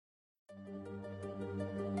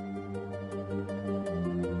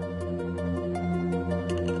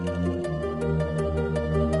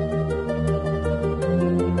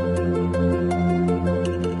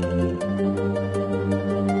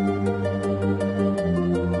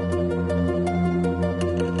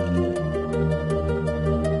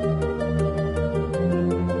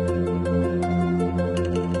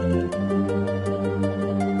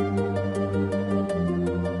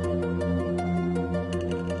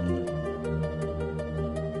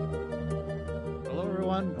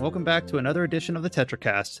welcome back to another edition of the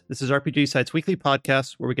Tetracast. This is RPG Site's weekly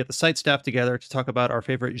podcast where we get the site staff together to talk about our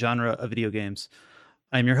favorite genre of video games.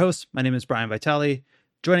 I'm your host. My name is Brian Vitale.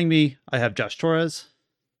 Joining me, I have Josh Torres.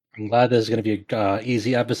 I'm glad this is going to be an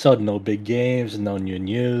easy episode. No big games, no new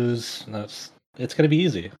news. It's going to be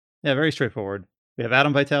easy. Yeah, very straightforward. We have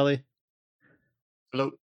Adam Vitale. Hello.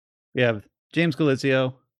 We have James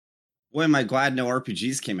Galizio. Boy, am I glad no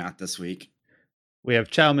RPGs came out this week. We have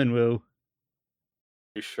Chow Min Woo.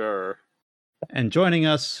 You sure? And joining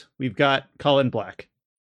us, we've got Colin Black.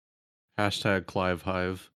 Hashtag Clive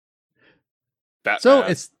Hive. So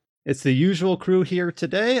it's the usual crew here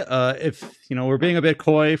today. If we're being a bit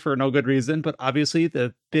coy for no good reason, but obviously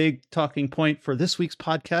the big talking point for this week's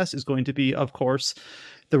podcast is going to be, of course,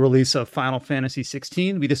 the release of Final Fantasy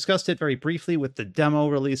XVI. We discussed it very briefly with the demo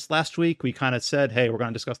release last week. We kind of said, hey, we're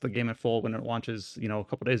going to discuss the game in full when it launches, a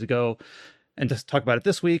couple days ago, and just talk about it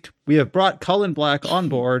this week. We have brought Colin Black on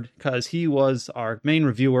board because he was our main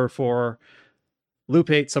reviewer for Loop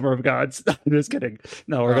 8 Summer of Gods. I'm just kidding.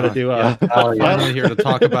 No, we're going to do finally here to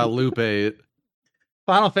talk about Loop 8.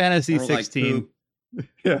 Final Fantasy 16.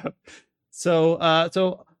 Yeah. So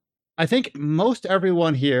I think most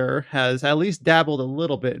everyone here has at least dabbled a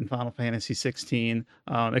little bit in Final Fantasy 16,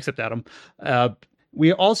 except Adam.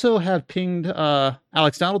 We also have pinged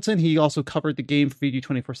Alex Donaldson. He also covered the game for VG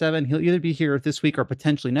 24/7. He'll either be here this week or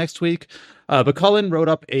potentially next week. But Cullen wrote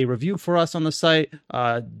up a review for us on the site.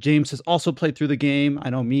 James has also played through the game. I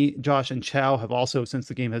know me, Josh, and Chow have also, since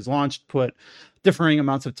the game has launched, put differing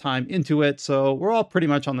amounts of time into it. So we're all pretty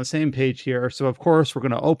much on the same page here. So, of course, we're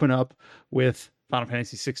going to open up with Final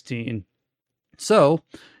Fantasy 16. So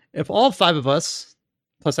if all five of us,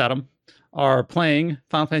 plus Adam, are playing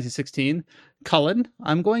Final Fantasy 16, Cullen,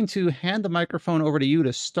 I'm going to hand the microphone over to you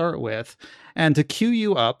to start with, and to cue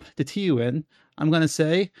you up, to tee you in, I'm going to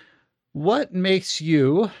say, what makes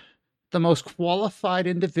you the most qualified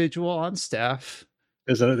individual on staff?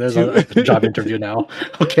 There's a job interview now.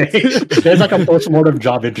 Okay, there's like a post-mortem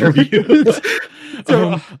job interview.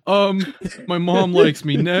 My mom likes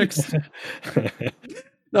me next.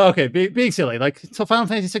 No, okay, being silly. So Final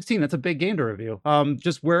Fantasy 16, that's a big game to review.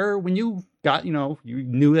 Just when you got, you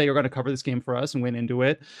knew that you were going to cover this game for us and went into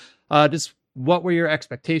it. Just what were your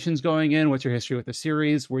expectations going in? What's your history with the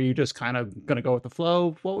series? Were you just kind of going to go with the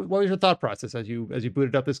flow? What was your thought process as you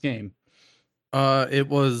booted up this game? It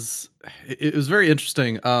was very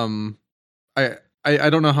interesting. I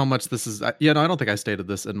don't know how much this is. I don't think I stated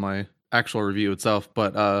this in my actual review itself,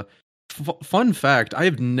 but fun fact, I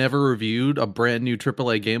have never reviewed a brand new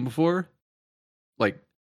AAA game before,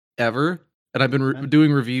 ever. And I've been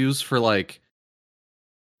doing reviews for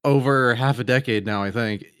over half a decade now, I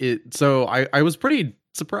think. So I was pretty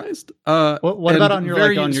surprised. What about on your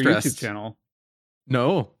YouTube channel?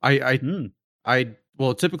 No,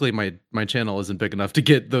 well, typically my channel isn't big enough to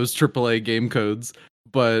get those AAA game codes,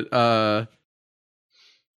 but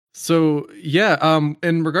so yeah,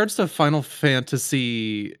 in regards to Final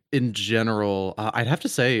Fantasy in general, I'd have to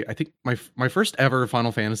say I think my first ever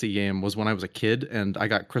Final Fantasy game was when I was a kid, and I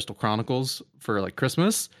got Crystal Chronicles for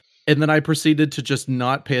Christmas, and then I proceeded to just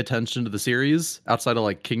not pay attention to the series outside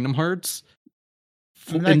of Kingdom Hearts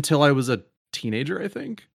until I was a teenager, I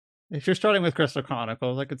think. If you're starting with Crystal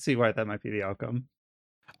Chronicles, I could see why that might be the outcome.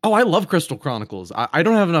 Oh, I love Crystal Chronicles. I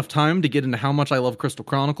don't have enough time to get into how much I love Crystal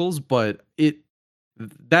Chronicles, but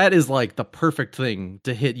that is the perfect thing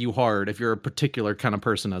to hit you hard if you're a particular kind of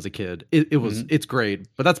person as a kid. It's great,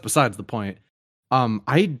 but that's besides the point.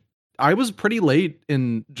 I was pretty late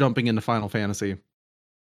in jumping into Final Fantasy.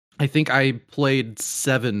 I think I played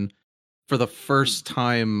 7 for the first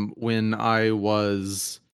time when I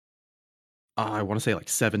was, I want to say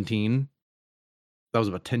 17. That was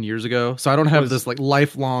about 10 years ago. So I don't have this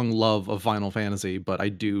lifelong love of Final Fantasy, but I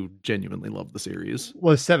do genuinely love the series.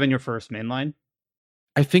 Was 7 your first mainline?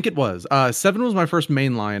 I think it was. 7 was my first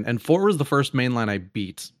mainline, and 4 was the first mainline I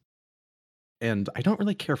beat. And I don't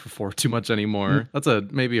really care for 4 too much anymore. That's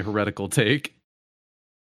maybe a heretical take.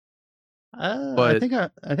 But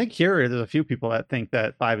I think here there's a few people that think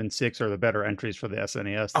that 5 and 6 are the better entries for the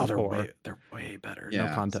SNES. Oh, they're way better. Yeah,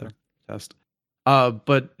 no contest.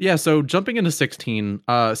 But yeah, so jumping into 16,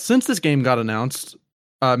 since this game got announced,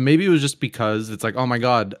 maybe it was just because it's oh my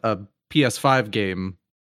god, a PS5 game,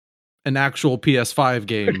 an actual PS5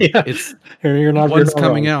 game. Yeah. It's you're not one's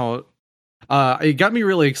coming out. It got me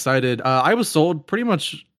really excited. I was sold pretty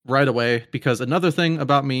much right away because another thing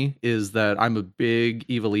about me is that I'm a big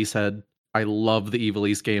Ivalice head. I love the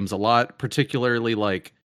Ivalice games a lot, particularly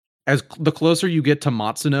as the closer you get to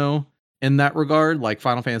Matsuno in that regard,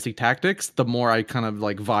 Final Fantasy Tactics, the more I kind of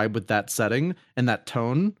vibe with that setting and that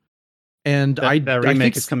tone. And that I remake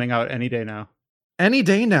think is coming out any day now. Any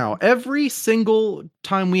day now. Every single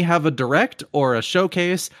time we have a direct or a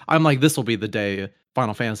showcase, I'm like, this will be the day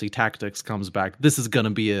Final Fantasy Tactics comes back. This is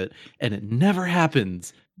gonna be it. And it never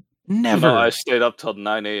happens. Never. No, I stayed up till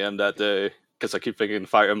 9 a.m. that day because I keep thinking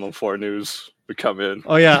Fire Emblem 4 news would come in.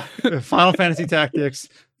 Oh yeah, Final Fantasy Tactics,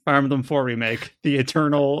 Fire Emblem 4 remake, the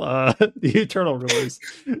eternal release.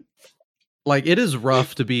 Like, it is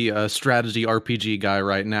rough to be a strategy RPG guy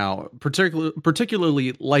right now,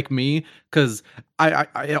 particularly like me, because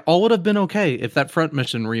I all would have been okay if that Front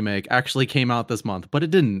Mission remake actually came out this month, but it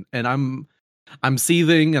didn't, and I'm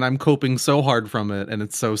seething and I'm coping so hard from it, and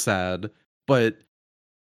it's so sad. But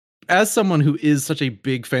as someone who is such a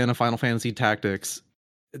big fan of Final Fantasy Tactics,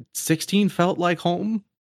 16 felt like home.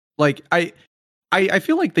 Like, I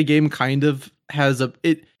feel like the game kind of has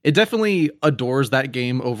it definitely adores that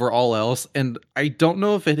game over all else, and I don't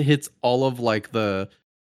know if it hits all of like the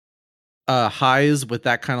highs with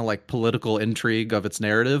that kind of like political intrigue of its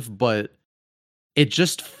narrative, but it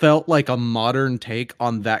just felt like a modern take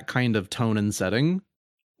on that kind of tone and setting,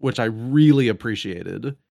 which I really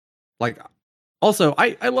appreciated. Like, also,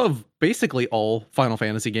 I love basically all Final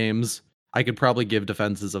Fantasy games. I could probably give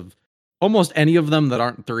defenses of almost any of them that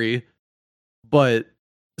aren't 3. But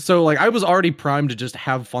so like I was already primed to just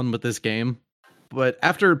have fun with this game, but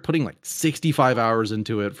after putting like 65 hours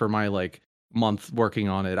into it for my like month working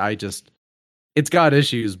on it, it's got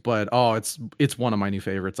issues, but it's one of my new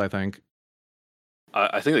favorites, I think.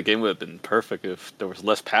 I think the game would have been perfect if there was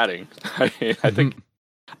less padding. I think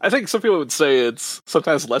some people would say it's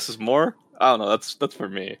sometimes less is more. I don't know. That's for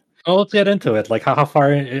me. Well, let's get into it. Like, how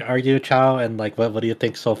far are you, Chow? And like, what do you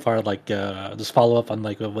think so far? Like, just follow up on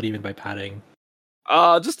like, what do you mean by padding?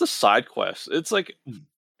 Just the side quest. It's like if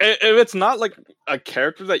it's not like a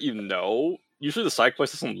character that you know, usually the side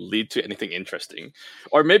quest doesn't lead to anything interesting.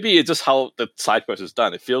 Or maybe it's just how the side quest is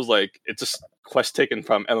done. It feels like it's just quest taken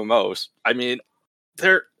from MMOs. I mean,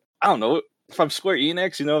 I don't know, from Square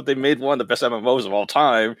Enix, you know, they made one of the best MMOs of all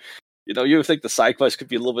time. You know, you would think the side quest could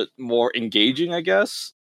be a little bit more engaging, I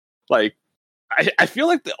guess. Like, I feel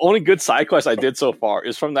like the only good side quest I did so far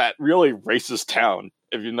is from that really racist town,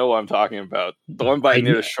 if you know what I'm talking about, the one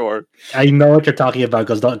near the shore. I know what you're talking about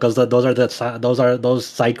because those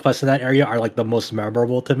side quests in that area are like the most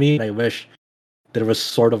memorable to me. And I wish there was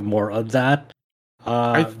sort of more of that.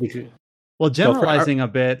 Well, generalizing a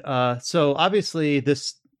bit, so obviously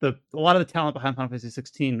a lot of the talent behind Final Fantasy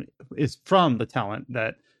 16 is from the talent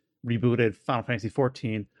that rebooted Final Fantasy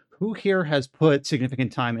 14. Who here has put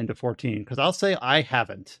significant time into 14? Because I'll say I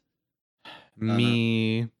haven't.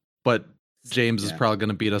 Me, but James is probably going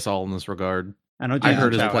to beat us all in this regard. I know. I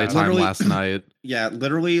heard his playtime last night. Yeah,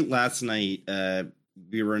 literally last night,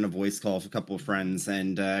 we were in a voice call with a couple of friends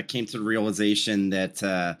and came to the realization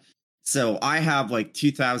that so I have like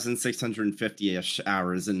 2,650-ish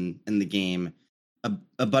hours in the game.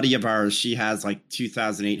 A buddy of ours, she has like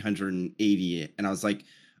 2,880, and I was like,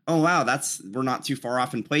 oh wow, we're not too far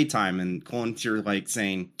off in playtime. And Colin's here like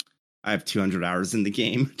saying, I have 200 hours in the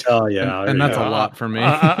game. Oh yeah, and that's a lot for me.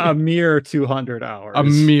 A mere 200 hours. A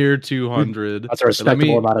mere 200. That's a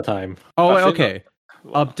respectable amount of time. Oh, okay.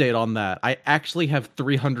 Update on that. I actually have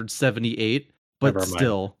 378, but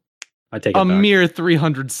still, I take it back. Mere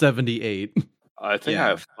 378. I think I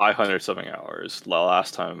have 500 something hours. The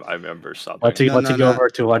last time I remember something. Once you go over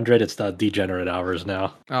 200, it's the degenerate hours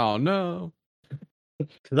now. Oh no.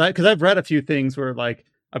 Because I've read a few things where like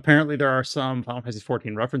apparently there are some Final Fantasy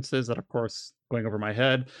 14 references that, of course, going over my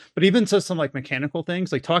head, but even so some like mechanical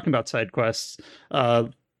things, like talking about side quests,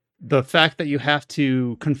 the fact that you have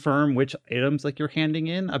to confirm which items like you're handing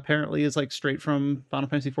in apparently is like straight from Final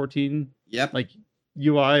Fantasy 14. Yep. Like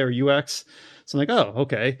UI or UX. So I'm like, oh,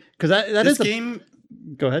 okay. Because that is game.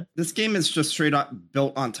 Go ahead. This game is just straight up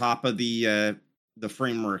built on top of the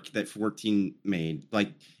framework that 14 made.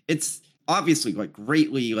 Like, it's obviously like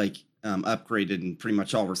greatly like upgraded in pretty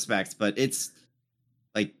much all respects, but it's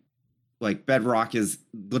like Bedrock is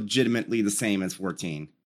legitimately the same as 14.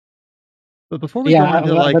 But before we go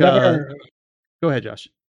into like go ahead, Josh.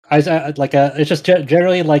 It's just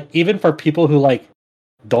generally like, even for people who like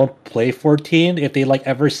don't play 14, if they like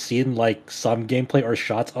ever seen like some gameplay or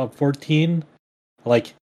shots of 14,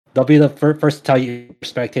 like they'll be the first to tell you,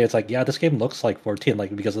 spectate, it's like, yeah, this game looks like 14,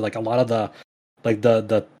 like because of like a lot of the like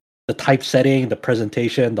the typesetting, the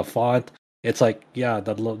presentation, the font. It's like, yeah,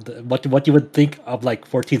 what you would think of like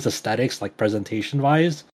 14's aesthetics, like presentation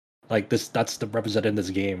wise, like that's the represented in this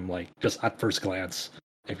game, like just at first glance.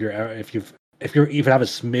 If you even have a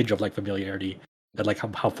smidge of like familiarity and like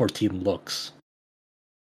how 14 looks.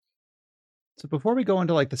 So before we go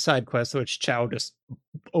into like the side quest, which Chow just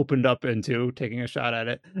opened up into, taking a shot at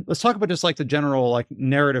it, let's talk about just like the general like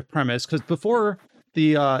narrative premise. Because before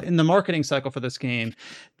the in the marketing cycle for this game,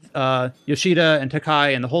 Yoshida and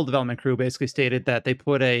Takai and the whole development crew basically stated that they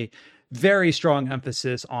put a very strong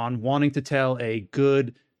emphasis on wanting to tell a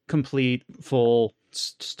good, complete, full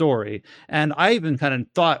story. And I even kind of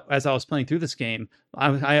thought as I was playing through this game,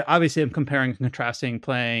 I obviously am comparing and contrasting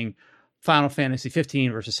playing Final Fantasy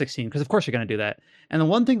 15 versus 16, because of course you're going to do that. And the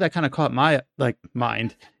one thing that kind of caught my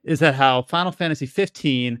mind is that how Final Fantasy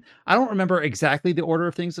 15, I don't remember exactly the order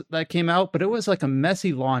of things that came out, but it was like a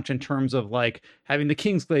messy launch in terms of like having the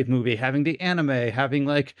Kingsglaive movie, having the anime, having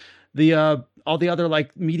like the all the other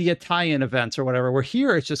like media tie-in events or whatever. Where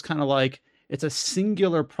here it's just kind of like it's a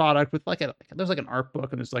singular product with like there's like an art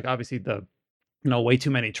book, and there's like obviously the way too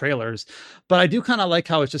many trailers, but I do kind of like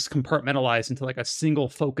how it's just compartmentalized into like a single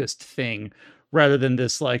focused thing rather than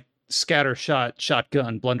this like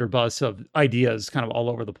shotgun blunderbuss of ideas kind of all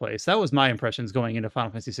over the place. That was my impressions going into Final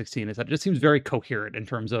Fantasy 16, is that it just seems very coherent in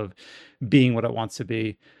terms of being what it wants to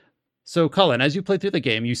be. So Cullen, as you played through the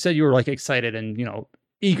game, you said you were like excited and,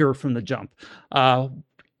 eager from the jump. And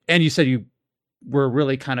you said you were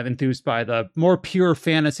really kind of enthused by the more pure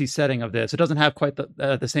fantasy setting of this. It doesn't have quite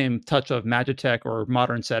the same touch of Magitech or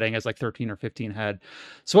modern setting as like 13 or 15 had.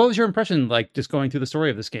 So what was your impression like just going through the story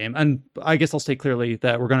of this game? And I guess I'll state clearly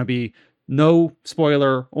that we're going to be no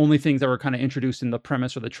spoiler, only things that were kind of introduced in the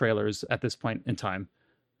premise or the trailers at this point in time.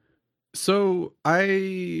 So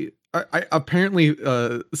I apparently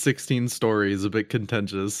 16 story is a bit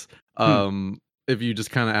contentious. If you just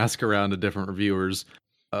kind of ask around to different reviewers.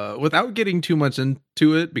 Without getting too much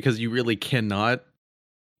into it, because you really cannot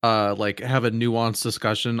like have a nuanced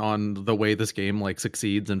discussion on the way this game like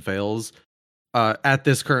succeeds and fails at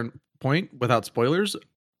this current point without spoilers,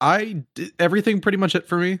 everything pretty much hit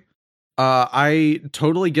for me. I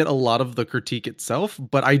totally get a lot of the critique itself,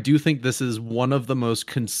 but I do think this is one of the most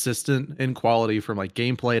consistent in quality from like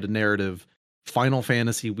gameplay to narrative Final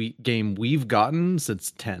Fantasy game we've gotten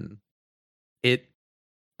since 10.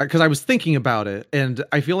 Because I was thinking about it, and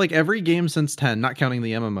I feel like every game since 10, not counting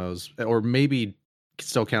the MMOs, or maybe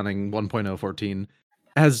still counting 1.014,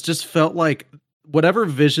 has just felt like whatever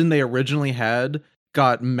vision they originally had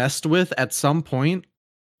got messed with at some point,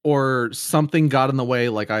 or something got in the way,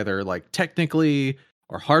 like either like technically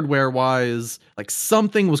or hardware-wise, like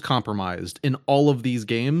something was compromised in all of these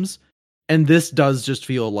games, and this does just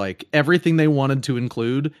feel like everything they wanted to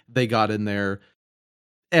include, they got in there.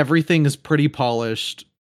 Everything is pretty polished.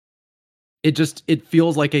 It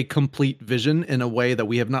feels like a complete vision in a way that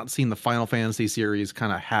we have not seen the Final Fantasy series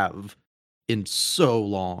kind of have in so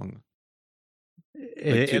long.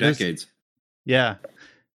 Like 2 decades. Yeah.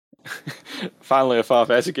 Finally, a Final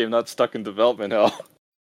Fantasy game not stuck in development hell.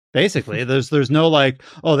 Basically, there's no like,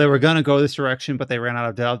 oh, they were going to go this direction, but they ran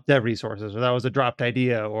out of dev resources, or that was a dropped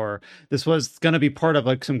idea, or this was going to be part of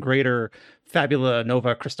like some greater Fabula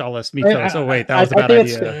Nova Crystallis mythos. Oh, wait, that was a bad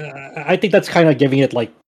idea. I think that's kind of giving it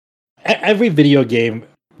like every video game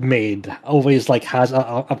made always like has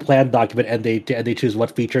a planned document, and they choose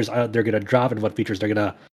what features they're going to drop and what features they're going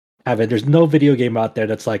to have. And there's no video game out there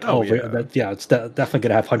that's like, it's definitely going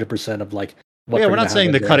to have 100% of like. We're not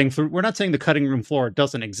saying we're not saying the cutting room floor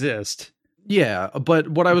doesn't exist. Yeah, but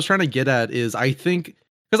what I was trying to get at is I think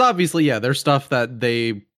because obviously, there's stuff that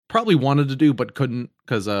they probably wanted to do but couldn't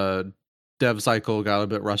because dev cycle got a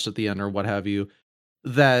bit rushed at the end or what have you.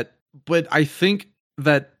 But I think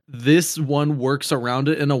that this one works around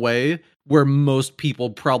it in a way where most people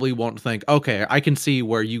probably won't think, okay, I can see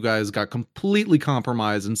where you guys got completely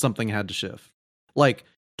compromised and something had to shift. Like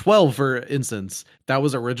 12, for instance, that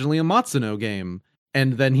was originally a Matsuno game,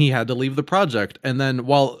 and then he had to leave the project. And then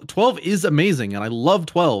while 12 is amazing, and I love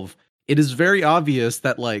 12, it is very obvious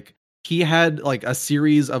that like he had like a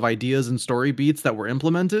series of ideas and story beats that were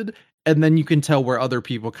implemented, and then you can tell where other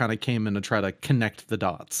people kind of came in to try to connect the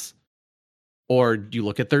dots. Or you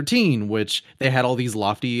look at 13, which they had all these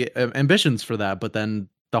lofty ambitions for that, but then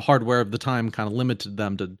the hardware of the time kind of limited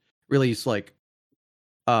them to really like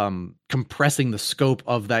compressing the scope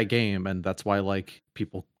of that game, and that's why like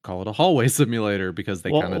people call it a hallway simulator, because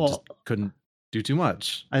they kind of just couldn't do too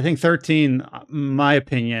much. I think 13, my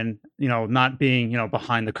opinion, not being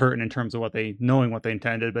behind the curtain in terms of knowing what they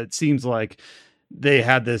intended, but it seems like they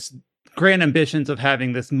had this grand ambitions of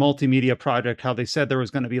having this multimedia project, how they said there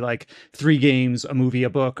was going to be like 3 games, a movie, a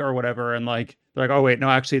book, or whatever, and like they're like, oh wait, no,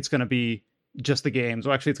 actually it's going to be just the games.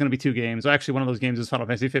 Well, actually it's going to be 2 games. Well, actually one of those games is Final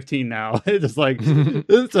Fantasy 15 now. It's just like so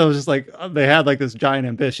it's just like they had like this giant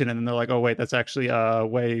ambition, and then they're like, oh wait, that's actually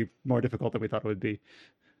way more difficult than we thought it would be.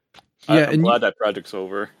 I'm glad that project's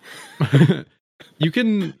over. You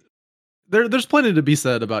can. There's plenty to be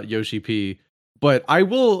said about Yoshi P, but I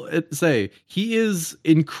will say he is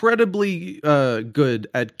incredibly good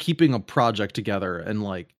at keeping a project together and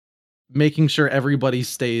like making sure everybody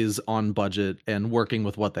stays on budget and working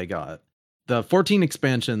with what they got. The 14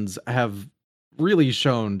 expansions have really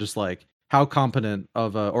shown just like how competent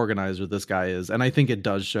of an organizer this guy is, and I think it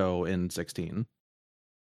does show in 16.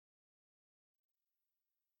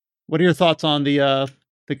 What are your thoughts on the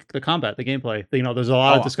combat, the gameplay? You know, there's a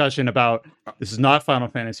lot of discussion about this is not Final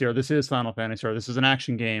Fantasy, or this is Final Fantasy, or this is an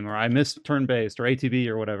action game, or I missed turn-based, or ATB,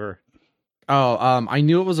 or whatever. I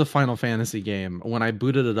knew it was a Final Fantasy game when I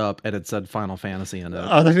booted it up and it said Final Fantasy in it.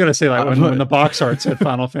 I was gonna say like when the box art said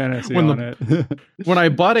Final Fantasy on it. When I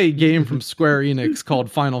bought a game from Square Enix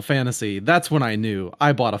called Final Fantasy, that's when I knew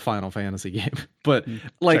I bought a Final Fantasy game. But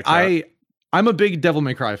like I'm a big Devil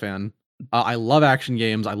May Cry fan. I love action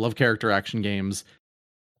games. I love character action games.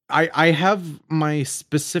 I have my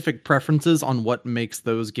specific preferences on what makes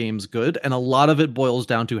those games good, and a lot of it boils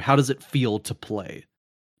down to how does it feel to play?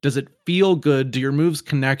 Does it feel good? Do your moves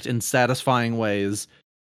connect in satisfying ways?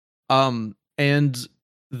 And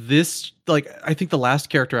this, like, I think the last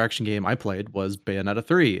character action game I played was Bayonetta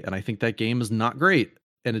 3, and I think that game is not great,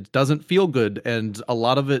 and it doesn't feel good, and a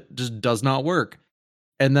lot of it just does not work.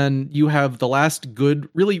 And then you have the last good,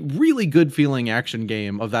 really, really good feeling action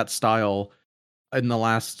game of that style in the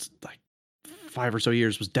last like 5 or so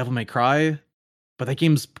years was Devil May Cry, but that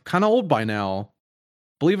game's kind of old by now.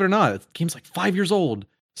 Believe it or not, the game's like 5 years old.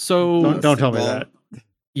 So don't tell me that.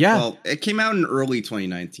 Yeah, well, it came out in early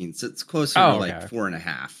 2019, so it's closer to like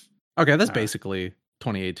 4.5. Okay, that's basically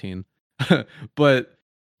 2018. But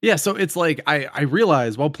yeah, so it's like I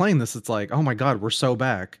realized while playing this, it's like, oh my god, we're so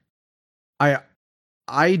back.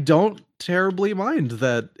 I don't terribly mind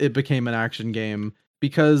that it became an action game,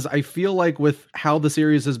 because I feel like with how the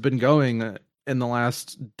series has been going in the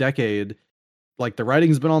last decade, like the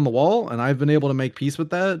writing's been on the wall, and I've been able to make peace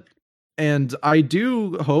with that. And I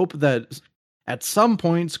do hope that at some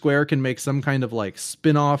point Square can make some kind of like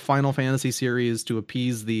spin-off Final Fantasy series to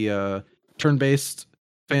appease the turn-based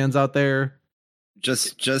fans out there.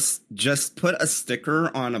 Just put a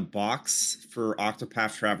sticker on a box for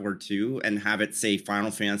Octopath Traveler 2 and have it say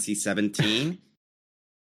Final Fantasy 17.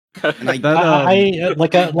 And I don't know.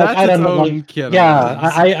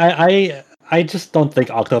 I just don't think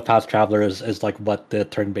Octopath Traveler is like what the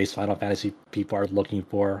turn-based Final Fantasy people are looking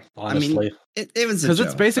for. Honestly, I mean, it was because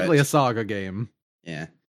it's basically a saga game. Yeah,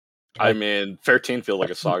 I mean, 13 feels like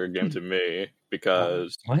a saga game to me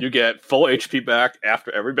because you get full HP back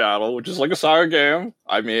after every battle, which is like a saga game.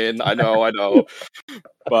 I mean, I know,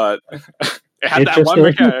 but it had that one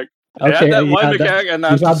mechanic. It had that one mechanic, and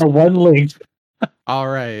that's the one link. All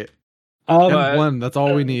right. One. That's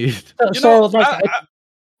all we need.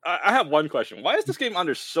 I have one question. Why is this game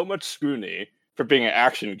under so much scrutiny for being an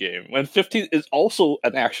action game when 15 is also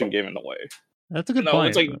an action game in a way? That's a good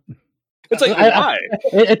point. It's like why?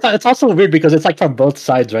 It's also weird because it's like from both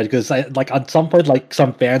sides, right? Because like at some point, like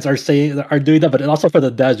some fans are doing that, but also for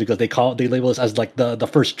the devs because they label this as like the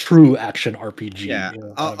first true action RPG. Yeah,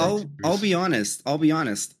 I'll be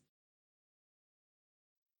honest.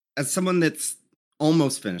 As someone that's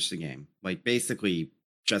almost finished the game, like basically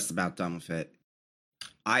just about done with it,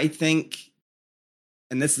 I think,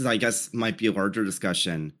 and this is, I guess, might be a larger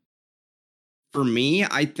discussion. For me,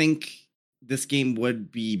 I think this game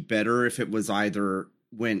would be better if it was either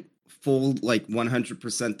went full, like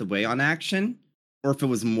 100% the way on action, or if it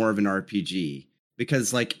was more of an RPG.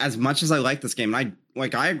 Because, like, as much as I like this game, and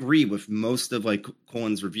I agree with most of like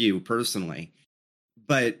Colin's review personally,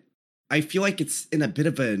 but I feel like it's in a bit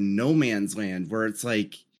of a no man's land where it's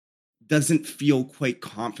like doesn't feel quite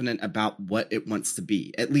confident about what it wants to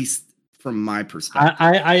be, at least from my perspective.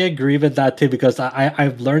 I agree with that too, because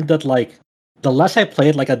I've learned that like the less I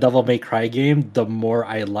played like a Devil May Cry game, the more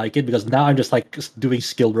I like it, because now I'm just like doing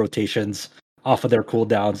skill rotations off of their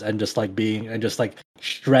cooldowns and just like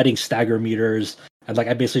shredding stagger meters, and like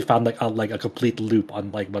I basically found like a complete loop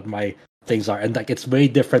on like what my things are, and like it's way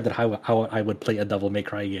different than how I would play a Devil May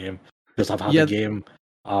Cry game because of how the game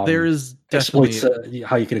there's exploits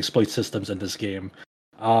how you can exploit systems in this game.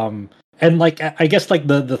 And like I guess like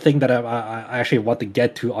the thing that I actually want to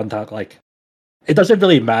get to on that, like it doesn't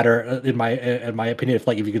really matter in my opinion if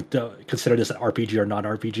you can consider this an RPG or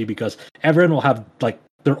non-RPG, because everyone will have like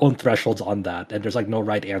their own thresholds on that, and there's like no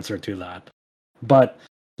right answer to that. But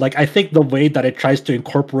like I think the way that it tries to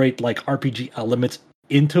incorporate like RPG elements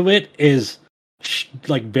into it is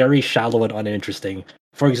like very shallow and uninteresting.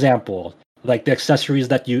 For example, like the accessories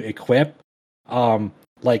that you equip,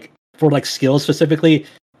 like for like skills specifically,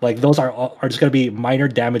 like those are just going to be minor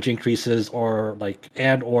damage increases or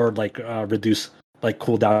reduce like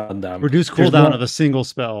cooldown on them. Reduce cooldown of a single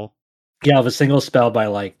spell. Yeah, of a single spell by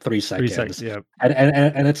like 3 seconds. 3 seconds, yeah.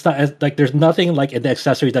 And it's not like there's nothing like in the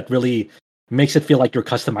accessory that really makes it feel like you're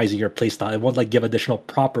customizing your playstyle. It won't like give additional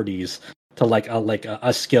properties to like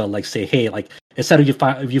a skill. Like say, hey, like instead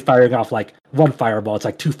of you firing off like 1 fireball, it's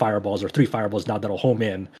like 2 fireballs or 3 fireballs now that'll home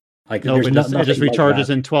in. Like no, it just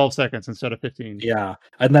recharges in 12 seconds instead of 15. Yeah,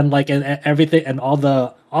 and then like and everything and all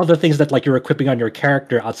the things that like you're equipping on your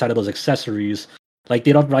character outside of those accessories. Like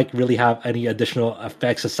they don't like really have any additional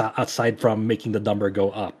effects aside from making the number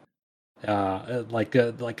go up. Like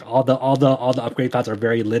all the upgrade paths are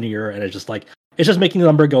very linear, and it's just making the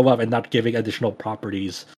number go up and not giving additional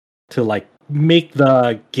properties to like make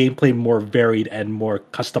the gameplay more varied and more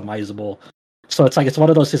customizable. So it's one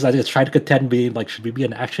of those things that it's trying to contend being like, should we be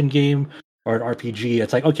an action game or an RPG?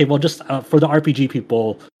 It's like, okay, well, just for the RPG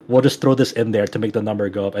people, we'll just throw this in there to make the number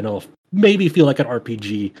go up, and it'll maybe feel like an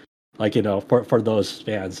RPG. Like, you know, for those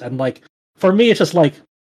fans. And like for me, it's just like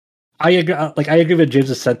I agree with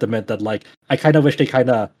James's sentiment that like I kind of wish they kind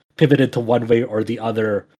of pivoted to one way or the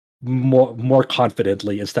other more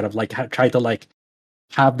confidently instead of like trying to like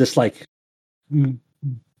have this like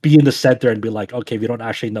be in the center and be like, okay, we don't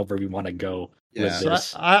actually know where we want to go with this.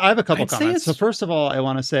 So I have a couple comments. So first of all, I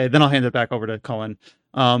want to say, then I'll hand it back over to Cullen.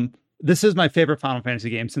 This is my favorite Final Fantasy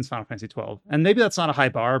game since Final Fantasy XII. And maybe that's not a high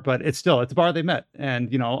bar, but it's a bar they met.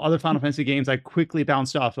 And, you know, other Final Fantasy games I quickly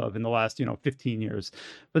bounced off of in the last, 15 years.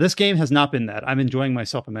 But this game has not been that. I'm enjoying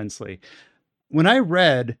myself immensely. When I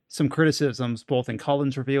read some criticisms, both in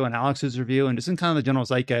Cullen's review and Alex's review, and just in kind of the general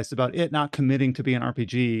zeitgeist about it not committing to be an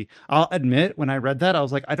RPG, I'll admit when I read that, I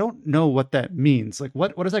was like, I don't know what that means. Like,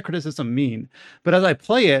 what does that criticism mean? But as I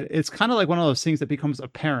play it, it's kind of like one of those things that becomes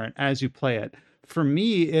apparent as you play it. For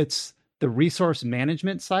me, it's the resource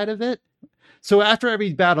management side of it. So after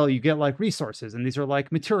every battle, you get like resources, and these are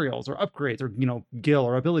like materials or upgrades or, gil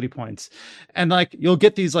or ability points. And like, you'll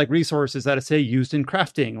get these like resources that say used in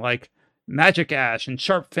crafting, like Magic Ash and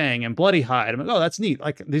Sharp Fang and Bloody Hide. I'm like, oh, that's neat.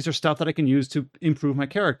 Like, these are stuff that I can use to improve my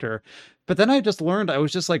character. But then I just learned I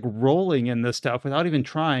was just like rolling in this stuff without even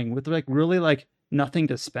trying, with like really like nothing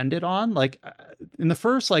to spend it on. Like in the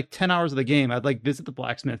first like 10 hours of the game, I'd like visit the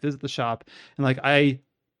blacksmith, visit the shop, and like I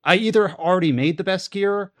either already made the best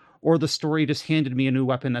gear or the story just handed me a new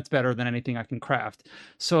weapon that's better than anything I can craft.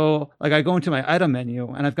 So like I go into my item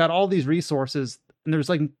menu and I've got all these resources,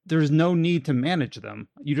 and there's no need to manage them.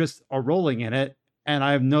 You just are rolling in it,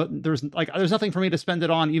 and there's nothing for me to spend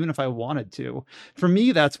it on, even if I wanted to. For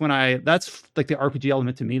me, that's like the RPG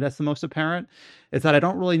element to me that's the most apparent, is that I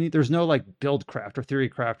don't really need, there's no like build craft or theory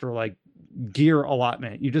craft or like gear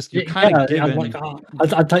allotment. You're kind of given. Like,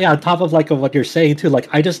 I'll tell you, on top of like of what you're saying too, like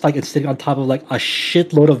I just like it's sitting on top of like a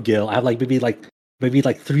shitload of gil. I have like maybe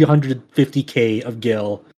 350k of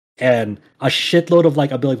gil and a shitload of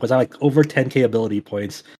like ability points. I have like over 10k ability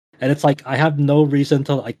points, and it's like I have no reason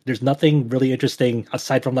to like. There's nothing really interesting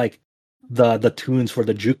aside from like the tunes for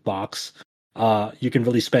the jukebox. You can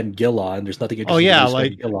really spend gil on. There's nothing interesting to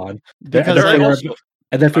spend gil on.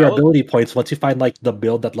 And then for your ability points, once you find like the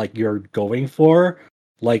build that like you're going for,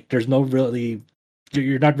 like there's no really,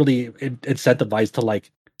 you're not really incentivized to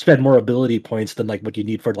like spend more ability points than like what you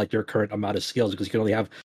need for like your current amount of skills, because you can only have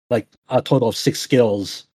like a total of 6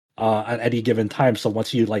 skills at any given time. So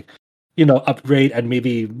once you like, upgrade and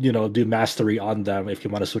maybe, do mastery on them if you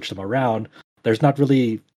want to switch them around, there's not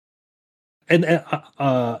really, there's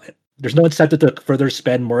no incentive to further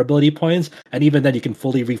spend more ability points. And even then you can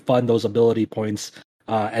fully refund those ability points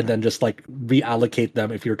and then just like reallocate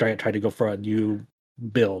them if you're trying to go for a new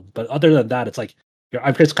build. But other than that, it's like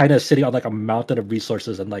I'm just kind of sitting on like a mountain of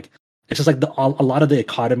resources, and like it's just like a lot of the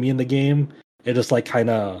economy in the game. It's just like kind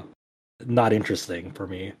of not interesting for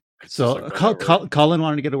me. So Colin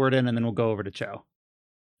wanted to get a word in, and then we'll go over to Chow.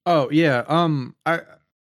 Oh yeah,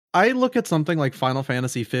 I look at something like Final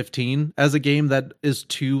Fantasy XV as a game that is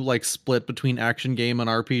too like split between action game and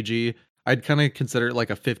RPG. I'd kind of consider it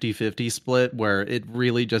like a 50-50 split where it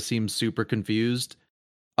really just seems super confused.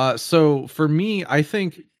 So for me, I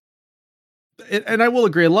think, and I will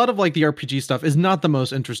agree, a lot of like the RPG stuff is not the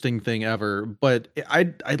most interesting thing ever, but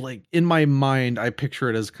I like in my mind, I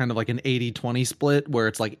picture it as kind of like an 80-20 split where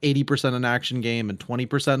it's like 80% an action game and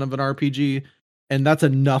 20% of an RPG. And that's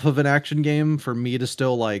enough of an action game for me to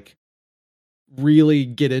still like really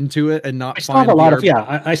get into it and not. I still have a lot of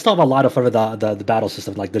I still have a lot of the battle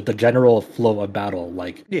system, like the general flow of battle,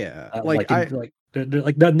 like they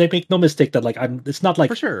make no mistake that like it's not like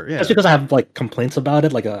for sure, yeah. Just because I have like complaints about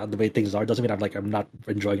it, like the way things are, doesn't mean I'm not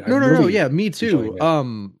enjoying it. No, yeah, me too.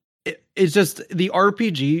 it's just the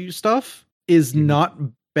RPG stuff is not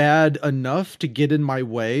bad enough to get in my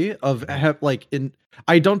way of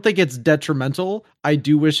I don't think it's detrimental. I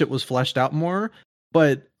do wish it was fleshed out more,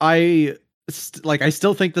 but I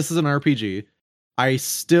still think this is an RPG. I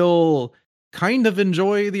still kind of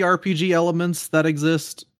enjoy the RPG elements that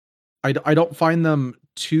exist. I don't find them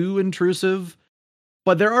too intrusive,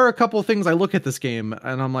 but there are a couple of things I look at this game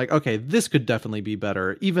and I'm like, okay, this could definitely be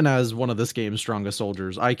better. Even as one of this game's strongest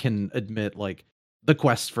soldiers, I can admit, like, the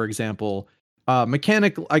quests, for example,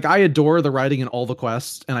 mechanic, like, I adore the writing in all the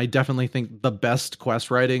quests, and I definitely think the best quest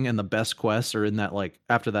writing and the best quests are in that, like,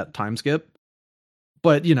 after that time skip.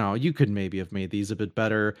 But, you know, you could maybe have made these a bit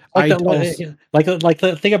better. Like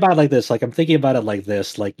the thing about it like this, like I'm thinking about it like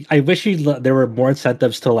this, like I wish there were more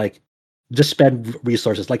incentives to like just spend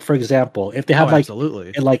resources. Like, for example, if they have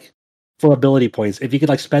absolutely, like for ability points, if you could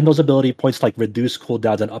like spend those ability points to like reduce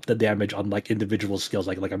cooldowns and up the damage on like individual skills,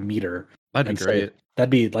 like a meter, that'd be great. That'd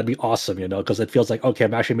be awesome, you know, because it feels like, okay,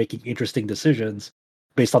 I'm actually making interesting decisions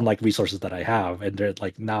based on like resources that I have, and they're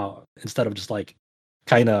like, now instead of just like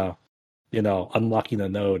kind of, you know, unlocking a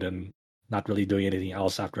node and not really doing anything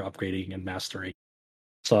else after upgrading and mastering.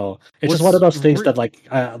 So it's just one of those things that like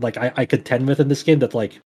I contend with in this game, that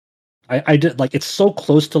like I did, like, it's so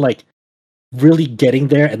close to like really getting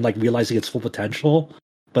there and like realizing its full potential,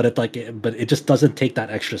 but it just doesn't take that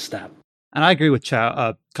extra step. And I agree with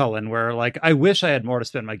Cullen, where like I wish I had more to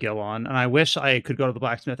spend my gil on, and I wish I could go to the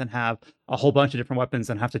blacksmith and have a whole bunch of different weapons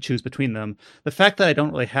and have to choose between them. The fact that I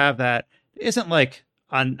don't really have that isn't like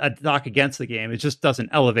on a knock against the game. It just doesn't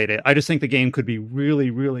elevate it. I just think the game could be really,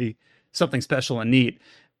 really something special and neat,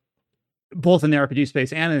 both in the RPG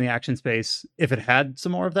space and in the action space, if it had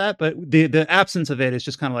some more of that. But the absence of it is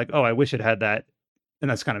just kind of like, oh, I wish it had that,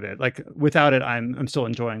 and that's kind of it. Like without it, I'm still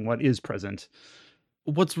enjoying what is present.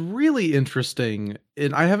 What's really interesting,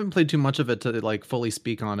 and I haven't played too much of it to like fully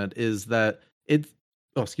speak on it, is that it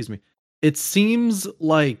seems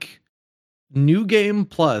like New Game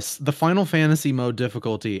Plus, the Final Fantasy mode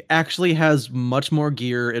difficulty, actually has much more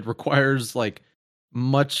gear. It requires like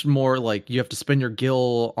much more, like you have to spend your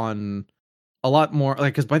gil on a lot more,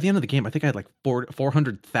 like, because by the end of the game I think I had like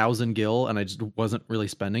 400,000 gil and I just wasn't really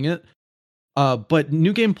spending it. But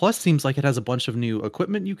New Game Plus seems like it has a bunch of new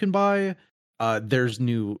equipment you can buy. There's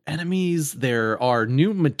new enemies. There are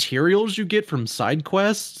new materials you get from side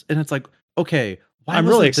quests, and it's like, okay, why I'm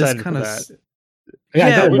really excited for that. Yeah,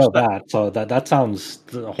 I didn't know that. So that sounds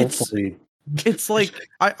hopefully. It's like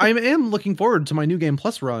I am looking forward to my New Game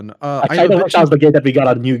Plus run. I kind of wish that was the game that we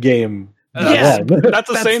got a new game. Yes, that's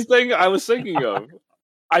the same thing I was thinking of.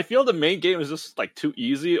 I feel the main game is just like too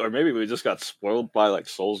easy, or maybe we just got spoiled by like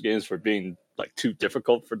Souls games for being like too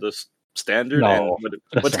difficult for this standard. No,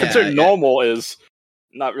 and what's considered normal is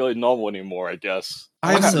not really normal anymore, I guess.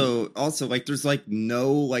 Also like there's like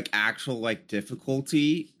no like actual like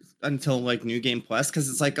difficulty until like New Game Plus, because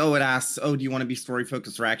it's like, oh, it asks, oh, do you want to be story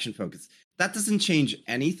focused or action focused? That doesn't change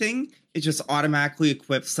anything. It just automatically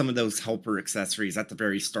equips some of those helper accessories at the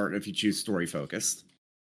very start if you choose story focused.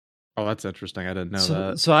 Oh, that's interesting. I didn't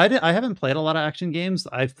know that. So I haven't played a lot of action games.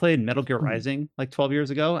 I've played Metal Gear Rising like 12 years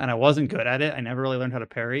ago, and I wasn't good at it. I never really learned how to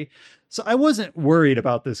parry. So I wasn't worried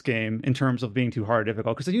about this game in terms of being too hard or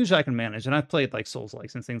difficult, because usually I can manage, and I've played like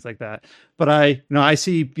Souls-likes and things like that. But I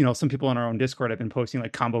see, some people in our own Discord have been posting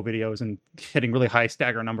like combo videos and hitting really high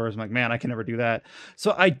stagger numbers. I'm like, man, I can never do that.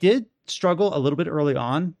 So I did struggle a little bit early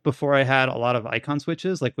on before I had a lot of icon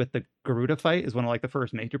switches. Like with the Garuda fight is one of like the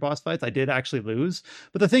first major boss fights. I did actually lose.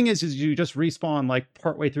 But the thing is you just respawn like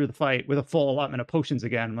partway through the fight with a full allotment of potions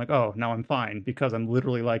again. I'm like, oh, now I'm fine, because I'm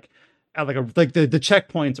literally like at the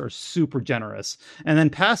checkpoints are super generous. And then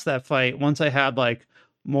past that fight, once I had like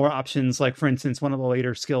more options, like for instance, one of the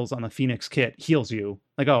later skills on the Phoenix kit heals you.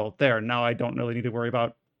 Like, oh, there, now I don't really need to worry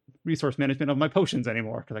about resource management of my potions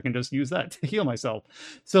anymore, because I can just use that to heal myself.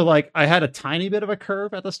 So like I had a tiny bit of a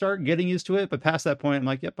curve at the start getting used to it, but past that point I'm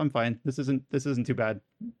like, yep, I'm fine. This isn't too bad.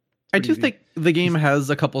 I do think the game has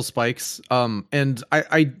a couple spikes, and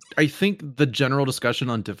I think the general discussion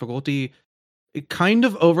on difficulty, it kind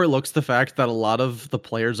of overlooks the fact that a lot of the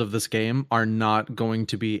players of this game are not going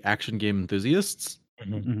to be action game enthusiasts.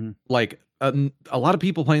 Mm-hmm. Like a lot of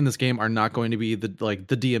people playing this game are not going to be the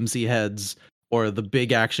DMC heads or the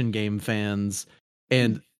big action game fans.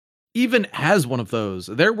 And even as one of those,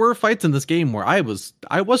 there were fights in this game where I was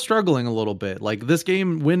struggling a little bit. Like, this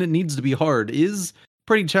game, when it needs to be hard, is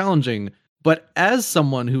pretty challenging. But as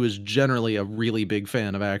someone who is generally a really big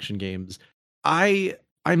fan of action games,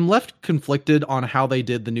 I'm left conflicted on how they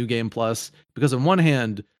did the New Game Plus, because on one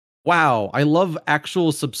hand, wow, I love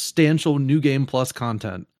actual substantial New Game Plus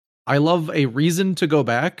content. I love a reason to go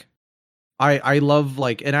back I love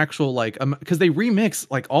like an actual like because they remix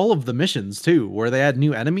like all of the missions too, where they add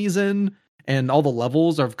new enemies in, and all the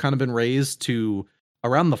levels have kind of been raised to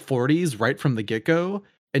around the 40s right from the get-go,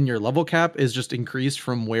 and your level cap is just increased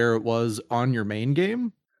from where it was on your main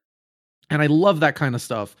game. And I love that kind of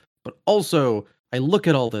stuff. But also, I look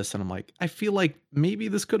at all this and I'm like, I feel like maybe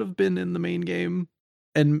this could have been in the main game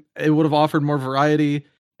and it would have offered more variety.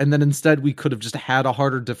 And then instead, we could have just had a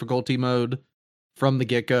harder difficulty mode from the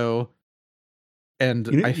get-go. And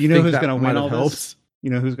I think who's that going to might win have all helped. this? You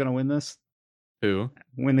know who's going to win this? Who?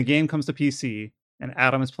 When the game comes to PC and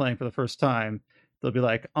Adam is playing for the first time, they'll be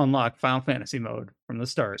like, unlock Final Fantasy mode from the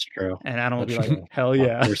start. That's true. And Adam will That's be like, true. hell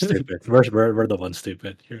yeah. We're stupid. We're the ones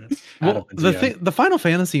stupid. Well, the Final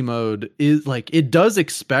Fantasy mode is like, it does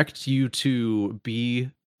expect you to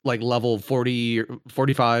be like level 40,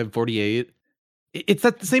 45, 48. It's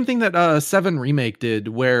that the same thing that 7 Remake did,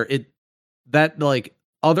 where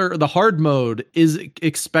the hard mode is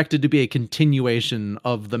expected to be a continuation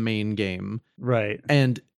of the main game. Right.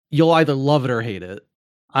 And you'll either love it or hate it.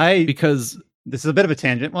 Because this is a bit of a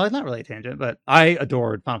tangent. Well, it's not really a tangent, but I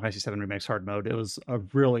adored Final Fantasy VII Remake's hard mode. It was one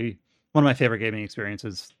of my favorite gaming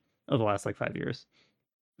experiences of the last 5 years.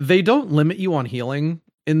 They don't limit you on healing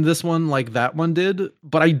in this one like that one did,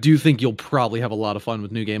 but I do think you'll probably have a lot of fun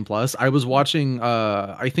with New Game Plus. I was watching,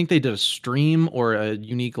 I think they did a stream or a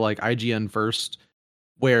unique like IGN first,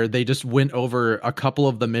 where they just went over a couple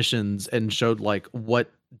of the missions and showed like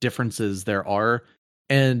what differences there are.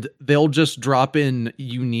 And they'll just drop in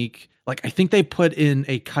unique, like I think they put in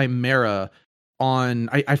a chimera on,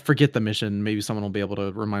 I forget the mission. Maybe someone will be able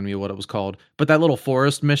to remind me of what it was called. But that little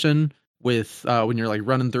forest mission with when you're like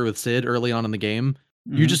running through with Sid early on in the game,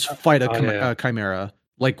 you just fight a chimera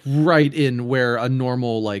like right in where a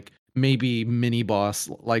normal like maybe mini boss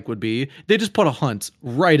like would be. They just put a hunt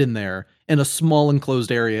right in there in a small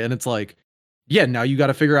enclosed area, and it's like, yeah, now you got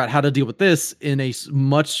to figure out how to deal with this in a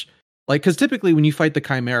much like, because typically when you fight the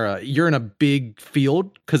chimera, you're in a big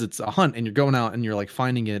field because it's a hunt and you're going out and you're like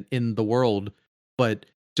finding it in the world. But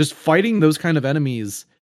just fighting those kind of enemies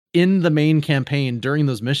in the main campaign during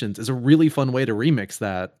those missions is a really fun way to remix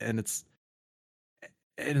that. And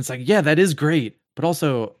it's like, yeah, that is great. But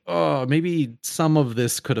also, maybe some of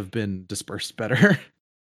this could have been dispersed better.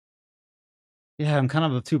 Yeah, I'm kind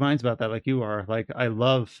of of two minds about that, like you are. Like, I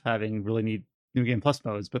love having really neat New Game Plus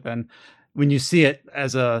modes, but then when you see it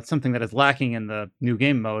as something that is lacking in the new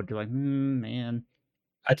game mode, you're like, man.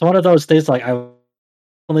 It's one of those things like I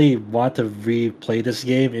only want to replay this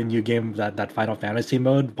game in new game that Final Fantasy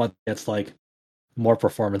mode, but it's like more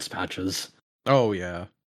performance patches. Oh yeah.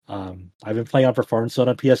 I've been playing on performance mode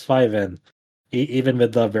on PS5, and even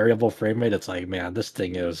with the variable frame rate, it's like, man, this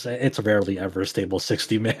thing it's rarely ever stable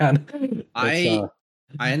 60, man. I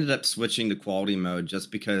ended up switching to quality mode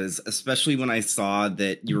just because, especially when I saw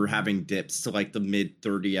that you were having dips to like the mid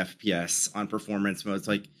 30 FPS on performance mode. It's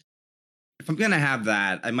like, if I'm going to have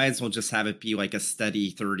that, I might as well just have it be like a steady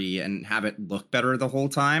 30 and have it look better the whole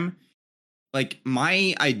time. Like,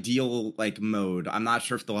 my ideal like mode, I'm not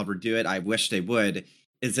sure if they'll ever do it, I wish they would,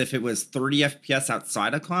 is if it was 30 FPS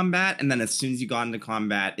outside of combat, and then as soon as you got into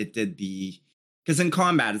combat, it did because in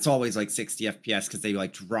combat, it's always like 60 FPS because they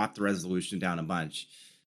like drop the resolution down a bunch.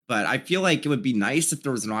 But I feel like it would be nice if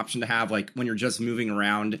there was an option to have, like, when you're just moving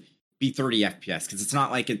around, be 30 FPS, because it's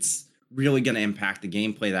not like it's really going to impact the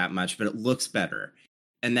gameplay that much, but it looks better.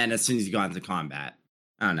 And then as soon as you got into combat,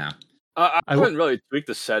 I don't know. I haven't really tweaked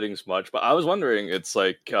the settings much, but I was wondering, it's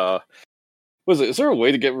like, is there a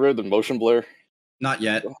way to get rid of the motion blur? Not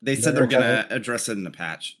yet. They said they're going to address it in the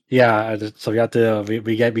patch. Yeah, so we have to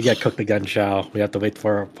we get cooked again, Shao. We have to wait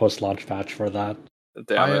for a post-launch patch for that.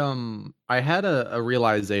 I had a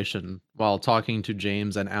realization while talking to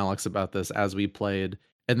James and Alex about this as we played,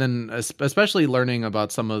 and then especially learning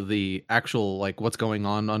about some of the actual like what's going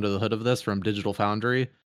on under the hood of this from Digital Foundry.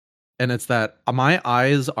 And it's that my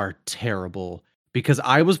eyes are terrible because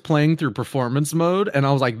I was playing through performance mode and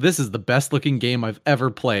I was like, this is the best looking game I've ever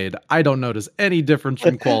played. I don't notice any difference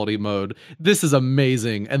from quality mode. This is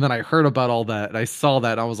amazing. And then I heard about all that and I saw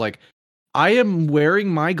that and I was like, I am wearing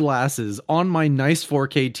my glasses on my nice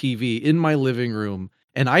 4K TV in my living room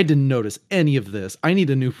and I didn't notice any of this. I need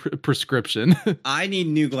a new prescription. I need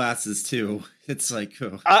new glasses too. It's like,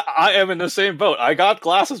 I am in the same boat. I got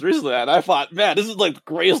glasses recently, and I thought, man, this is like the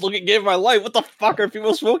greatest looking game of my life. What the fuck are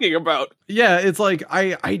people smoking about? Yeah, it's like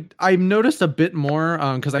I noticed a bit more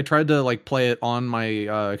because I tried to like play it on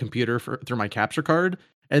my computer through my capture card,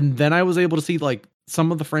 and then I was able to see like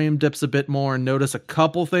some of the frame dips a bit more and notice a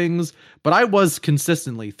couple things. But I was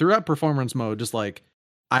consistently throughout performance mode, just like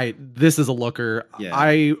this is a looker.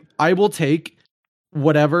 Yeah. I will take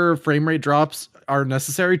whatever frame rate drops are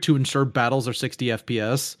necessary to ensure battles are 60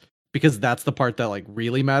 FPS, because that's the part that like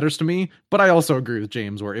really matters to me. But I also agree with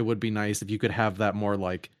James where it would be nice if you could have that more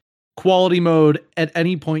like quality mode at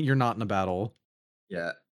any point you're not in a battle.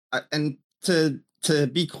 Yeah. And to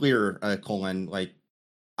be clear, Colin, like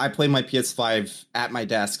I play my PS5 at my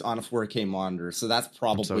desk on a 4K monitor, so that's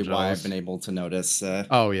probably why I've been able to notice.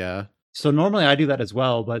 Oh yeah. So normally I do that as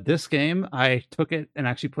well, but this game I took it and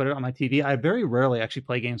actually put it on my TV. I very rarely actually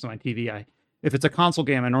play games on my TV. If it's a console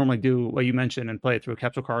game, I normally do what you mentioned and play it through a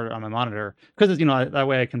capture card on my monitor, because that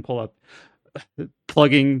way I can pull up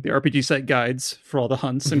plugging the RPG site guides for all the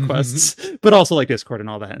hunts and quests, but also like Discord and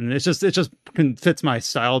all that. And it just fits my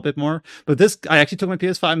style a bit more. But this, I actually took my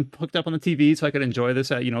PS5 and hooked up on the TV so I could enjoy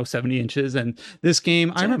this at 70 inches. And this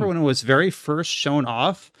game, I remember when it was very first shown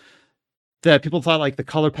off, that people thought like the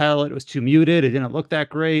color palette was too muted. It didn't look that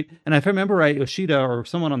great. And if I remember right, Yoshida or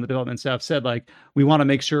someone on the development staff said like, we want to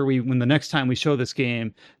make sure when the next time we show this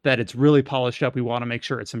game that it's really polished up. We want to make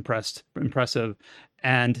sure it's impressive.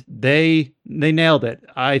 And they nailed it.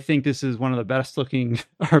 I think this is one of the best looking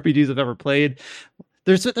RPGs I've ever played.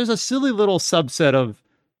 There's a silly little subset of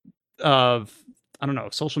I don't know,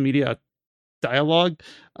 social media dialogue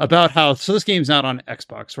about how this game's not on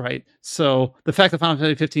Xbox, right? So the fact that Final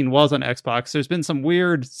Fantasy 15 was on Xbox, there's been some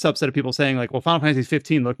weird subset of people saying like, well, Final Fantasy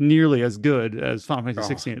 15 looked nearly as good as Final Fantasy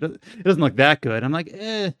 16. It doesn't look that good. I'm like,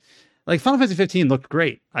 like Final Fantasy 15 looked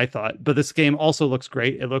great, I thought, but this game also looks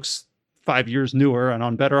great. It looks 5 years newer and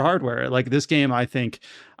on better hardware. Like this game, I think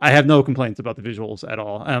I have no complaints about the visuals at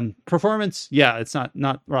all. Performance, yeah, it's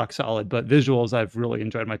not rock solid, but visuals, I've really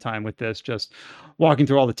enjoyed my time with this. Just walking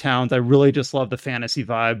through all the towns, I really just love the fantasy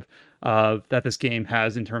vibe that this game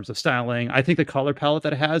has in terms of styling. I think the color palette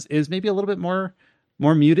that it has is maybe a little bit more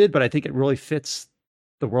muted, but I think it really fits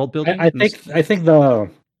the world building. I think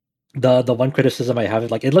the one criticism I have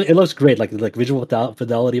is like it looks great, like visual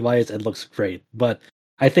fidelity wise, it looks great, but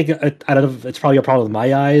I think I don't know if it's probably a problem with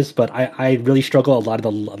my eyes, but I really struggle a lot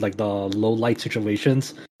of the low light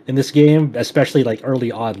situations in this game, especially like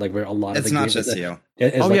early on, like where a lot of the game it's not just you.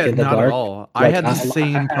 Oh like yeah, in the not dark. at all. I had the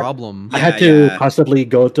same problem. I had to constantly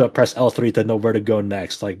go to press L3 to know where to go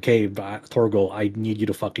next. Like, hey, Torgal, I need you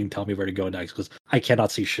to fucking tell me where to go next because I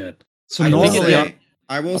cannot see shit. So normally,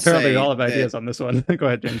 I will apparently say all have ideas on this one. Go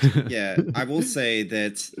ahead, James. Yeah, I will say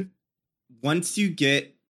that once you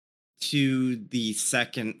get to the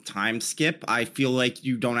second time skip, I feel like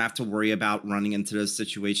you don't have to worry about running into those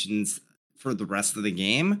situations for the rest of the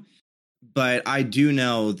game. But I do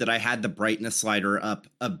know that I had the brightness slider up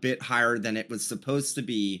a bit higher than it was supposed to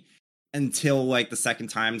be until like the second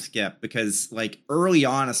time skip, because like early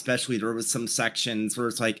on, especially, there was some sections where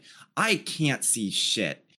it's like, I can't see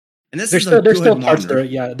shit. And this there's still parts there.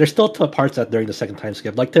 Yeah, there's still parts that during the second time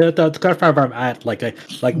skip. Like to clarify where I'm at,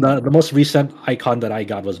 the most recent icon that I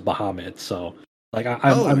got was Bahamut. So like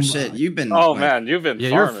I'm shit, you've been. Oh man, you've been.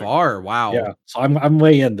 Yeah, you're far. Wow. Yeah, so I'm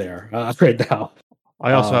way in there right now.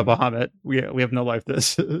 I also have Bahamut. We have no life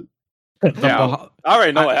this. Yeah, I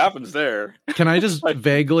already know what happens there. Can I just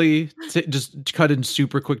vaguely just cut in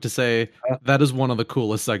super quick to say that is one of the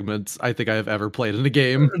coolest segments I think I have ever played in a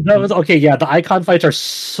game. That was okay. Yeah, the icon fights are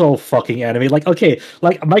so fucking anime. Like, okay,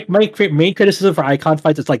 like my main criticism for icon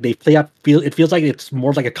fights is like they play out. It feels like it's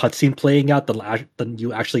more like a cutscene playing out than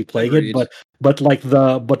you actually playing it. But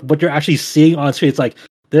what you're actually seeing on screen, it's like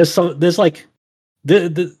there's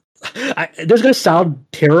gonna sound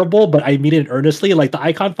terrible, but I mean it earnestly. Like the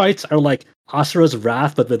icon fights are like Asura's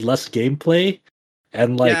Wrath, but with less gameplay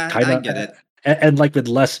and like kind of get it, and like with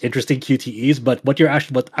less interesting QTEs. But what's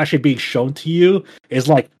actually being shown to you is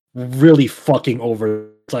like really fucking over.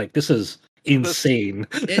 It's like this is insane.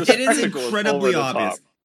 It is incredibly obvious.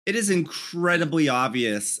 It is incredibly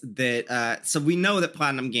obvious that so we know that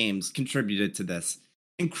Platinum Games contributed to this.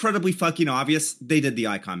 Incredibly fucking obvious. They did the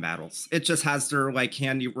icon battles. It just has their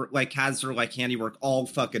handiwork all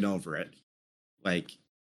fucking over it.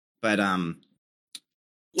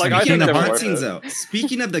 Speaking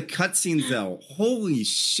of the cutscenes though, holy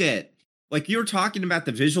shit. Like you were talking about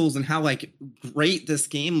the visuals and how like great this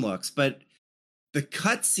game looks, but the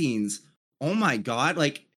cutscenes, oh my god,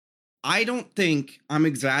 like I don't think I'm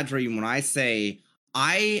exaggerating when I say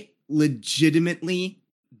I legitimately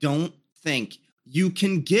don't think you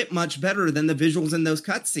can get much better than the visuals in those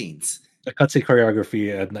cutscenes. The cutscene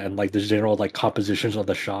choreography and like the general like compositions of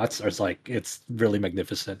the shots are like it's really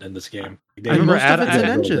magnificent in this game. I remember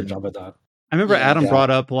Adam brought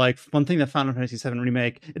up like one thing that Final Fantasy VII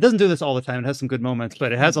Remake. It doesn't do this all the time. It has some good moments,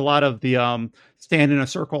 but it has a lot of the stand in a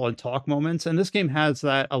circle and talk moments. And this game has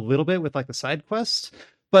that a little bit with like the side quests.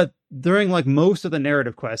 But during like most of the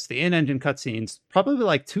narrative quests, the in-engine cutscenes, probably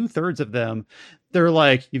like 2/3 of them, they're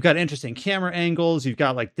like, you've got interesting camera angles, you've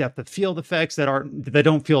got like depth of field effects that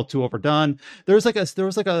don't feel too overdone. There was like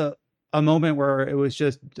a moment where it was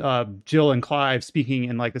just Jill and Clive speaking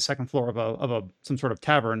in like the second floor of a some sort of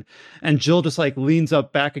tavern, and Jill just like leans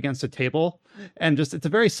up back against a table, and just it's a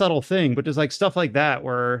very subtle thing, but there's like stuff like that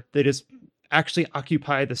where they just actually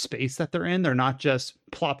occupy the space that they're in. They're not just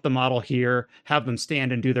plop the model here, have them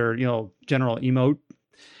stand and do their general emote.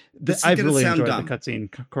 I've really enjoyed the cutscene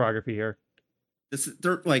choreography here.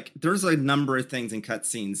 There's a number of things in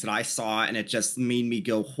cutscenes that I saw and it just made me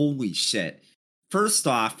go, holy shit. First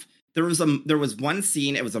off, there was one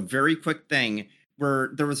scene, it was a very quick thing,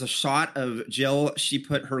 where there was a shot of Jill. She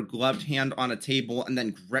put her gloved hand on a table and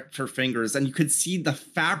then gripped her fingers, and you could see the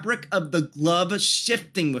fabric of the glove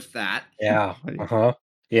shifting with that. Yeah.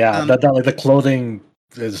 Yeah, like the clothing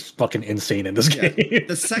is fucking insane in this game.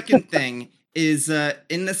 The second thing is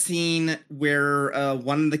in the scene where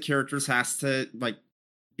one of the characters has to, like,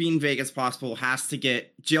 being vague as possible, has to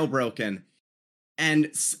get jailbroken,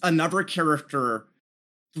 and another character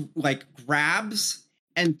like grabs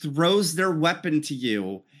and throws their weapon to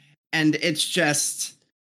you, and it's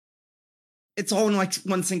all in like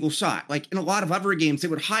one single shot. Like in a lot of other games they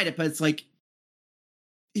would hide it, but it's like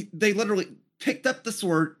they literally picked up the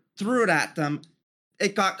sword, threw it at them,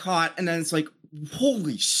 it got caught, and then it's like,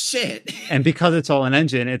 holy shit. And because it's all an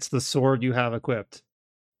engine, it's the sword you have equipped.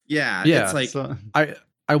 Yeah. It's like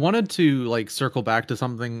I wanted to like circle back to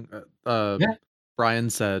something Brian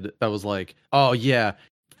said that was like, oh yeah,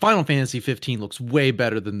 Final Fantasy 15 looks way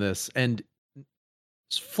better than this, and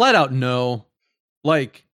flat out no,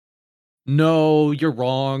 you're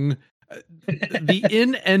wrong. The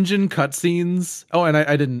in-engine cutscenes. Oh, and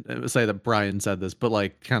I didn't say that Brian said this, but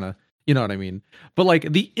like kind of, you know what I mean. But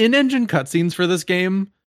like the in-engine cutscenes for this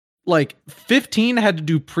game, like 15 had to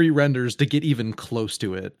do pre-renders to get even close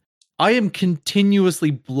to it. I am continuously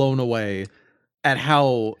blown away at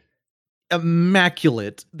how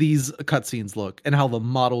immaculate these cutscenes look and how the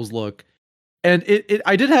models look. And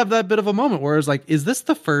I did have that bit of a moment where I was like, is this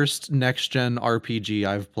the first next gen RPG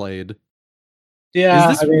I've played?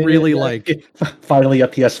 Yeah. Is this really like finally a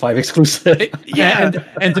PS5 exclusive? Yeah.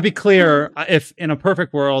 and to be clear, if in a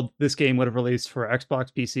perfect world, this game would have released for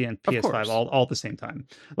Xbox, PC, and PS5 all at the same time.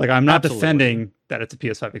 Like, I'm not defending that it's a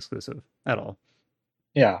PS5 exclusive at all.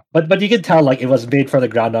 Yeah, but you can tell like it was made from the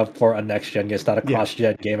ground up for a next gen game. It's not a cross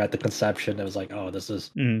gen game at the conception. It was like, oh, this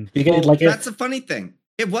is you get like that's a funny thing.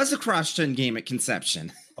 It was a cross gen game at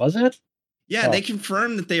conception. Was it? Yeah, they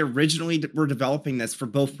confirmed that they originally were developing this for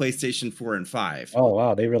both PlayStation 4 and 5. Oh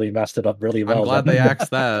wow, they really messed it up really well. I'm glad they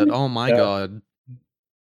axed that. Oh my god.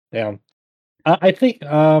 Yeah, I think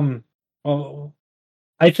when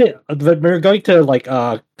we're going to like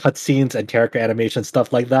cutscenes and character animation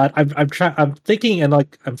stuff like that, I'm thinking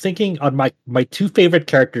on my two favorite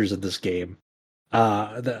characters in this game.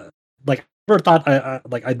 I never thought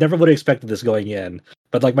I never would have expected this going in,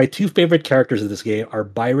 but like my two favorite characters in this game are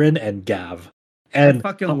Byron and Gav. And I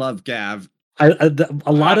fucking love Gav.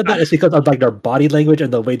 A lot of that is because of like their body language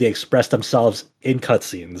and the way they express themselves in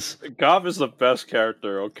cutscenes. Gav is the best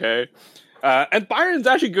character, okay? And Byron's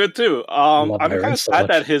actually good too. I'm kind of sad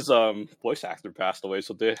that his voice actor passed away,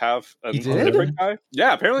 so they have a different guy.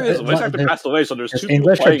 Yeah, apparently his voice actor passed away, so there's two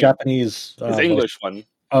English or Japanese. His English one.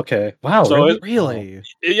 Okay. Wow. So really?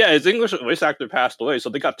 Yeah, his English voice actor passed away, so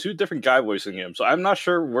they got two different guys voicing him. So I'm not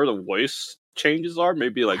sure where the voice changes are.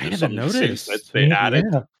 Maybe like there's some things that they added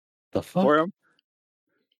the fuck? for him.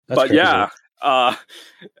 That's but crazy. yeah,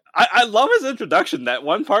 I love his introduction. That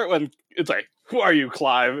one part when it's like, "Who are you,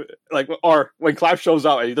 Clive?" Like, or when Clive shows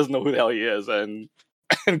up and he doesn't know who the hell he is, and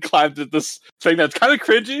Clive did this thing that's kind of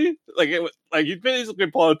cringy. Like he basically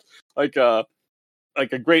pulled like a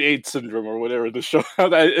grade 8 syndrome or whatever to show how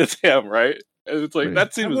that it's him, right? And it's like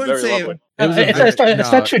that scene was very lovely. It's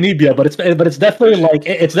not Trinibia, but it's definitely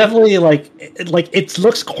like it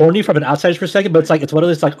looks corny from an outsider's perspective, but it's one of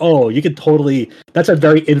those like, oh, you could totally, that's a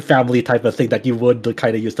very in-family type of thing that you would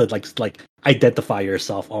kind of use to like identify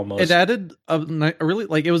yourself almost. It added a really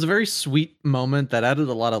like, it was a very sweet moment that added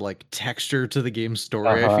a lot of like texture to the game's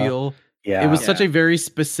story. I feel it was such a very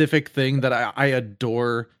specific thing that I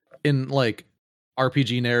adore in like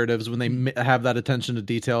RPG narratives when they have that attention to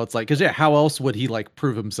detail. It's like, because how else would he like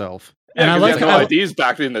prove himself? And I like how IDs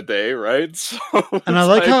back in the day, right? So and I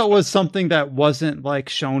like how it was something that wasn't like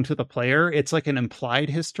shown to the player. It's like an implied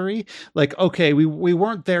history. Like, okay, we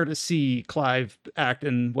weren't there to see Clive act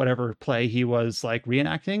in whatever play he was like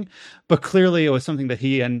reenacting, but clearly it was something that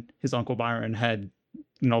he and his uncle Byron had,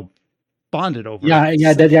 bonded over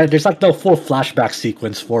it. There's like no full flashback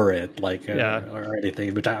sequence for it, like or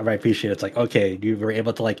anything, which I appreciate. It's like, okay, you were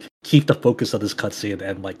able to like keep the focus of this cutscene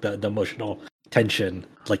and like the emotional tension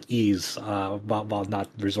like ease while not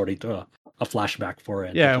resorting to a flashback for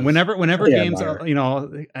it. Yeah, whenever games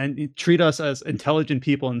and treat us as intelligent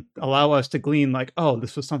people and allow us to glean like, oh,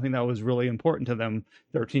 this was something that was really important to them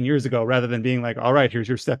 13 years ago, rather than being like, all right, here's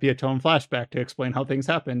your sepia tone flashback to explain how things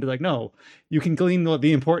happened. Like, no, you can glean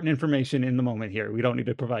the important information in the moment here. We don't need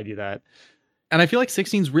to provide you that. And I feel like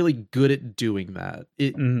 16's really good at doing that.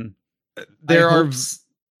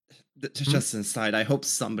 Just an aside, I hope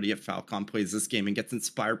somebody at Falcon plays this game and gets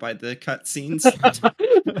inspired by the cutscenes.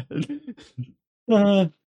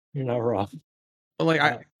 You're not wrong.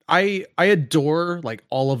 Like I adore like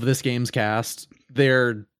all of this game's cast.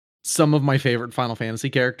 They're some of my favorite Final Fantasy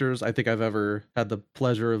characters I think I've ever had the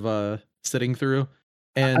pleasure of sitting through.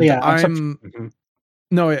 And a lot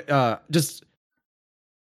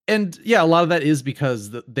of that is because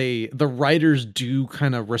the writers do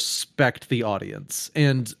kind of respect the audience.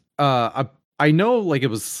 And I know like it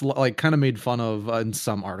was like kind of made fun of in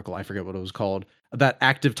some article, I forget what it was called, that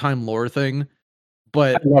active time lore thing,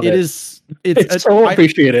 but it's so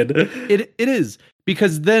appreciated. It is,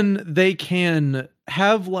 because then they can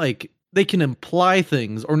have like, they can imply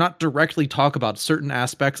things or not directly talk about certain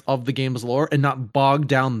aspects of the game's lore and not bog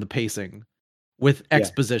down the pacing with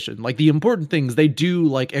exposition. Like the important things they do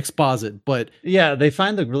like exposit, but they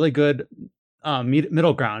find the really good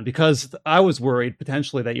middle ground, because I was worried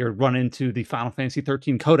potentially that you'd run into the Final Fantasy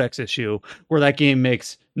XIII Codex issue where that game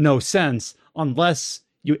makes no sense unless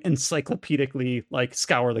you encyclopedically like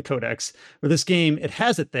scour the Codex. For this game, it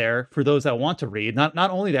has it there for those that want to read not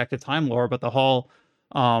only the active time lore, but the whole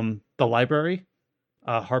the library,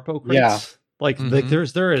 Harpo crates.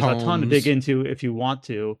 There is Tomes. A ton to dig into if you want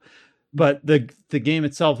to. But the game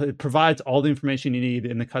itself, it provides all the information you need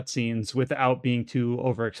in the cutscenes without being too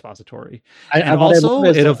over expository. And also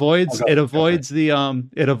it avoids the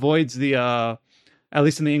at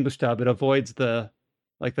least in the English dub, it avoids the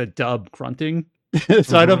dub grunting.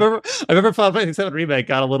 So I remember Final Fantasy VII Remake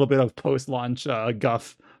got a little bit of post-launch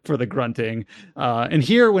guff for the grunting. And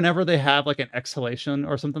here, whenever they have like an exhalation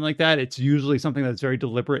or something like that, it's usually something that's very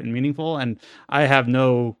deliberate and meaningful. And I have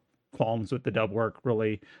no qualms with the dub work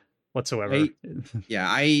really whatsoever.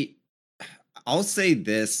 I'll say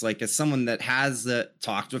this, like, as someone that has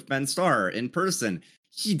talked with Ben Starr in person,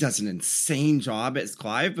 he does an insane job as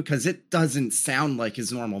Clive because it doesn't sound like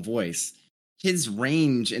his normal voice. His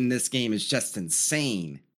range in this game is just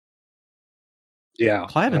insane. Yeah,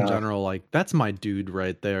 Clive in general, like that's my dude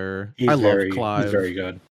right there. I love Clive. He's very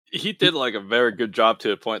good. He did like a very good job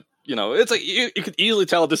to a point. You know, it's like you could easily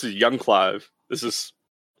tell this is young Clive. This is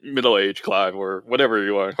middle-aged Clive or whatever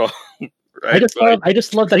you want to call him. Right? I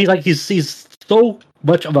just love that he's so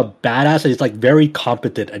much of a badass and he's like very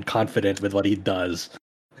competent and confident with what he does.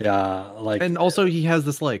 Yeah, like, and also he has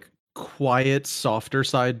this like quiet, softer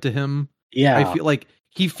side to him. Yeah, I feel like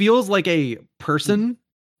he feels like a person,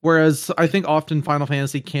 whereas I think often Final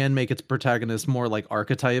Fantasy can make its protagonists more like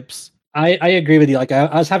archetypes. I agree with you. Like I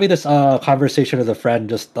was having this conversation with a friend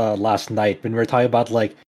just last night when we were talking about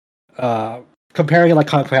like comparing like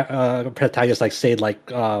protagonists, like say like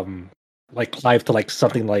Clive to like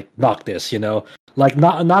something like Noctis, you know, like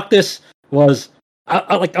Noctis was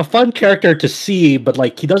like a fun character to see, but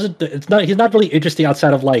like he's not really interesting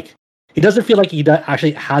outside of like, he doesn't feel like he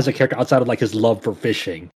actually has a character outside of like his love for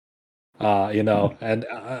fishing, you know, and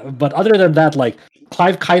but other than that, like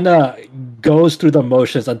Clive kind of goes through the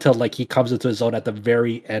motions until like he comes into his own at the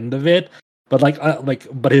very end of it, but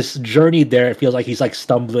but his journey there, it feels like he's like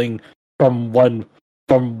stumbling from one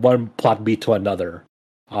plot beat to another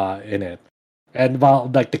in it. And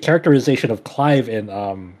while like the characterization of Clive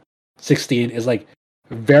in 16 is like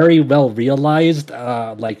very well realized,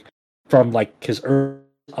 like from like his early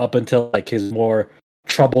up until like his more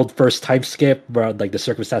troubled first time skip, where like the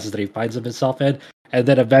circumstances that he finds himself in, and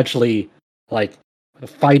then eventually like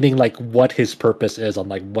finding like what his purpose is on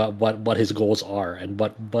like what his goals are, and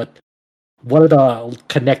what are the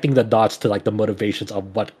connecting the dots to like the motivations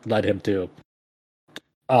of what led him to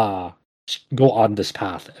go on this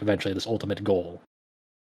path, eventually this ultimate goal.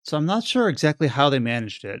 So I'm not sure exactly how they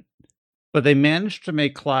managed it, but they managed to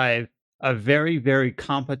make Clive a very, very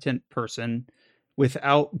competent person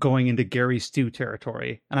without going into Gary Stu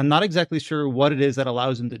territory. And I'm not exactly sure what it is that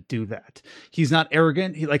allows him to do that. He's not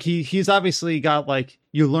arrogant. He's obviously got, like,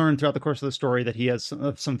 you learn throughout the course of the story that he has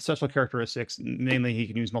some special characteristics. Namely, he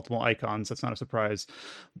can use multiple icons. That's not a surprise.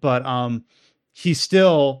 But he's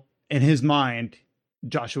still, in his mind,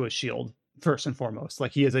 Joshua's shield first and foremost.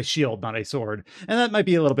 Like he is a shield, not a sword. And that might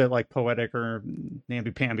be a little bit like poetic or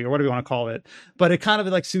namby-pamby or whatever you want to call it. But it kind of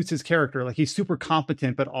like suits his character. Like he's super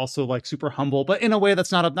competent, but also like super humble, but in a way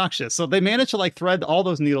that's not obnoxious. So they managed to like thread all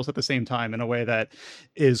those needles at the same time in a way that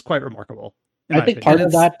is quite remarkable. I think part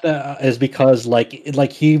of that is because like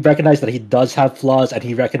he recognized that he does have flaws, and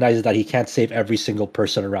he recognizes that he can't save every single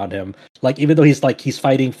person around him. Like even though he's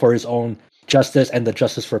fighting for his own justice and the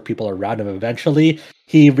justice for people around him, eventually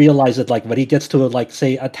he realizes like when he gets to like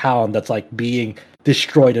say a town that's like being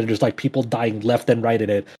destroyed and there's like people dying left and right in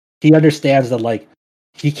it, he understands that like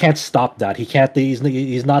he can't stop that.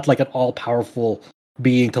 He's not like an all powerful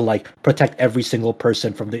being to like protect every single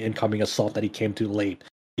person from the incoming assault that he came too late.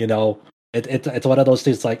 You know. It's one of those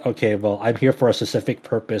things like, okay, well, I'm here for a specific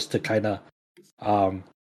purpose to kind of,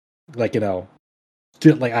 like, you know,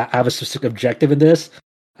 I have a specific objective in this.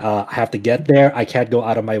 I have to get there. I can't go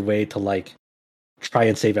out of my way to like try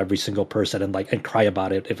and save every single person and cry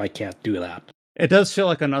about it if I can't do that. It does feel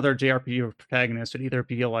like another JRPG protagonist would either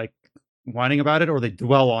be like whining about it or they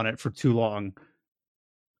dwell on it for too long.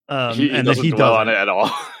 He doesn't dwell on it at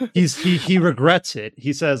all. he regrets it.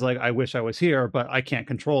 He says like, I wish I was here, but I can't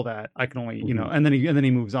control that. I can only, you know, and then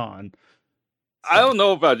he moves on. I don't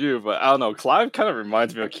know about you, but I don't know. Clive kind of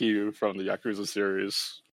reminds me of Kiryu from the Yakuza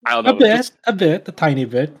series. I don't know. A tiny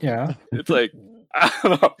bit, yeah. It's like, I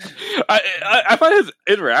don't know. I find his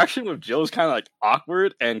interaction with Jill is kind of like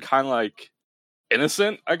awkward and kind of like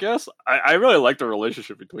innocent, I guess. I really like the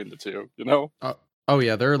relationship between the two, you know? Oh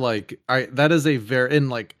yeah, they're like, that is a very, and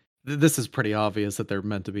like, this is pretty obvious that they're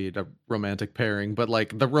meant to be a romantic pairing, but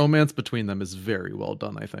like the romance between them is very well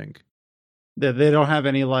done, I think. They don't have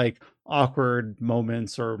any like awkward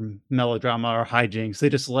moments or melodrama or hijinks. They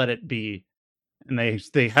just let it be. And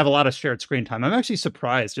they have a lot of shared screen time. I'm actually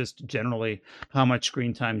surprised just generally how much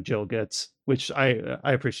screen time Jill gets, which I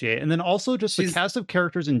appreciate. And then also just the cast of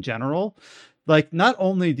characters in general. Like not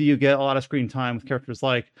only do you get a lot of screen time with characters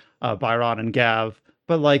like Byron and Gav,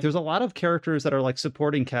 but like there's a lot of characters that are like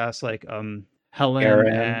supporting cast, like Helen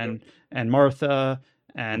Aaron. and Martha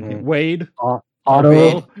and Wade.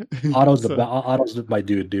 Otto's Otto's my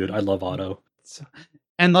dude. I love Otto.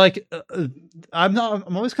 And like I'm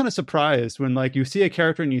always kind of surprised when like you see a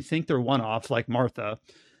character and you think they're one off like Martha,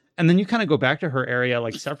 and then you kind of go back to her area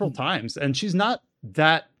like several times, and she's not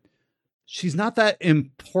that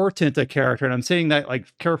important a character, and I'm saying that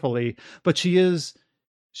like carefully, but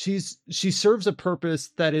she serves a purpose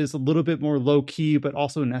that is a little bit more low key but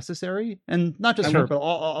also necessary, and not just her but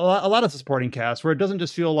a lot of the supporting cast, where it doesn't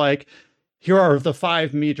just feel like here are the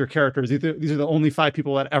 5 major characters, these are the only 5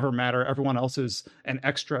 people that ever matter, everyone else is an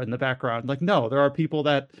extra in the background. Like no, there are people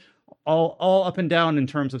that all up and down in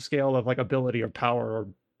terms of scale of like ability or power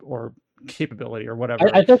or capability or whatever.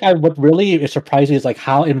 I think what really is surprising is like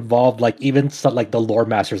how involved like even some, like the lore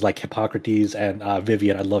masters like Hippocrates and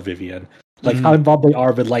Vivian. I love Vivian. Like how involved they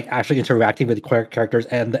are with like actually interacting with characters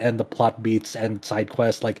and the plot beats and side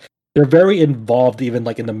quests. Like they're very involved even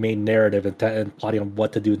like in the main narrative and plotting on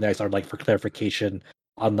what to do next or like for clarification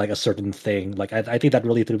on like a certain thing. Like I think that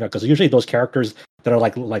really threw me out because usually those characters that are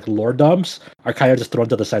like lore dumps are kind of just thrown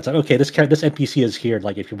to the side. It's like, okay, this NPC is here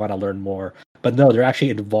like if you want to learn more. But no, they're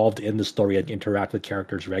actually involved in the story and interact with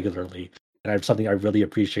characters regularly. And it's something I really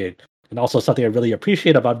appreciate. And also something I really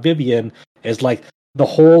appreciate about Vivian is like the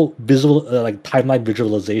whole visual like timeline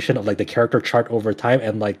visualization of like the character chart over time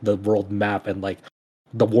and like the world map and like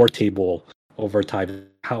the war table over time.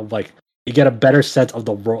 How like you get a better sense of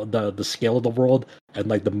the world, the scale of the world and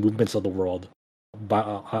like the movements of the world by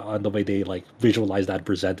on the way they like visualize that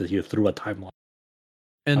presented to you through a timeline.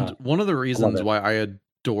 And one of the reasons why I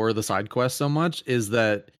adore the side quest so much is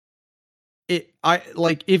that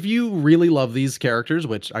if you really love these characters,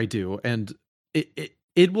 which I do, and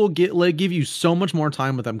it will give you so much more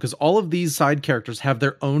time with them because all of these side characters have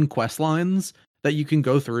their own quest lines that you can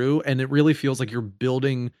go through, and it really feels like you're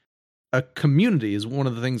building a community. Is one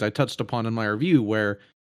of the things I touched upon in my review, where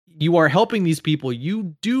you are helping these people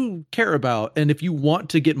you do care about, and if you want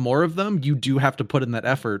to get more of them, you do have to put in that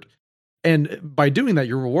effort. And by doing that,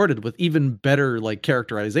 you're rewarded with even better like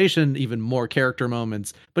characterization, even more character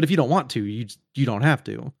moments. But if you don't want to, you don't have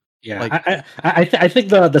to. Yeah, like, I think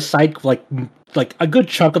the side like a good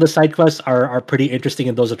chunk of the side quests are pretty interesting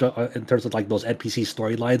in those in terms of like those NPC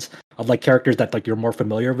storylines of like characters that like you're more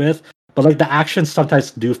familiar with. But like the actions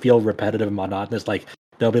sometimes do feel repetitive and monotonous. Like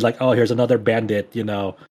they'll be like, oh, here's another bandit, you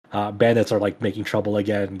know. Bandits are like making trouble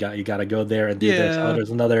again. You gotta go there and do this. Oh,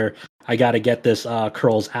 there's another. I gotta get this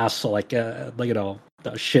Curl's ass, so like you know,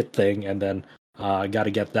 the shit thing, and then Got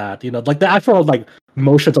to get that. Like the actual like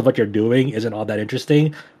motions of what you're doing isn't all that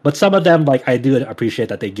interesting, but some of them, like I do appreciate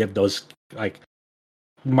that they give those like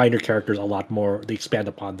minor characters a lot more. They expand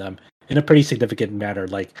upon them in a pretty significant manner.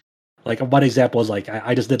 Like one example is like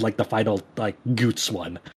I just did like the final like Goots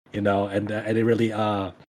one, and it really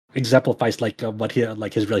exemplifies like what he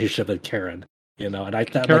like his relationship with Karen. And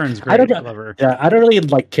Karen's like, great. I love her. Yeah, I don't really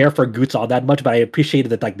like care for Goots all that much, but I appreciated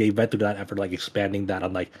that like they went through that effort, like expanding that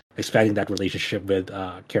relationship with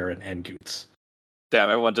Karen and Goots. Damn,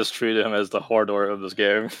 everyone just treated him as the Hordor of this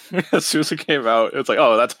game. As soon as it came out, it's like,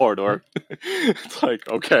 oh, that's Hordor. It's like,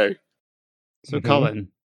 okay. So, Cullen,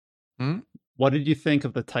 what did you think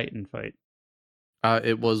of the Titan fight?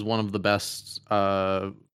 It was one of the best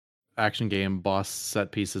action game boss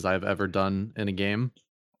set pieces I've ever done in a game.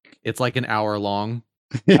 It's like an hour long.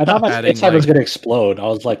 I thought my PS5 was going to explode. I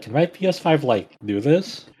was like, can my PS5 like do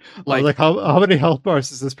this? Like how many health bars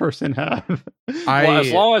does this person have? Well,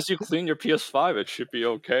 as long as you clean your PS5, it should be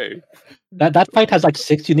okay. That fight has like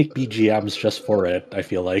 6 unique BGMs just for it, I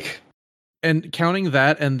feel like. And counting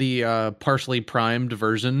that and the partially primed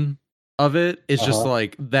version of it, it's just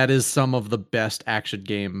like that is some of the best action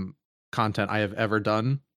game content I have ever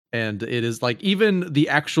done. And it is like even the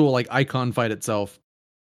actual like icon fight itself.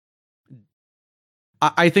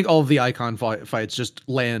 I think all of the icon fights just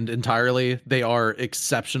land entirely. They are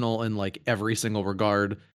exceptional in like every single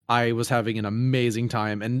regard. I was having an amazing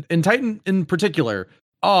time, and in Titan in particular,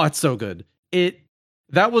 oh, it's so good.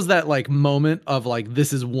 That was that like moment of like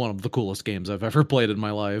this is one of the coolest games I've ever played in my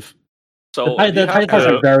life. So the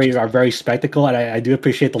Titans are very spectacle, and I do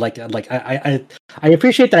appreciate the I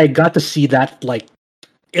appreciate that I got to see that like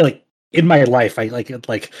in my life. I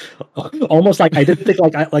like almost like I didn't think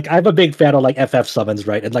I'm a big fan of like FF summons,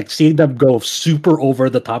 right? And like seeing them go super over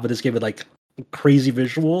the top of this game with like crazy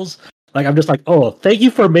visuals. Like I'm just like, oh, thank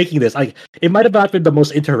you for making this. Like it might have not been the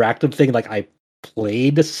most interactive thing like I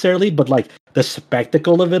played necessarily, but like the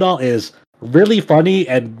spectacle of it all is really funny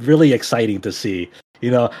and really exciting to see.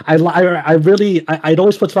 I'd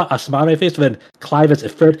always put a smile on my face when Clive's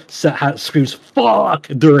Ifrit screams "fuck"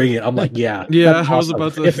 during it. I'm like, yeah, yeah. I was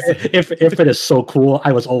about to. If Ifrit is so cool,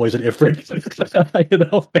 I was always an Ifrit.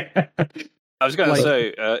 I was gonna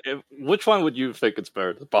say, which one would you think it's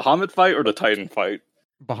better, the Bahamut fight or the Titan fight?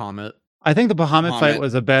 Bahamut. I think the Bahamut fight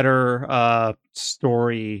was a better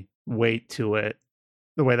story weight to it.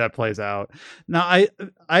 The way that plays out. Now,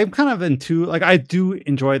 I'm kind of into like I do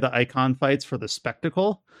enjoy the icon fights for the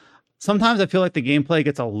spectacle. Sometimes I feel like the gameplay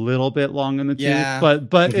gets a little bit long in the tooth,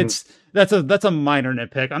 but it's that's a minor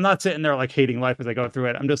nitpick. I'm not sitting there like hating life as I go through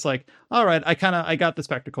it. I'm just like, all right, I got the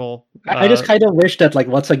spectacle. I just kind of wish that like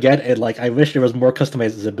once again, I wish there was more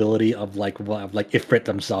customizability of like Ifrit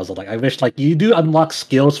themselves. Like I wish like you do unlock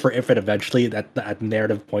skills for Ifrit eventually at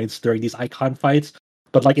narrative points during these icon fights.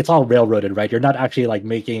 But like it's all railroaded, right? You're not actually like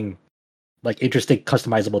making like interesting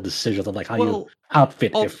customizable decisions on like how you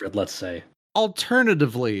outfit Ifrit, let's say.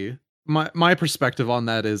 Alternatively, my perspective on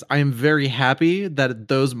that is I am very happy that at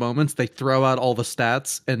those moments they throw out all the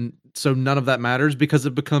stats, and so none of that matters because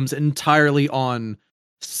it becomes entirely on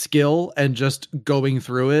skill and just going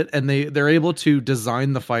through it, and they're able to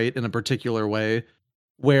design the fight in a particular way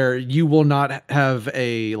where you will not have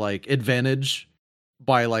a like advantage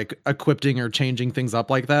by like equipping or changing things up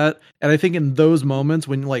like that. And I think in those moments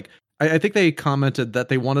when like I think they commented that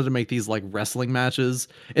they wanted to make these like wrestling matches,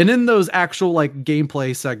 and in those actual like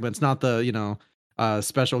gameplay segments, not the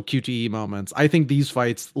special QTE moments, I think these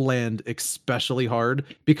fights land especially hard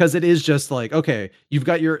because it is just like, okay, you've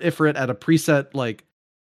got your Ifrit at a preset like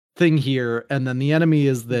thing here, and then the enemy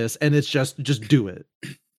is this, and it's just do it.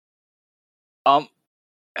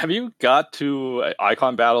 Have you got to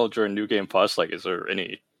Icon Battle during New Game Plus? Like, is there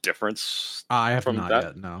any difference? I have not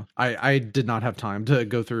yet, no. I did not have time to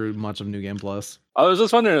go through much of New Game Plus. I was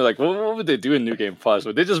just wondering, like, what would they do in New Game Plus?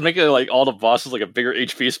 Would they just make it like all the bosses like a bigger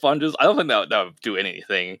HP sponges? I don't think that would do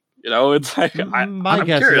anything. It's like my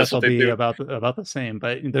guess is will be about the same,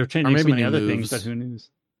 but they're changing so many other things that who knows.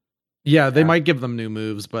 Yeah, they might give them new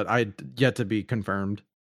moves, but yet to be confirmed.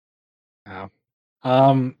 Wow.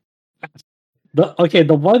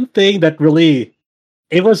 The one thing that really,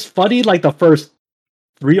 it was funny like the first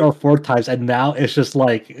 3 or 4 times, and now it's just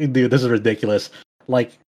like, dude, this is ridiculous.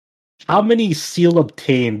 Like, how many seal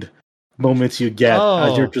obtained moments you get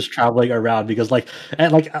as you're just traveling around? Because like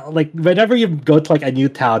whenever you go to like a new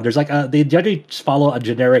town, there's like they generally just follow a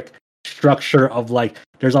generic structure of like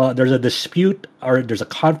there's a dispute or there's a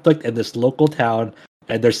conflict in this local town,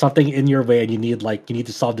 and there's something in your way, and you need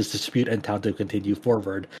to solve this dispute in town to continue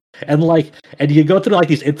forward. And you go through like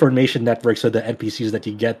these information networks of the NPCs that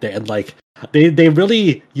you get there, and like they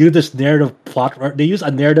really use this narrative plot. They use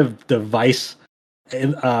a narrative device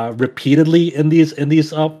repeatedly in these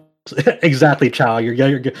exactly, Chow.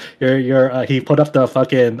 He put up the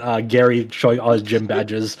fucking Gary showing all his gym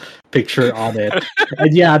badges picture on it,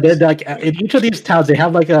 and yeah, they're like in each of these towns they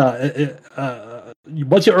have like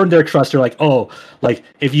once you earn their trust, they're like, oh, like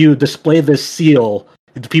if you display this seal,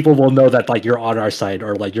 people will know that like you're on our side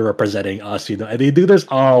or like you're representing us, and they do this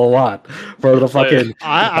a lot for the fucking.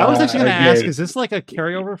 I was actually going to ask, is this like a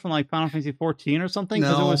carryover from like Final Fantasy XIV or something?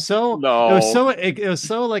 Because it was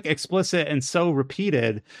so like explicit and so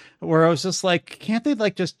repeated, where I was just like, can't they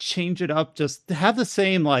like just change it up, just have the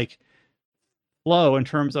same like flow in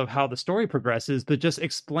terms of how the story progresses, but just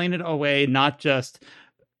explain it away, not just.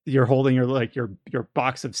 You're holding your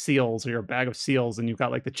box of seals or your bag of seals, and you've got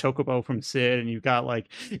like the chocobo from Sid, and you've got like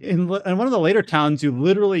in one of the later towns you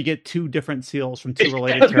literally get 2 different seals from 2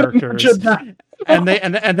 related characters, and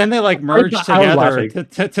then they like merge together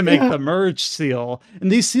to make the merge seal.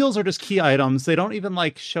 And these seals are just key items. They don't even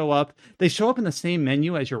like show up. They show up in the same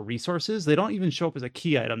menu as your resources. They don't even show up as a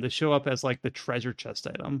key item. They show up as like the treasure chest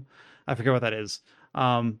item. I forget what that is.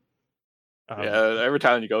 Every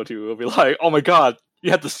town you go to, it'll be like, oh my god, you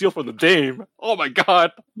had to steal from the dame. Oh my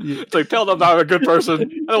god! It's like, tell them I'm a good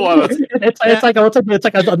person. I don't want to. It's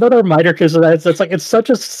like another reminder because it's such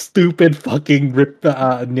a stupid fucking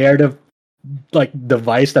narrative like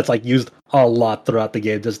device that's like used a lot throughout the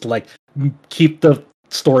game, just to like keep the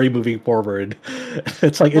story moving forward.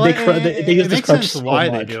 It's like they use this crunch so why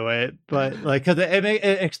much. They do it, but like because it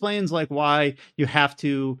explains like why you have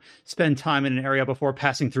to spend time in an area before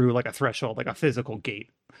passing through like a threshold, like a physical gate.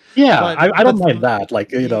 Yeah, I don't mind that, like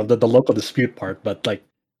the local dispute part, but like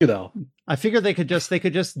I figure they could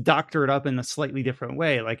just doctor it up in a slightly different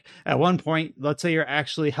way. Like at one point, let's say you're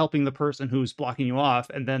actually helping the person who's blocking you off,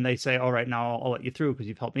 and then they say, "All right, now I'll let you through because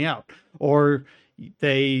you've helped me out," or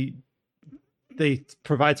they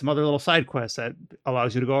provide some other little side quest that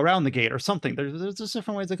allows you to go around the gate or something. There's just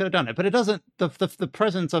different ways they could have done it, but it doesn't. The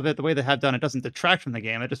presence of it, the way they have done it, doesn't detract from the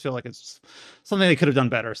game. I just feel like it's something they could have done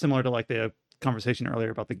better, similar to like the conversation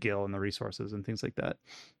earlier about the guild and the resources and things like that.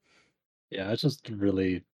 Yeah, it's just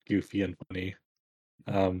really goofy and funny.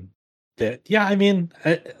 I mean,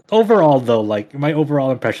 overall though, like my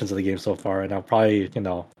overall impressions of the game so far, and I'll probably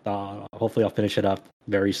hopefully I'll finish it up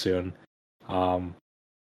very soon. I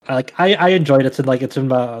enjoyed it.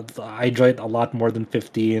 I enjoyed a lot more than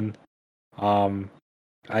 15.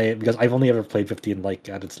 Because I've only ever played 15 like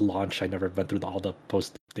at its launch. I never went through all the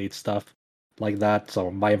post date stuff like that.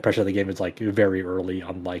 So my impression of the game is like very early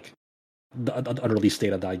on, like the unreleased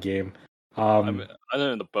state of that game. I'm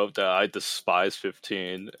in the boat that I despise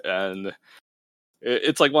 15, and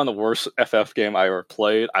it's like one of the worst FF game I ever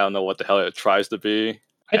played. I don't know what the hell it tries to be.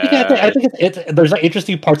 I think it's there's like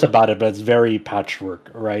interesting parts about it, but it's very patchwork,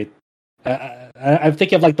 right? I'm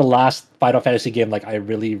thinking of like the last Final Fantasy game like I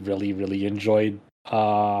really, really, really enjoyed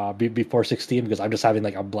before 16, because I'm just having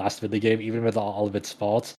like a blast with the game, even with all of its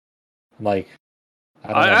faults. Like,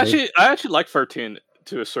 I actually like 13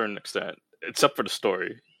 to a certain extent, except for the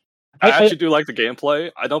story. I actually do like the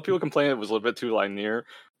gameplay. I know people complain it was a little bit too linear,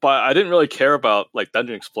 but I didn't really care about like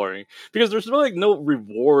dungeon exploring because there's really like no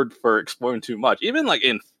reward for exploring too much. Even like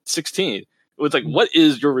in 16, it was like, what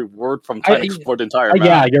is your reward from trying to explore the entire map?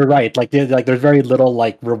 Yeah, you're right. Like there's very little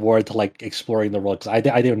like reward to like exploring the world, because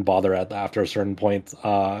I didn't bother after a certain point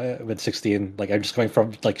with 16. Like I'm just going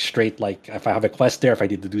from like straight, like if I have a quest there, if I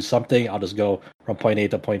need to do something, I'll just go from point A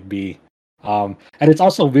to point B. And it's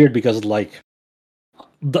also weird because like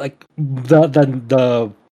the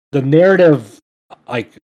narrative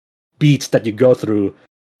like beats that you go through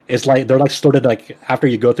is like they're like stored like after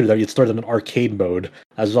you go through them, it's stored in an arcade mode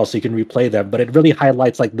as well, so you can replay them. But it really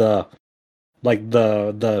highlights like the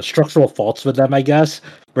structural faults with them, I guess,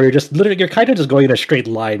 where you're kind of just going in a straight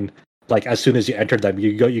line. Like as soon as you enter them,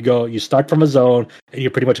 you start from a zone and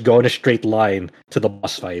you pretty much go in a straight line to the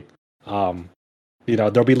boss fight.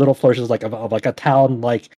 There'll be little flourishes like of like a town,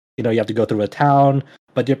 like you have to go through a town,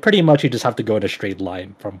 but you just have to go in a straight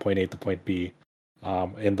line from point A to point B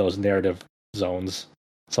in those narrative zones.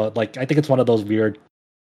 So like I think it's one of those weird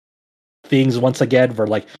things once again where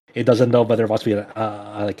like it doesn't know whether it wants to be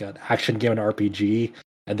like an action game, an RPG,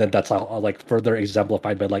 and then that's all like further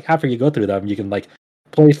exemplified by like after you go through them, you can like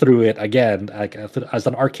play through it again like as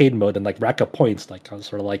an arcade mode and like rack up points, like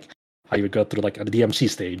sort of like how you would go through like a DMC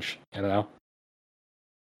stage,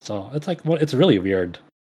 So it's like it's really weird.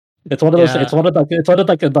 It's one of those. Yeah. It's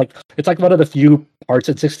like one of the few parts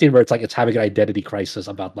in 16 where it's having an identity crisis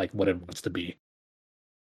about like what it wants to be.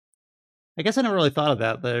 I guess I never really thought of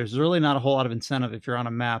that. There's really not a whole lot of incentive if you're on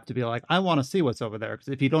a map to be like, I want to see what's over there. Because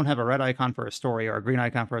if you don't have a red icon for a story or a green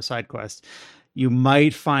icon for a side quest, you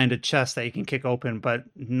might find a chest that you can kick open, but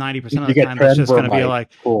 90% of the time it's just going to be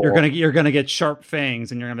like, cool. you're gonna get sharp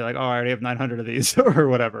fangs, and you're gonna be like, oh, I already have 900 of these or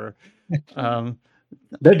whatever.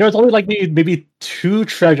 There's only like maybe 2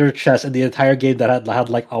 treasure chests in the entire game that had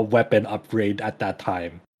like a weapon upgrade at that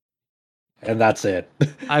time. And that's it.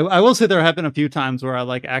 I will say there have been a few times where I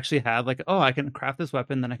like actually have like, oh, I can craft this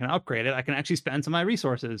weapon, then I can upgrade it. I can actually spend some of my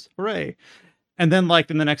resources. Hooray. And then like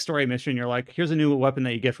in the next story mission, you're like, here's a new weapon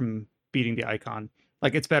that you get from beating the icon.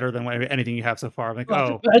 Like it's better than anything you have so far. I'm like,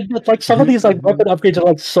 oh, but like some of these like weapon upgrades are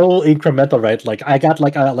like so incremental, right? Like I got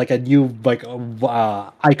like a new like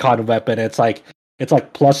icon weapon. It's like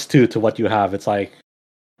 +2 to what you have. It's like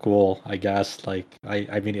cool, I guess. Like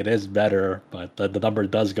I mean, it is better, but the number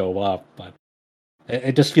does go up. But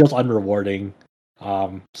it just feels unrewarding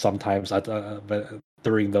sometimes but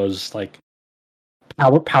during those like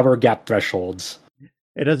power gap thresholds.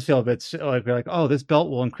 It does feel a bit like, oh, this belt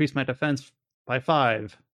will increase my defense by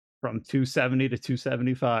 5 from 270 to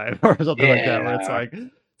 275 or something like that. Where it's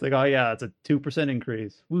like, oh yeah, it's a 2%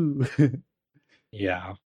 increase. Woo.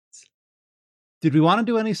 Yeah. Did we want to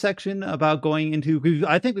do any section about going into?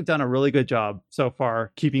 I think we've done a really good job so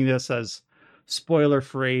far keeping this as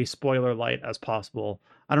spoiler-free, spoiler-light as possible.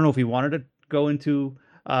 I don't know if we wanted to go into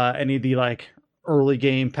any of the like early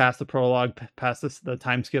game, past the prologue, past the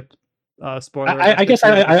time skip spoiler. I guess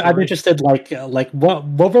I'm interested. Like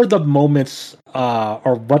what were the moments,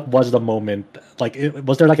 or what was the moment? Like,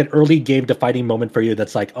 was there like an early game defining moment for you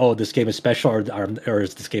that's like, oh, this game is special, or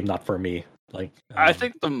is this game not for me? Like, I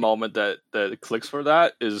think the moment that clicks for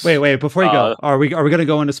that is wait before you go, are we going to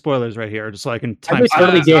go into spoilers right here just so I can time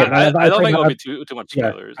early game? I don't think it'll be too much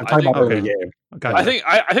spoilers. I'm talking about early game. Gotcha.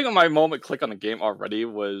 I think my moment click on the game already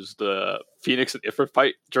was the Phoenix and Ifrit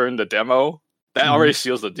fight during the demo. That already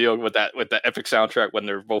seals the deal with that epic soundtrack when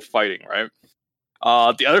they're both fighting, right?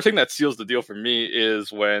 The other thing that seals the deal for me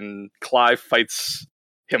is when Clive fights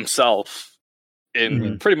himself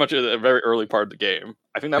in pretty much a very early part of the game.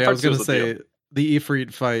 I think that part I was going to seals the say deal. The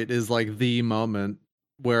Ifrit fight is like the moment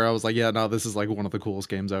where I was like, yeah, no, this is like one of the coolest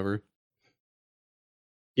games ever.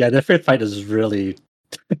 Yeah, the Ifrit fight is really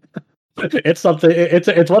it's something.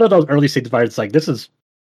 It's one of those early stage fights. Like, this is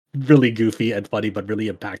really goofy and funny, but really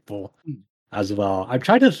impactful as well. I'm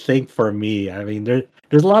trying to think for me. I mean,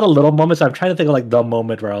 there's a lot of little moments. I'm trying to think of like the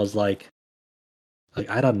moment where I was like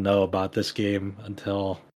I don't know about this game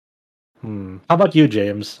until. How about you,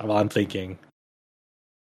 James? Well, I'm thinking.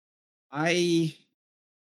 I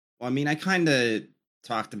kind of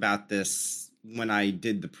talked about this when I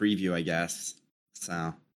did the preview, I guess.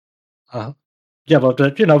 So. Yeah,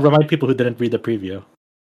 but remind people who didn't read the preview.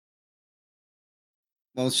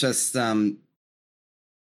 Well, it's just I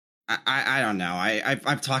don't know.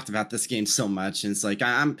 I've talked about this game so much, and it's like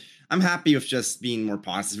I'm happy with just being more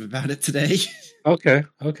positive about it today. Okay.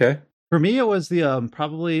 For me, it was the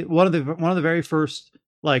probably one of the very first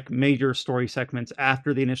like major story segments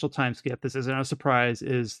after the initial time skip. This isn't a surprise.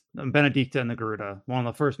 Is Benedicta and the Garuda. One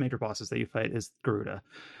of the first major bosses that you fight is Garuda.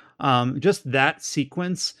 Just that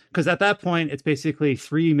sequence, because at that point it's basically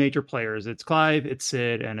 3 major players. It's Clive, it's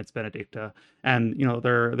Cid, and it's Benedicta, and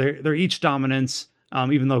they're each dominance.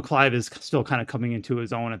 Even though Clive is still kind of coming into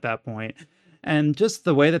his own at that point, and just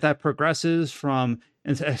the way that progresses from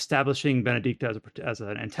establishing Benedicta as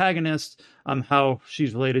an antagonist, how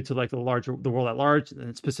she's related to like the world at large,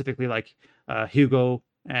 and specifically like Hugo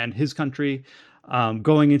and his country,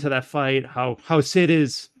 going into that fight, how Cid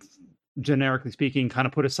is, generically speaking, kind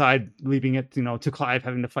of put aside, leaving it to Clive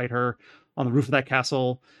having to fight her on the roof of that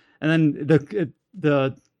castle, and then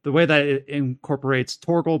the way that it incorporates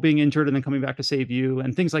Torgal being injured and then coming back to save you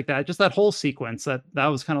and things like that. Just that whole sequence that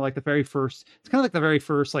was kind of like the very first. It's kind of like the very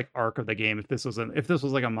first like arc of the game. If this was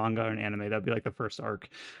like a manga or an anime, that'd be like the first arc.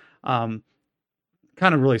 Kind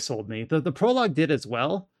of really sold me. The prologue did as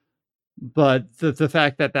well, but the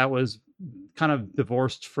fact that was kind of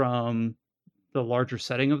divorced from the larger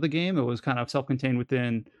setting of the game, it was kind of self-contained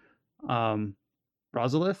within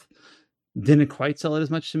Rosalith, didn't quite sell it as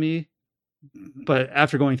much to me. But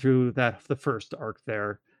after going through the first arc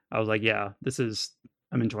there, I was like, yeah,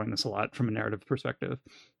 I'm enjoying this a lot from a narrative perspective.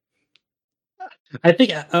 I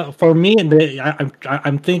think for me,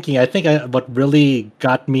 I'm thinking. I think what really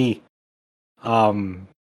got me really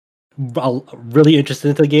interested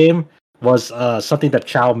in the game was something that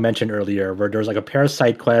Chow mentioned earlier, where there's like a pair of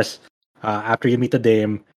side quests after you meet the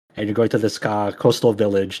dame, and you're going to this coastal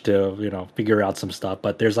village to figure out some stuff.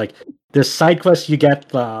 But there's like this side quest you get.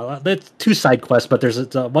 There's two side quests, but there's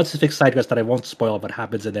one specific side quest that I won't spoil what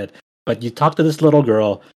happens in it. But you talk to this little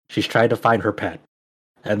girl. She's trying to find her pet,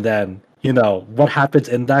 and then what happens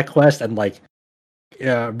in that quest, and like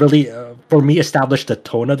really for me established the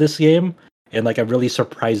tone of this game in like a really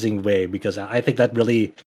surprising way, because I think that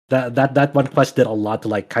really that one quest did a lot to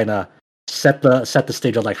like kind of set the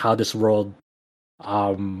stage of like how this world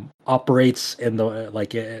operates in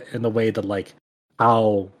the way that like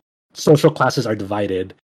how social classes are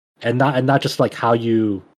divided, and not just like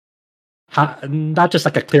not just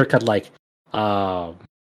like a clear cut like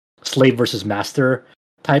slave versus master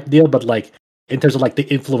type deal, but like in terms of like the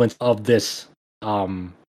influence of this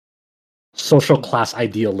social class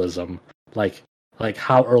idealism, like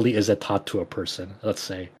how early is it taught to a person, let's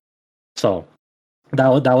say. So that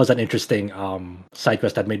was an interesting side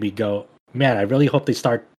quest that made me go, man, I really hope they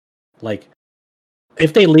start, like,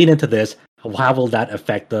 if they lean into this, how will that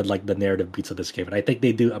affect the narrative beats of this game? And I think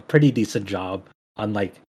they do a pretty decent job on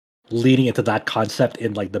like leading into that concept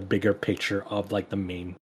in like the bigger picture of like the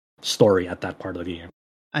main story at that part of the game.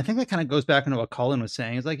 I think that kind of goes back into what Colin was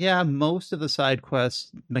saying. It's like, yeah, most of the side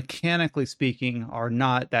quests, mechanically speaking, are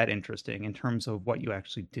not that interesting in terms of what you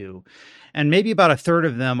actually do. And maybe about a third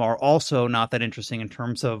of them are also not that interesting in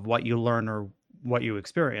terms of what you learn or what you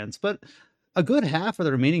experience. But a good half of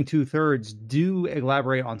the remaining 2/3 do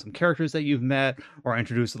elaborate on some characters that you've met, or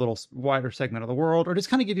introduce a little wider segment of the world, or just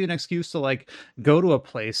kind of give you an excuse to like go to a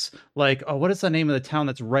place like, oh, what is the name of the town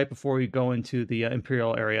that's right before you go into the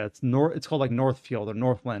Imperial area? It's called like Northfield or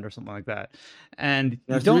Northland or something like that. And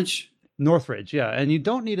Northridge, yeah. And you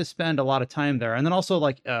don't need to spend a lot of time there. And then also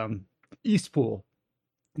like Eastpool.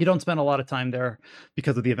 You don't spend a lot of time there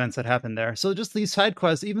because of the events that happen there. So just these side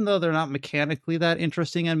quests, even though they're not mechanically that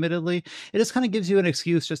interesting, admittedly, it just kind of gives you an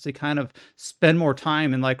excuse just to kind of spend more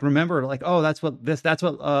time and like remember, like, oh, that's what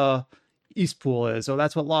Eastpool is, or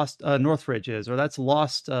that's what Lost Northridge is, or that's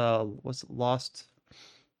Lost. What's Lost?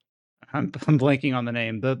 I'm blanking on the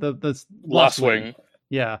name. The Lost Wing.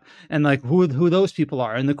 Yeah, and like who those people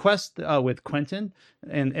are. And the quest with Quentin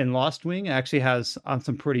and Lost Wing actually has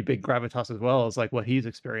some pretty big gravitas as well as like what he's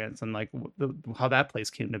experienced and like how that place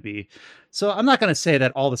came to be. So I'm not going to say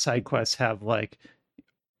that all the side quests have like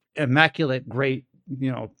immaculate, great,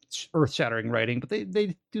 earth-shattering writing, but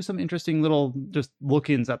they do some interesting little just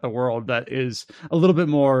look-ins at the world that is a little bit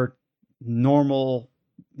more normal.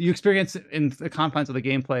 You experience it in the confines of the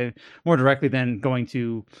gameplay more directly than going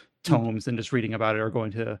to tomes and just reading about it, or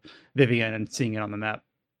going to Vivian and seeing it on the map.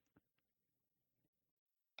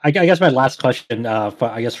 I guess my last question,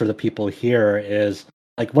 for the people here is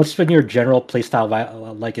like, what's been your general playstyle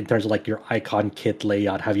like in terms of like your icon kit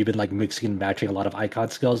layout? Have you been like mixing and matching a lot of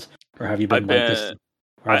icon skills, or have you been I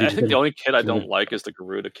think the only kit I don't like is the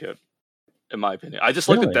Garuda kit, in my opinion. I just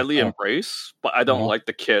like the Deadly Embrace, but I don't like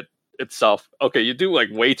the kit itself. Okay, you do like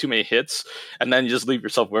way too many hits, and then you just leave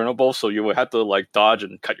yourself vulnerable, so you would have to like dodge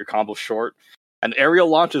and cut your combo short. And aerial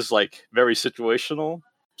launch is like very situational,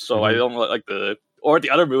 so I don't like the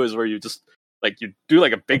other move is where you just like you do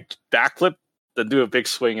like a big backflip, then do a big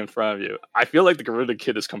swing in front of you. I feel like the Garuda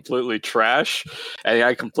kit is completely trash, and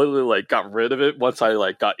I completely like got rid of it once I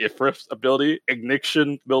like got Ifrit's ability,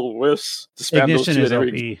 Ignition, Middle Whiffs, to spam Ignition those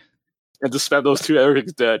two and to spam those two,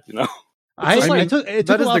 everything's dead, It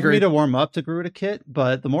took a while for me to warm up to Garuda kit,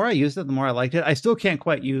 but the more I used it, the more I liked it. I still can't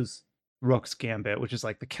quite use Rook's Gambit, which is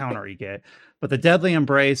like the counter you get. But the Deadly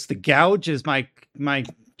Embrace, the Gouge is my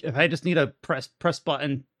if I just need a press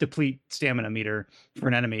button, deplete stamina meter for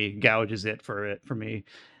an enemy, Gouge is it for me.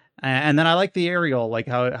 And then I like the aerial, like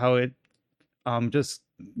how it just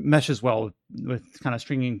meshes well with kind of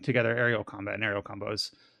stringing together aerial combat and aerial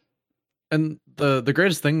combos. And the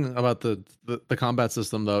greatest thing about the combat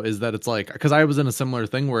system, though, is that it's like, because I was in a similar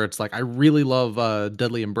thing where it's like, I really love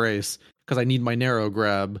Deadly Embrace because I need my narrow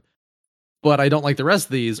grab, but I don't like the rest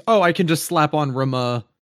of these. Oh, I can just slap on Rima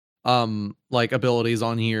like abilities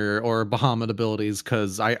on here, or Bahamut abilities,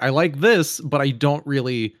 because I like this, but I don't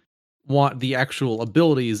really want the actual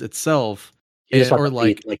abilities itself. Or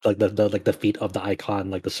like the feet of the icon,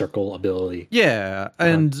 like the circle ability. Yeah,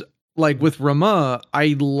 and like with Rama,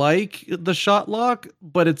 I like the shot lock,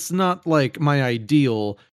 but it's not like my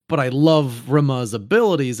ideal. But I love Rama's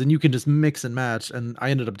abilities, and you can just mix and match. And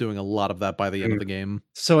I ended up doing a lot of that by the end of the game.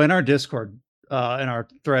 So in our Discord, in our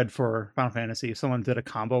thread for Final Fantasy, someone did a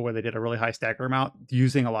combo where they did a really high stagger amount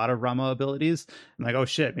using a lot of Rama abilities. I'm like, oh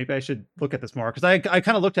shit, maybe I should look at this more, because I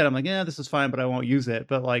kind of looked at it, I'm like, yeah, this is fine, but I won't use it.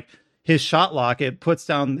 But like his shot lock, it puts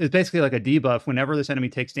down, it's basically like a debuff. Whenever this enemy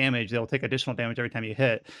takes damage, they'll take additional damage every time you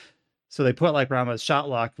hit. So they put like Rama's shot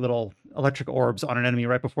lock little electric orbs on an enemy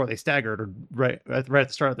right before they staggered, or right at the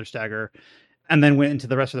start of their stagger, and then went into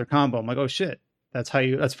the rest of their combo. I'm like, oh shit, that's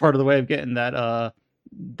part of the way of getting that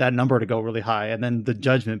number to go really high. And then the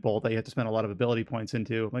judgment bolt that you have to spend a lot of ability points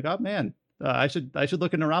into. I'm like, oh man, I should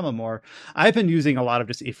look into Rama more. I've been using a lot of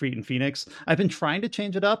just Ifrit and Phoenix. I've been trying to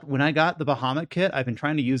change it up. When I got the Bahamut kit, I've been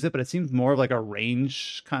trying to use it, but it seems more of like a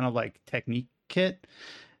range kind of like technique kit.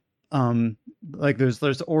 Like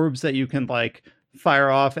there's orbs that you can like fire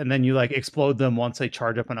off, and then you like explode them once they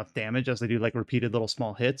charge up enough damage, as they do like repeated little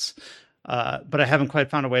small hits. But I haven't quite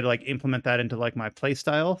found a way to like implement that into like my play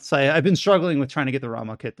style. So I've been struggling with trying to get the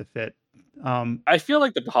Rama kit to fit. I feel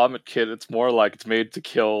like the Bahamut kit, it's more like it's made to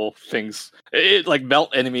kill things. It like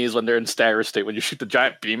melt enemies when they're in stagger state when you shoot the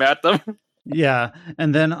giant beam at them. Yeah,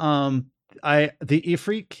 and then the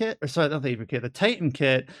Ifrit kit, or sorry, not the Ifrit kit, the Titan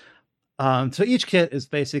kit. So each kit is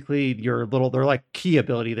basically they're like key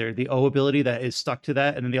ability. They're the O ability that is stuck to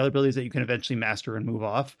that, and then the other abilities that you can eventually master and move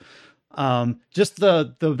off. Just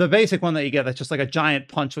the basic one that you get, that's just like a giant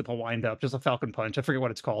punch with a wind up, just a falcon punch. I forget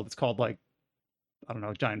what it's called. It's called like, I don't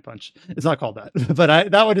know, giant punch. It's not called that,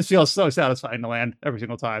 but that one just feels so satisfying to land every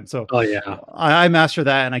single time. So I master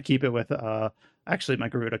that, and I keep it with actually my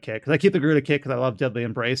Garuda kit, because I keep the Garuda kit because I love Deadly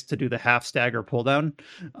Embrace to do the half stagger pull down.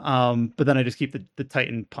 But then I just keep the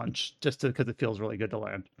Titan punch just because it feels really good to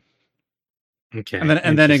land. Okay.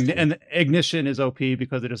 And then Ignition is OP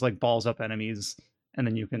because it just like balls up enemies, and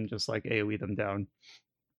then you can just like AoE them down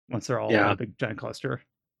once they're all in a big giant cluster.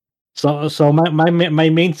 So my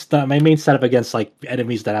main setup against like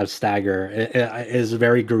enemies that have stagger is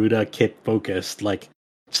very Garuda kit focused. Like,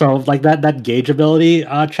 so like that gauge ability,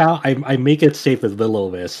 Chow, I make it safe with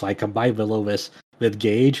Will-O-Wisp. So I combine Will-O-Wisp with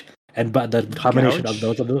gauge, but the combination of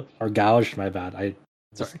those or gouge. My bad.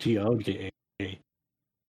 Gouge.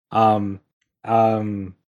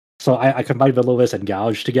 So I combine Will-O-Wisp and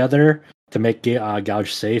gouge together to make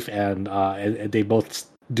gouge safe, and they both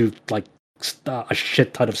do like a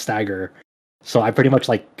shit ton of stagger. So I pretty much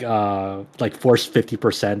like force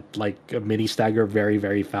 50% like a mini stagger very,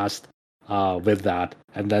 very fast with that,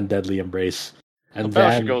 and then Deadly Embrace. And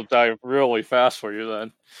that should go die really fast for you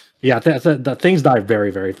then. Yeah, the things die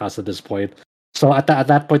very, very fast at this point. So at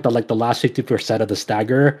that point, the last 50% of the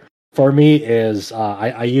stagger for me is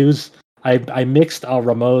I mixed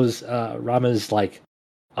Rama's like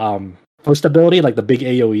post ability, like the big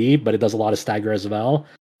AoE, but it does a lot of stagger as well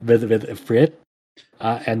with Ifrit,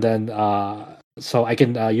 and then so I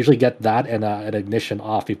can usually get that and an ignition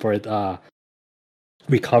off before it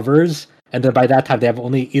recovers, and then by that time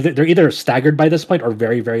they're either staggered by this point or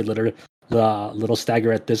very, very little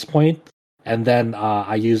stagger at this point, and then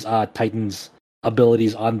I use Titan's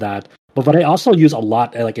abilities on that. But what I also use a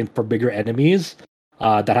lot, like for bigger enemies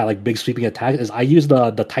that have like big sweeping attacks, is I use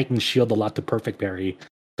the Titan shield a lot to perfect parry.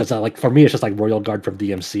 Because like for me, it's just like Royal Guard from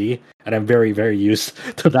DMC, and I'm very, very used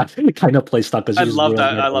to that kind of playstyle. Because I love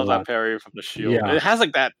that. I love that parry from the shield. Yeah. It has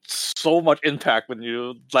like that so much impact when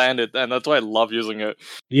you land it, and that's why I love using it.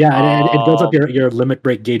 Yeah, and it builds up your limit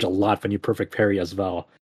break gauge a lot when you perfect parry as well.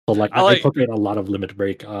 So like I incorporate a lot of limit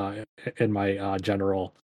break in my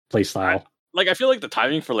general playstyle. I feel like the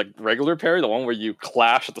timing for like regular parry, the one where you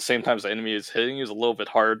clash at the same time as the enemy is hitting, is a little bit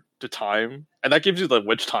hard to time, and that gives you the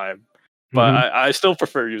witch time. But I still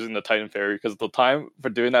prefer using the Titan parry because the time for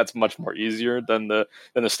doing that's much more easier than the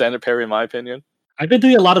standard parry, in my opinion. I've been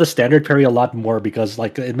doing a lot of the standard parry a lot more because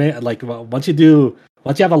like it may like once you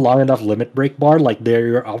have a long enough limit break bar, like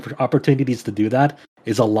your opportunities to do that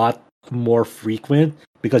is a lot more frequent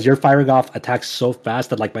because you're firing off attacks so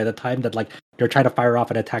fast that like by the time that like you're trying to fire off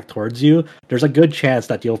an attack towards you, there's a good chance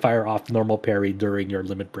that you'll fire off normal parry during your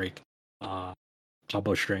limit break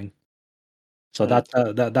combo string. So that's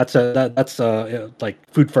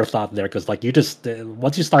like food for thought there, because like you just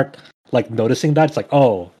once you start like noticing that, it's like,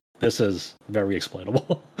 oh, this is very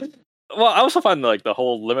explainable. Well, I also find like the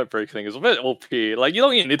whole limit break thing is a bit OP. Like you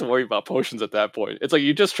don't even need to worry about potions at that point. It's like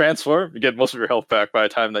you just transform, you get most of your health back by the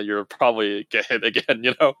time that you're probably get hit again,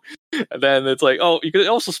 you know. And then it's like, oh, you can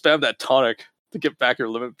also spam that tonic to get back your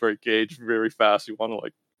limit break gauge very fast. You want to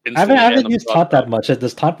like. I haven't used taunt that much.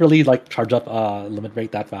 Does taunt really like charge up limit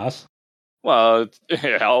break that fast? Well,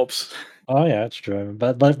 it helps. Oh yeah, it's true.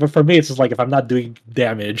 But for me, it's just like if I'm not doing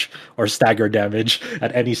damage or stagger damage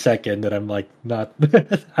at any second, then I'm like not.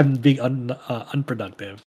 I'm being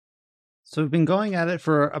unproductive. So we've been going at it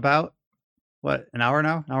for about an hour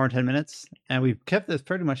now, an hour and 10 minutes, and we've kept this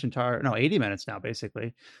pretty much 80 minutes now,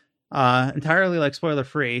 basically, entirely like spoiler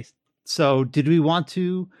free. So did we want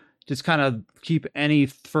to just kind of keep any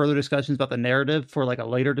further discussions about the narrative for like a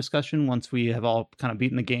later discussion? Once we have all kind of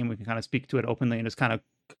beaten the game, we can kind of speak to it openly and just kind of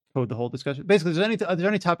code the whole discussion. Basically, is there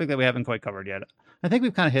any topic that we haven't quite covered yet? I think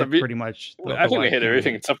we've kind of hit pretty much. I think we hit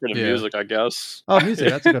everything except for the music, I guess. Oh, music,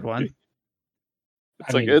 that's a good one.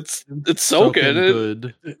 It's so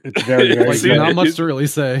good. It's very like not much to really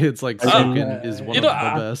say. It's like Soken is one of the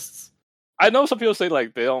best. I know some people say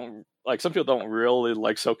like they don't like. Some people don't really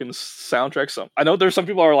like Soken's soundtrack. I know there's some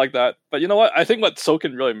people are like that, but you know what? I think what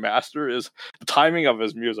Soken really master is the timing of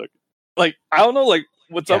his music. Like I don't know like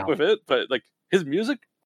what's up with it, but like his music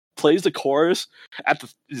plays the chorus at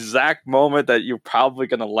the exact moment that you're probably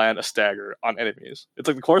gonna land a stagger on enemies. It's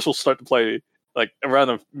like the chorus will start to play like around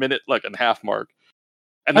a minute like and a half mark.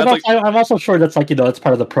 And I'm also sure that's like it's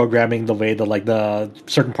part of the programming, the way that like the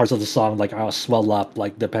certain parts of the song like swell up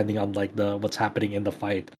like depending on like the what's happening in the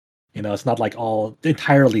fight. It's not like all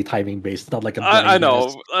entirely timing based. It's not like I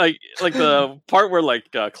know like the part where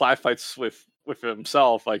like Clive fights with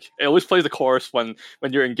himself, like it always plays the chorus when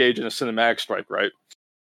you're engaged in a cinematic strike, right?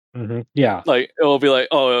 Mm-hmm. Yeah, like it will be like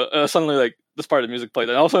suddenly like this part of the music plays,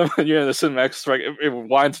 and also when you're in the cinematic strike, it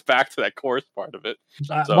winds back to that chorus part of it.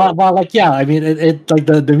 So, well, like yeah, I mean, it like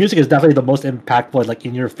the music is definitely the most impactful, like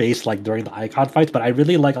in your face, like during the icon fights. But I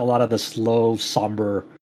really like a lot of the slow, somber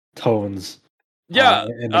tones. Yeah,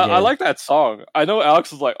 I like that song. I know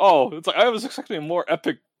Alex is like, oh, it's like I was expecting a more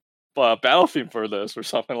epic battle theme for this or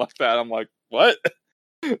something like that. I'm like, what?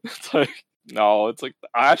 It's like no, it's like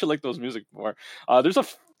I actually like those music more. There's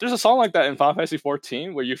a song like that in Final Fantasy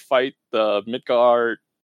XIV where you fight the Midgard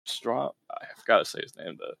Strong. I forgot to say his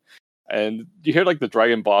name though, and you hear like the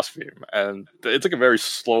dragon boss theme, and it's like a very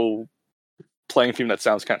slow playing theme that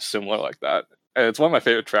sounds kind of similar like that. And it's one of my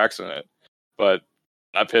favorite tracks in it, but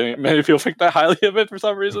many people think that highly of it for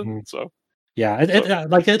some reason. Mm-hmm. So yeah,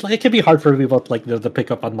 it can be hard for people like to pick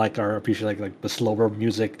up on like or appreciate like the slower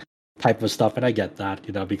music type of stuff, and I get that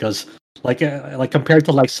because like compared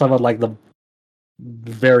to like some of like the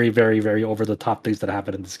very very very over the top things that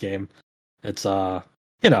happen in this game, it's but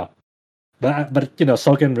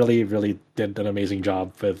Soken really did an amazing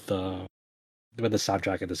job with the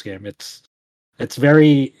soundtrack in this game. It's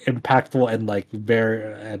very impactful and like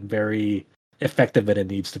very effective when it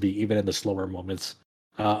needs to be, even in the slower moments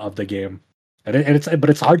of the game. And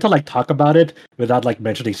it's hard to like talk about it without like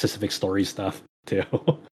mentioning specific story stuff too.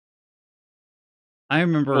 I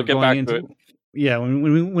remember going into it. Yeah,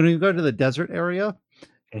 when we go to the desert area,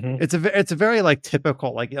 mm-hmm. it's a very like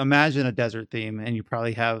typical, like imagine a desert theme, and you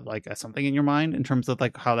probably have like something in your mind in terms of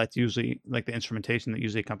like how that's usually like the instrumentation that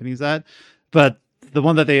usually accompanies that. But the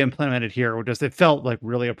one that they implemented here it felt like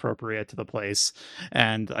really appropriate to the place,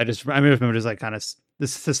 and I remember just like kind of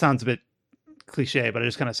this sounds a bit cliche, but I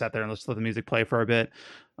just kind of sat there and let the music play for a bit.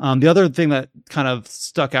 The other thing that kind of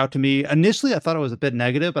stuck out to me initially, I thought it was a bit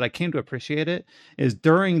negative, but I came to appreciate it, is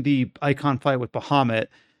during the icon fight with Bahamut.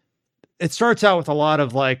 It starts out with a lot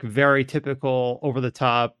of like very typical over the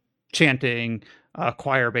top chanting,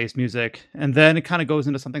 choir based music, and then it kind of goes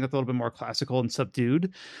into something that's a little bit more classical and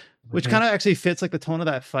subdued, which kind of actually fits like the tone of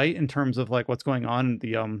that fight in terms of like what's going on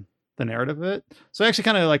in the narrative of it. So actually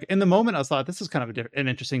kind of like in the moment I thought this is kind of an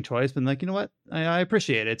interesting choice, but like, you know what, I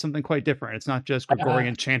appreciate it. It's something quite different. It's not just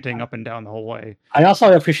Gregorian chanting up and down the whole way. I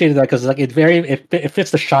also appreciated that because like it fits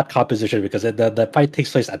the shot composition, because the fight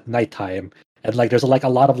takes place at nighttime, and like there's like a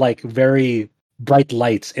lot of like very bright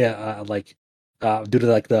lights due to like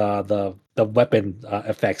the weapon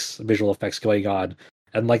visual effects going on,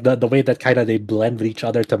 and like the way that kind of they blend with each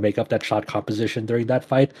other to make up that shot composition during that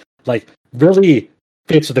fight, like really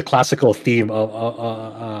fits the classical theme of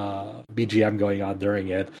BGM going on during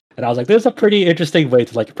it. And I was like, there's a pretty interesting way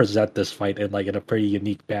to like present this fight in a pretty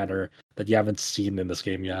unique manner that you haven't seen in this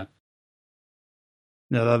game yet.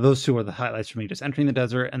 No, those two are the highlights for me, just entering the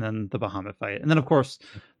desert and then the Bahamut fight. And then of course,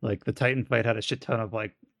 like the Titan fight had a shit ton of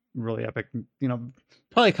like really epic,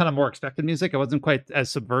 probably kind of more expected music. It wasn't quite as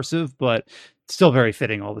subversive, but still very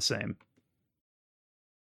fitting all the same.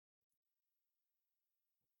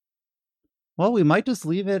 Well, we might just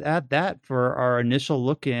leave it at that for our initial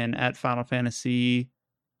look in at Final Fantasy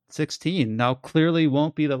 16. Now, clearly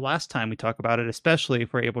won't be the last time we talk about it, especially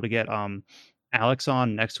if we're able to get Alex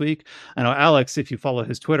on next week. I know Alex, if you follow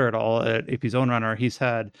his Twitter at all, at AP Zone Runner, he's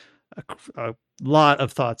had a lot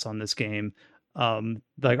of thoughts on this game. The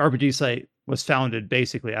RPG site was founded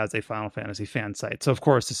basically as a Final Fantasy fan site. So, of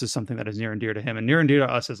course, this is something that is near and dear to him and near and dear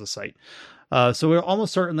to us as a site. So we're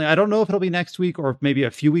almost certainly, I don't know if it'll be next week or maybe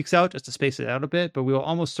a few weeks out just to space it out a bit, but we will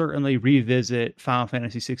almost certainly revisit Final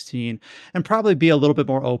Fantasy 16 and probably be a little bit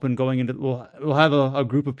more open going into, we'll have a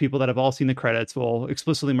group of people that have all seen the credits. We'll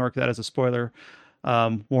explicitly mark that as a spoiler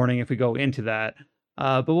warning if we go into that.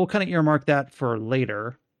 But we'll kind of earmark that for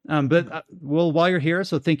later. But well, while you're here,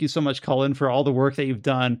 so thank you so much, Cullen, for all the work that you've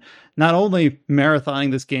done, not only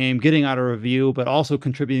marathoning this game, getting out a review, but also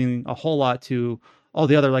contributing a whole lot to all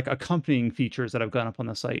the other like accompanying features that have gone up on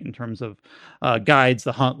the site in terms of guides,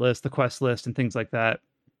 the hunt list, the quest list, and things like that.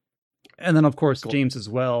 And then, of course, cool. James as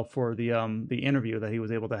well for the interview that he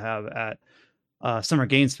was able to have at Summer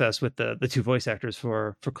Games Fest with the two voice actors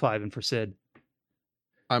for Clive and for Sid.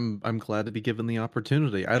 I'm glad to be given the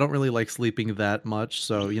opportunity. I don't really like sleeping that much,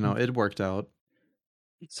 so it worked out.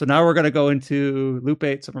 So now we're gonna go into Loop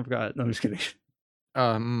 8. Someone forgot. No, I'm just kidding.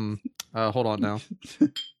 Hold on now.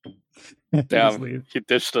 Damn, he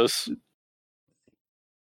ditched us.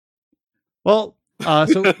 Well,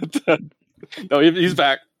 so no, he's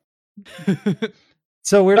back.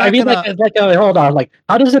 So we're not hold on. Like,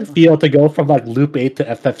 how does it feel to go from like Loop 8 to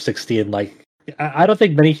FF16? Like, I don't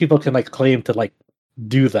think many people can like claim to like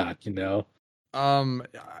do that,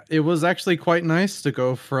 It was actually quite nice to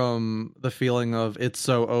go from the feeling of it's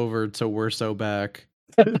so over to we're so back.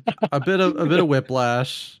 a bit of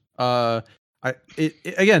whiplash.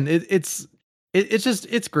 It's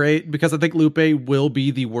great because I think Loop 8 will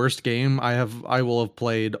be the worst game I will have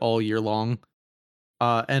played all year long.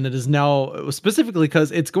 And it is now specifically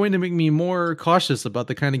because it's going to make me more cautious about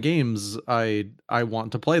the kind of games I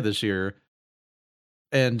want to play this year,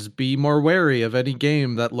 and be more wary of any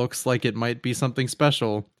game that looks like it might be something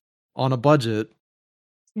special on a budget.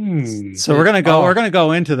 So we're gonna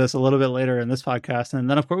go into this a little bit later in this podcast, and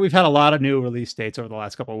then of course we've had a lot of new release dates over the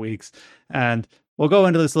last couple of weeks, and we'll go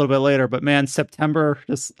into this a little bit later. But man, September,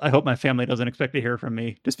 I hope my family doesn't expect to hear from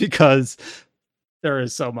me, just because there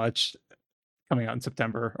is so much coming out in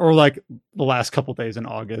September, or like the last couple days in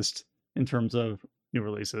August in terms of new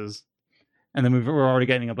releases. And then we're already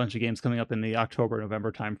getting a bunch of games coming up in the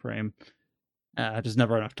October-November timeframe. Just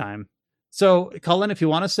never enough time. So, Cullen, if you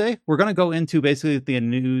want to say, we're going to go into basically the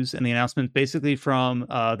news and the announcement basically from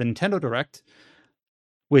the Nintendo Direct,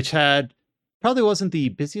 which probably wasn't the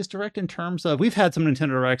busiest Direct in terms of, we've had some Nintendo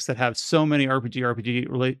Directs that have so many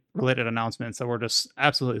RPG related announcements that we're just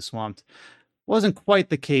absolutely swamped. Wasn't quite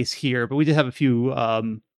the case here, but we did have a few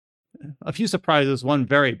surprises. One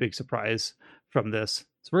very big surprise from this.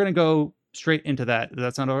 So we're going to go straight into that. Does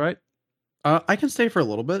that sound all right? I can stay for a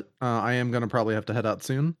little bit. I am going to probably have to head out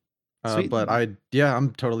soon. But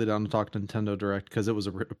I'm totally down to talk Nintendo Direct because it was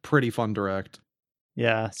a pretty fun Direct.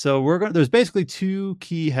 Yeah, so there's basically two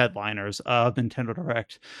key headliners of Nintendo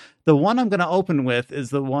Direct. The one I'm going to open with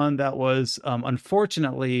is the one that was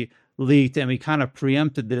unfortunately leaked, and we kind of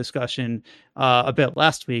preempted the discussion a bit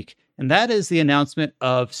last week, and that is the announcement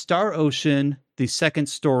of Star Ocean, the Second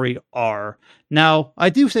Story R. Now, I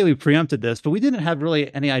do say we preempted this, but we didn't have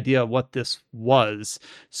really any idea what this was.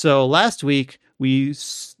 So last week, we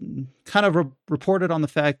kind of reported on the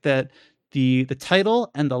fact that the title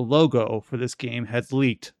and the logo for this game has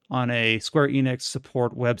leaked on a Square Enix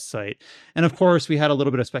support website. And of course, we had a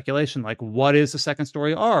little bit of speculation, like what is the Second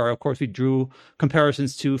Story R? Of course, we drew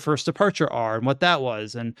comparisons to First Departure R and what that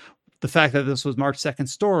was, and the fact that this was marked Second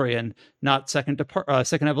Story and not Second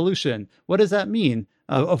Evolution. What does that mean?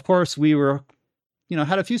 Of course, we were,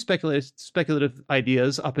 had a few speculative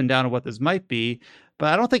ideas up and down of what this might be,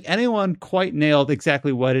 but I don't think anyone quite nailed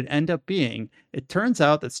exactly what it ended up being. It turns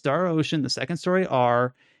out that Star Ocean, the Second Story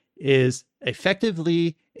R, is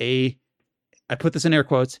effectively I put this in air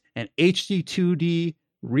quotes, an HD 2D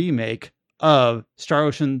remake of Star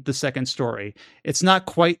Ocean, the Second Story. It's not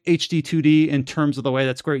quite HD 2D in terms of the way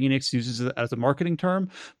that Square Enix uses it as a marketing term,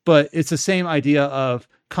 but it's the same idea of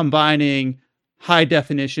combining high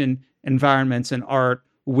definition environments and art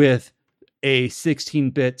with a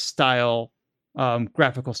 16-bit style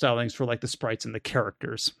graphical stylings for like the sprites and the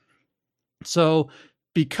characters. So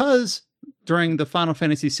because during the Final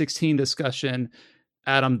Fantasy XVI discussion,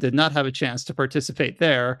 Adam did not have a chance to participate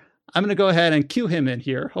there, I'm going to go ahead and cue him in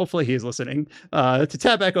here. Hopefully he's listening to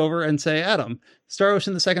tab back over and say, Adam, Star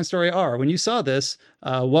Ocean, the Second Story R, when you saw this,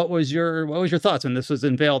 what was your thoughts when this was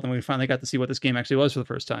unveiled and we finally got to see what this game actually was for the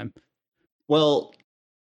first time? Well,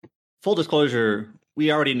 full disclosure,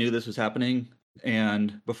 we already knew this was happening,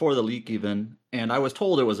 and before the leak even, and I was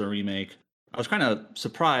told it was a remake. I was kind of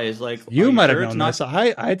surprised, like, you might have known this.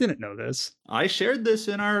 I didn't know this. I shared this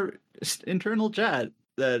in our internal chat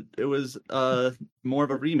that it was more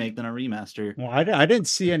of a remake than a remaster. Well, I didn't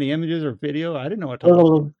see any images or video. I didn't know what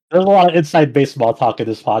to There's a lot of inside baseball talk in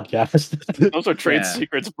this podcast. Those are trade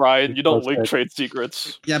secrets, Brian. You don't leak trade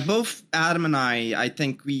secrets. Yeah, both Adam and I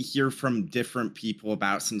think we hear from different people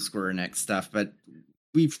about some Square Enix stuff, but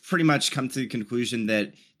we've pretty much come to the conclusion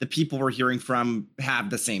that the people we're hearing from have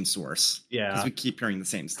the same source. Yeah, because we keep hearing the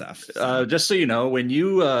same stuff. So. Just so you know, when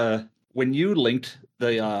you linked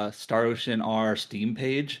the Star Ocean R Steam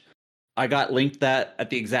page, I got linked that at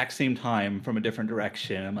the exact same time from a different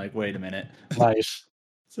direction. I'm like, wait a minute. Nice.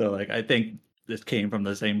 So like, I think this came from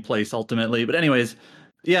the same place ultimately. But anyways,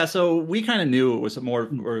 yeah. So we kind of knew it was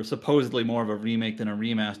or supposedly more of a remake than a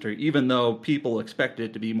remaster, even though people expected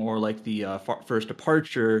it to be more like the First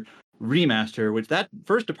Departure remaster. Which that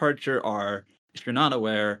First Departure R, if you're not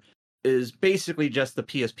aware, is basically just the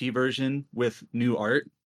PSP version with new art.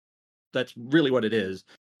 That's really what it is.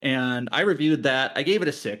 And I reviewed that. I gave it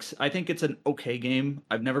a 6. I think it's an okay game.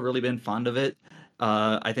 I've never really been fond of it.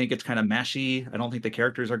 I think it's kind of mashy. I don't think the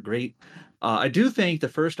characters are great. I do think the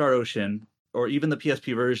first Star Ocean, or even the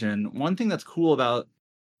PSP version, one thing that's cool about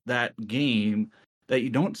that game that you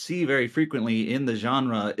don't see very frequently in the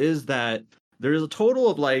genre is that there's a total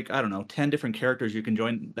of like, I don't know, 10 different characters you can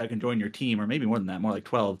join that can join your team, or maybe more than that, more like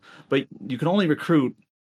 12. But you can only recruit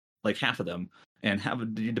like half of them. And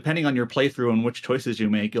depending on your playthrough and which choices you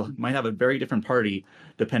make, you might have a very different party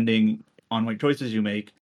depending on what choices you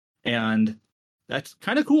make. And that's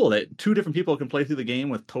kind of cool that 2 different people can play through the game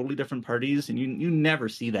with totally different parties, and you never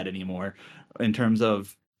see that anymore in terms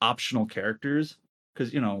of optional characters.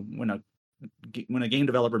 Because when a game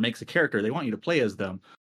developer makes a character, they want you to play as them.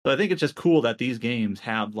 So I think it's just cool that these games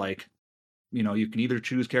have like, you can either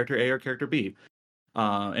choose character A or character B.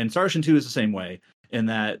 And Star Ocean 2 is the same way, in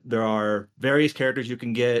that there are various characters you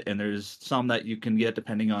can get, and there's some that you can get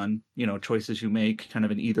depending on choices you make, kind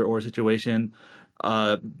of an either or situation.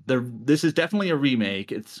 This is definitely a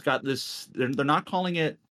remake. It's got this. They're not calling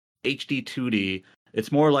it HD 2D. It's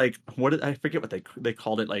more like I forget what they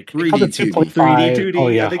called it, like 3D 2D. 3D 2D. Oh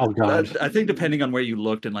yeah. I think depending on where you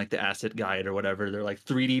looked in like the asset guide or whatever, they're like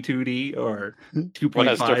 3D 2D or 2.5. One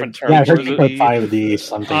has different terms. Yeah, I heard 2.5D,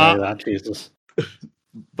 something like that. Jesus.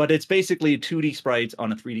 But it's basically 2D sprites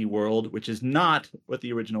on a 3D world, which is not what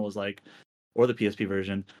the original is like, or the PSP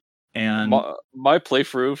version. And my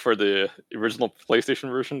playthrough for the original PlayStation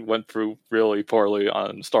version went through really poorly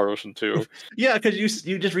on Star Ocean 2. Yeah, because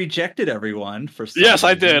you just rejected everyone for some Yes,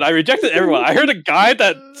 I reason. did. I rejected everyone. I heard a guide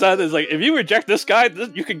that said, "Is like if you reject this guy,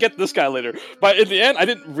 you can get this guy later." But in the end, I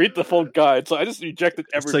didn't read the full guide, so I just rejected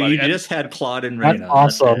everybody. So you just had Claude and Reyna. That's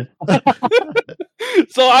awesome.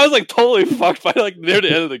 So I was like totally fucked by like near the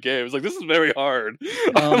end of the game. It's like, this is very hard.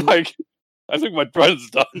 I'm like, I think my friend's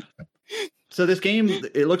done. So this game,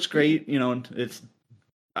 it looks great. It's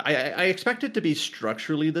I expect it to be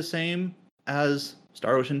structurally the same as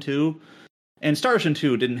Star Ocean 2. And Star Ocean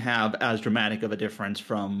 2 didn't have as dramatic of a difference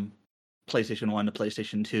from PlayStation 1 to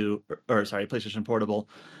PlayStation 2, PlayStation Portable.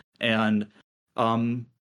 And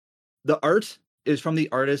the art is from the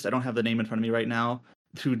artist, I don't have the name in front of me right now,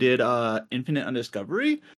 who did Infinite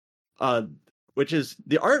Undiscovery, which is,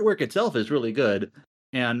 the artwork itself is really good.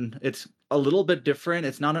 And it's a little bit different.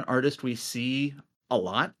 It's not an artist we see a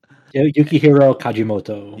lot. Yukihiro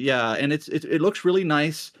Kajimoto. Yeah, and it looks really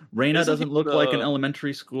nice. Reyna doesn't look like an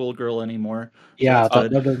elementary school girl anymore. Yeah,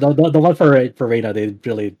 the one for Reyna, they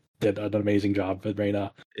really did an amazing job with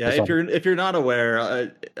Reyna. Yeah, if you're not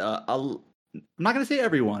aware, I'm not going to say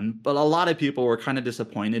everyone, but a lot of people were kind of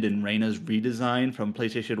disappointed in Reyna's redesign from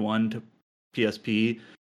PlayStation 1 to PSP.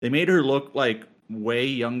 They made her look like way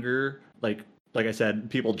younger, like I said,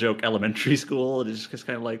 people joke elementary school. It's just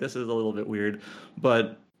kind of like, this is a little bit weird.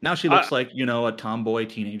 But now she looks like, a tomboy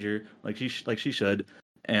teenager, like she should.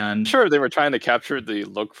 And sure, they were trying to capture the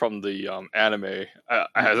look from the anime.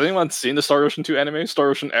 Has anyone seen the Star Ocean 2 anime, Star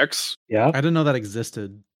Ocean X? Yeah. I didn't know that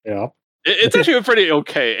existed. Yeah. It's actually pretty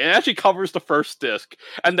okay. It actually covers the first disc,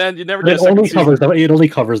 and then you never get It only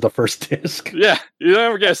covers the first disc. Yeah, you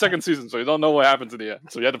never get a second season, so you don't know what happens in the end.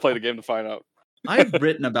 So you had to play the game to find out. I've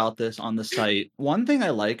written about this on the site. One thing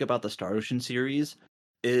I like about the Star Ocean series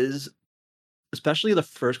is, especially the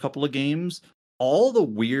first couple of games, all the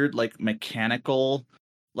weird, like, mechanical,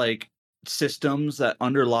 like, systems that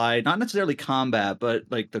underlie, not necessarily combat, but,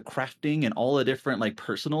 like, the crafting and all the different, like,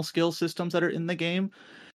 personal skill systems that are in the game.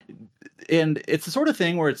 And it's the sort of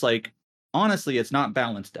thing where it's like, honestly, it's not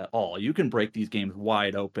balanced at all. You can break these games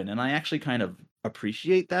wide open, and I actually kind of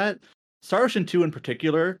appreciate that. Star Ocean 2 in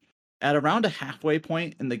particular, at around a halfway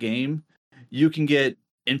point in the game, you can get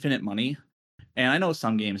infinite money. And I know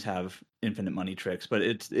some games have infinite money tricks, but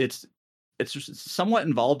it's just somewhat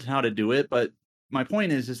involved in how to do it. But my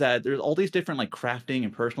point is that there's all these different like crafting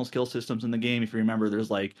and personal skill systems in the game. If you remember, there's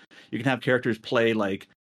like, you can have characters play like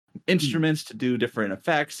instruments to do different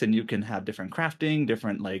effects, and you can have different crafting,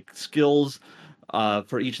 different like skills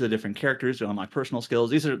for each of the different characters to unlock personal skills.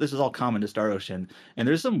 This is all common to Star Ocean, and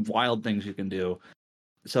there's some wild things you can do.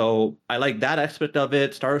 So I like that aspect of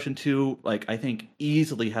it. Star Ocean 2, like, I think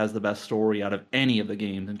easily has the best story out of any of the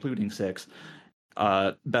games, including 6.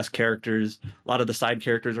 best characters. A lot of the side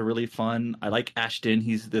characters are really fun. I like Ashton.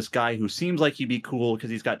 He's this guy who seems like he'd be cool because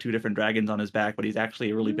he's got 2 different dragons on his back, but he's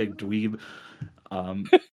actually a really big dweeb.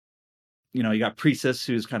 You got Priestess,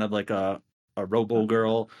 who's kind of like a robo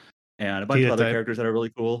girl, and a bunch of other characters that are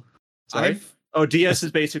really cool. Sorry? DS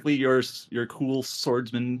is basically your cool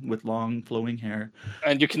swordsman with long flowing hair.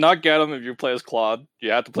 And you cannot get him if you play as Claude.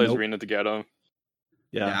 You have to play as Rune to get him.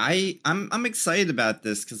 Yeah, I'm excited about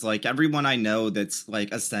this because like everyone I know that's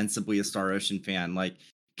like ostensibly a Star Ocean fan, like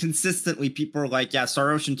consistently people are like, yeah,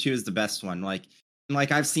 Star Ocean 2 is the best one. Like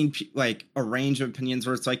I've seen like a range of opinions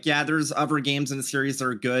where it's like, yeah, there's other games in the series that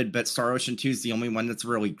are good, but Star Ocean 2 is the only one that's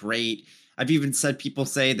really great. I've even said people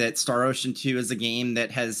say that Star Ocean 2 is a game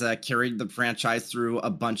that has carried the franchise through a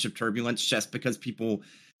bunch of turbulence just because people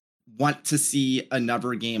want to see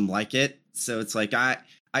another game like it. So it's like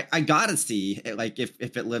I gotta see like if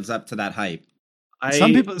it lives up to that hype.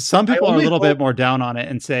 Some people are a little bit more down on it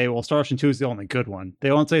and say, well, Star Ocean 2 is the only good one.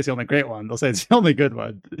 They won't say it's the only great one. They'll say it's the only good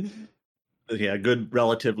one. Yeah, good,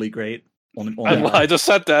 relatively great. I just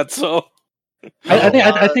said that, so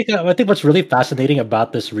I think what's really fascinating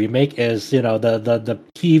about this remake is the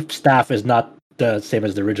key staff is not the same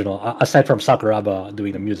as the original, aside from Sakuraba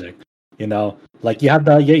doing the music. Like you have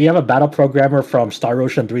a battle programmer from Star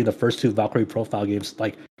Ocean 3, the first 2 Valkyrie Profile games,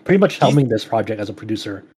 like pretty much helming this project as a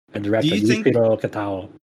producer and director. Yukiro Katao.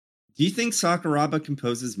 Do you think Sakuraba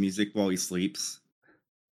composes music while he sleeps?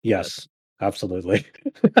 Yes, absolutely.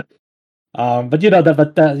 Those are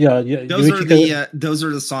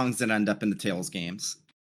the songs that end up in the Tales games.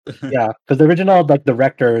 Yeah, because the original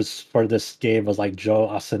directors for this game was like Joe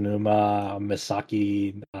Asanuma,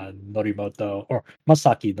 Masaki Norimoto,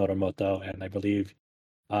 and I believe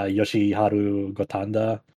Yoshiharu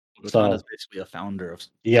Gotanda. Gotanda's basically a founder of.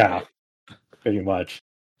 Yeah, pretty much.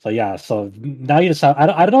 So yeah, so now you just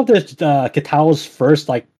I don't know if this Kitao's first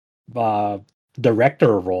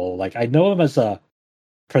director role. Like I know him as a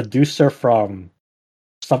producer from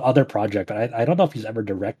some other project, but I don't know if he's ever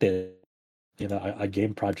directed a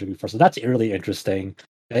game project before. So that's really interesting.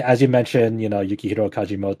 As you mentioned, Yukihiro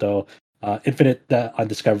Kajimoto, Infinite on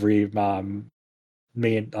Discovery,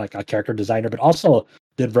 made like a character designer, but also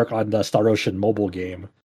did work on the Star Ocean mobile game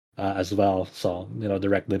as well. So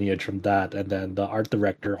direct lineage from that. And then the art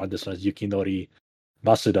director on this one is Yukinori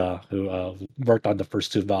Masuda, who worked on the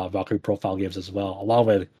first 2 Valkyrie Profile games as well, along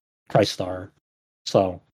with TriStar.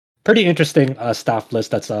 So pretty interesting staff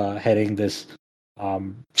list that's heading this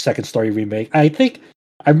second story remake. I think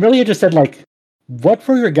I'm really interested, like, what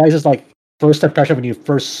were your guys' like first impression when you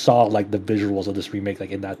first saw like the visuals of this remake,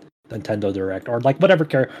 like in that Nintendo Direct, or like whatever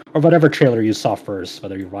trailer you saw first,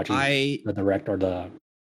 whether you're watching the Direct or the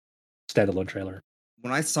standalone trailer?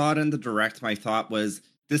 When I saw it in the Direct, my thought was,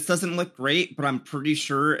 this doesn't look great, but I'm pretty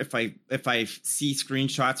sure if I see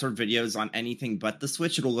screenshots or videos on anything but the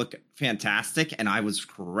Switch, it'll look fantastic, and I was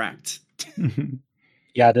correct.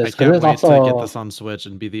 Yeah, I can't wait to get this on Switch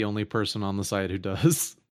and be the only person on the site who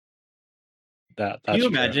does. Can you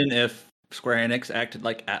imagine if Square Enix acted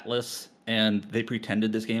like Atlas and they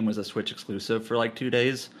pretended this game was a Switch exclusive for like 2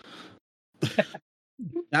 days?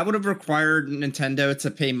 That would have required Nintendo to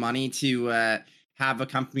pay money to have a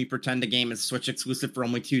company pretend a game is Switch exclusive for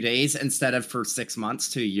only 2 days instead of for 6 months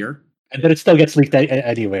to a year. And then it still gets leaked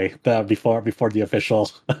anyway before the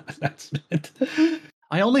official announcement.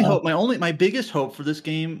 I only hope my biggest hope for this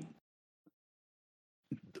game,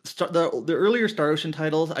 the earlier Star Ocean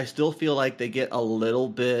titles, I still feel like they get a little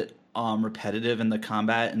bit repetitive in the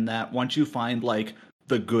combat, and that once you find like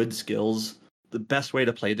the good skills, the best way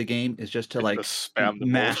to play the game is just to like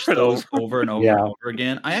mash those over and over and over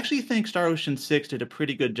again. I actually think Star Ocean 6 did a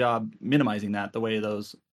pretty good job minimizing that, the way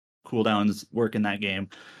those cooldowns work in that game.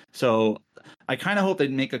 So I kind of hope they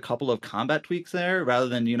make a couple of combat tweaks there, rather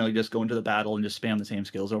than just go into the battle and just spam the same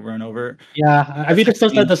skills over and over. Yeah, I mean, it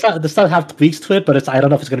does have tweaks to it, but I don't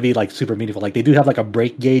know if it's going to be like super meaningful. Like they do have like a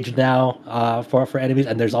break gauge now for enemies,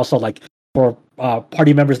 and there's also like for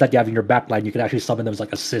party members that you have in your backline, you can actually summon them as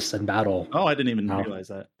like assists in battle. Oh, I didn't even realize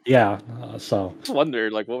that. Yeah, so I just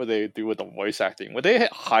wonder, like, what would they do with the voice acting? Would they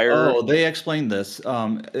hire? Oh, they explained this.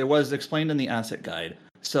 It was explained in the asset guide.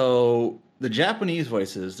 So the Japanese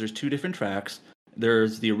voices, there's 2 different tracks.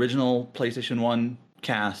 There's the original PlayStation 1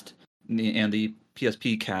 cast and the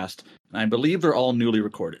PSP cast. And I believe they're all newly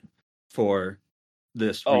recorded for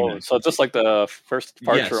this. Oh, remake. So just like the first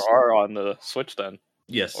departure are on the Switch then.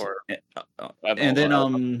 Yes. And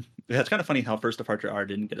then it's kind of funny how First Departure R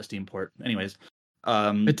didn't get a Steam port. Anyways,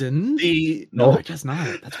 it didn't. No, it does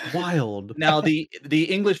not. That's wild. Now the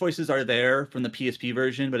English voices are there from the PSP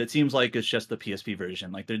version, but it seems like it's just the PSP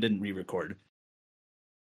version. Like they didn't re-record.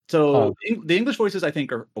 So the English voices I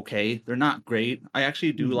think are okay. They're not great. I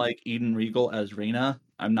actually do like Eden Regal as Reyna.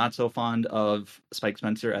 I'm not so fond of Spike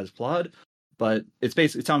Spencer as Claude, but it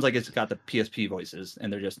sounds like it's got the PSP voices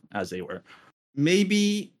and they're just as they were.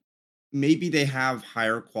 Maybe they have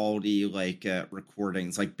higher quality like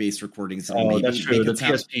recordings, like bass recordings. Maybe that's true. The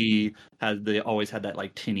PSP always had that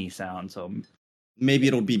like tinny sound, so maybe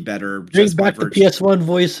it'll be better. Bring back the PS1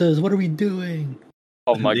 voices. What are we doing?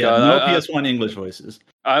 Oh my god! No PS1 English voices.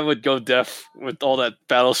 I would go deaf with all that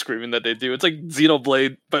battle screaming that they do. It's like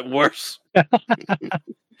Xenoblade, but worse.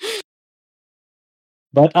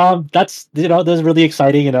 But that's that's really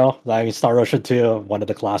exciting. I mean, Star Ocean 2, one of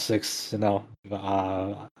the classics.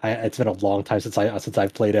 It's been a long time since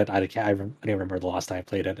I've played it. I don't remember the last time I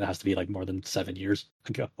played it. It has to be like more than 7 years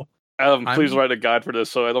ago. Adam, please write a guide for this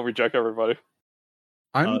so I don't reject everybody.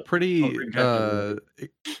 I'm pretty.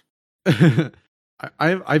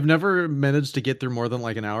 I've never managed to get through more than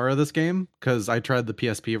like an hour of this game because I tried the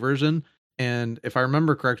PSP version, and if I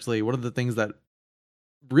remember correctly, one of the things that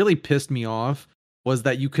really pissed me off was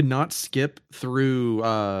that you could not skip through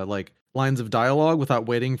like lines of dialogue without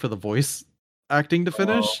waiting for the voice acting to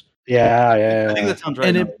finish. Yeah. I think that sounds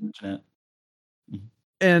right.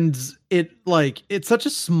 And it's such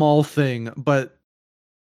a small thing, but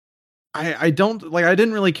I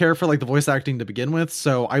didn't really care for like the voice acting to begin with,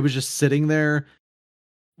 so I was just sitting there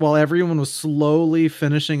while everyone was slowly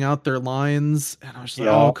finishing out their lines, and I was like,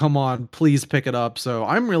 oh, come on, please pick it up. So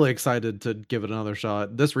I'm really excited to give it another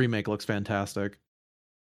shot. This remake looks fantastic.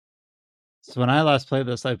 So when I last played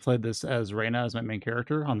this, I played this as Reyna as my main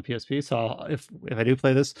character on the PSP. So if I do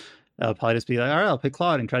play this, I'll probably just be like, all right, I'll pick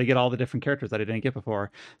Claude and try to get all the different characters that I didn't get before.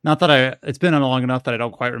 Not that it's been long enough that I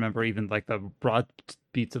don't quite remember even like the broad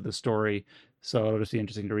beats of the story. So it'll just be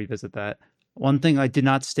interesting to revisit that. One thing I did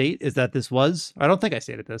not state is that I don't think I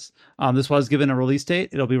stated this. This was given a release date.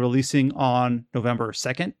 It'll be releasing on November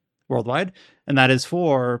 2nd worldwide. And that is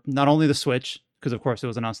for not only the Switch, because of course it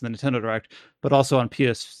was announced in the Nintendo Direct, but also on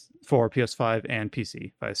PS4, PS5, and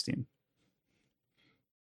PC via Steam.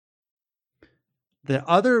 The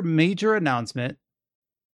other major announcement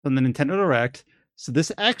from the Nintendo Direct, so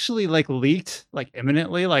this actually leaked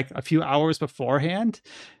imminently, a few hours beforehand,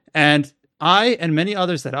 and I and many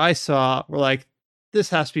others that I saw were like, this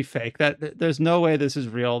has to be fake. That there's no way this is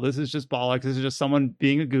real. This is just bollocks. This is just someone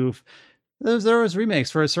being a goof. There was remakes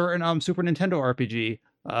for a certain Super Nintendo RPG,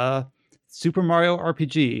 Super Mario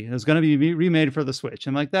RPG. It was going to be remade for the Switch.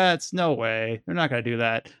 I'm like, that's no way. They're not going to do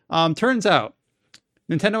that. Turns out,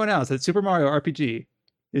 Nintendo announced that Super Mario RPG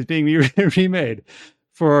is being remade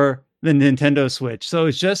for the Nintendo Switch. So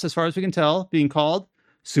it's just, as far as we can tell, being called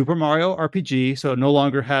Super Mario RPG. So it no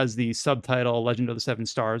longer has the subtitle Legend of the Seven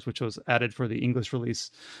Stars, which was added for the English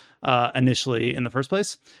release initially in the first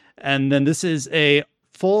place. And then this is a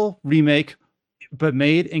full remake, but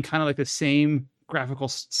made in kind of like the same graphical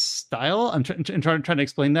style. I'm trying to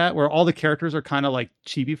explain that, where all the characters are kind of like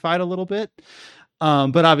chibi-fied a little bit,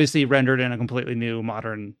 but obviously rendered in a completely new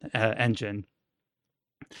modern engine.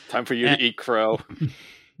 Time for you to eat crow.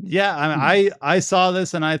 Yeah, I saw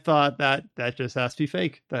this and I thought that just has to be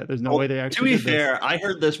fake. That there's no way they actually. To be fair, I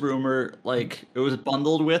heard this rumor it was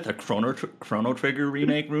bundled with a Chrono Trigger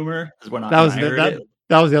remake rumor. Is when I heard it.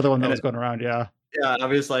 That was the other one that was going around. Yeah. Yeah, I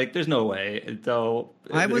was like, "There's no way." So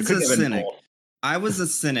I was a cynic. I was a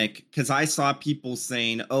cynic because I saw people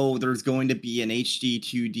saying, "Oh, there's going to be an HD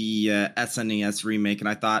 2D SNES remake," and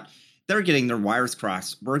I thought they're getting their wires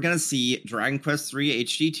crossed. We're going to see Dragon Quest III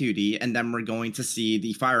HD 2D, and then we're going to see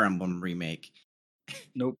the Fire Emblem remake.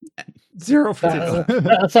 Nope. 0 for 0.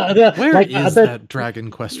 Where is that Dragon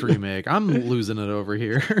Quest remake? I'm losing it over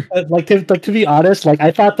here. To be honest,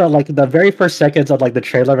 I thought that the very first seconds of the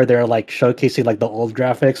trailer where they're showcasing the old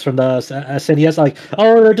graphics from the SNES,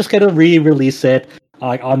 oh, they're just gonna re-release it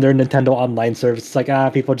on their Nintendo Online service.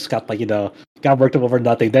 It's people just got got worked up over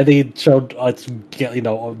nothing. Then they showed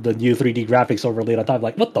the new 3D graphics overlaid on top.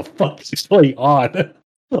 What the fuck is going on?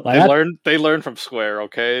 They learned from Square,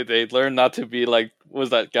 okay? They learned not to be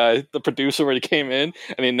was that guy, the producer, where he came in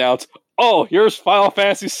and he announced, "Oh, here's Final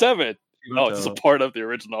Fantasy VII." Oh, it's a part of the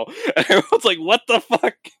original. And everyone's like, "What the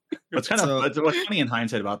fuck?" What's funny in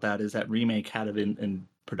hindsight about that is that remake had it in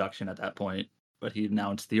production at that point, but he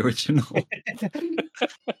announced the original.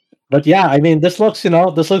 But yeah, I mean, this looks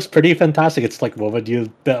pretty fantastic. It's what you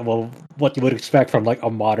would expect from a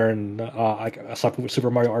modern a Super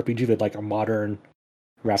Mario RPG with a modern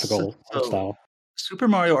graphical style. Super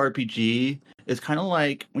Mario RPG is kind of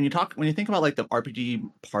when you think about the RPG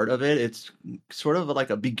part of it, it's sort of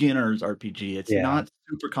like a beginner's RPG. It's not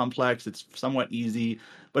super complex. It's somewhat easy,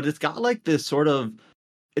 but it's got this sort of,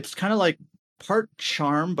 it's kind of part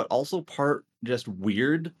charm, but also part just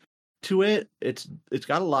weird to it. It's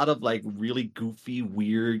got a lot of like really goofy,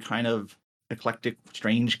 weird, kind of eclectic,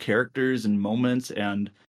 strange characters and moments and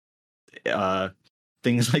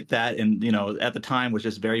things like that. And at the time was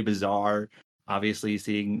just very bizarre. Obviously,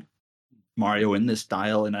 seeing Mario in this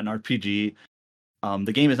style in an RPG.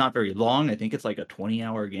 The game is not very long. I think it's like a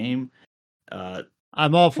 20-hour game.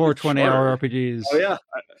 I'm all for 20-hour RPGs. Oh yeah,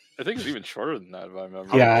 I think it's even shorter than that if I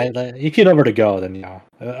remember. Yeah, you can over to go then.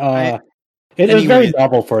 It was very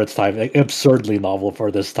novel for its time, like, absurdly novel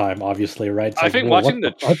for this time. Obviously, right? I think watching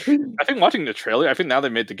the trailer, I think now they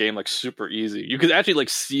made the game like super easy. You could actually like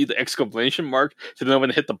see the exclamation mark to know when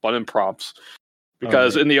to hit the button prompts.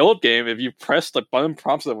 Because in the old game, if you press the button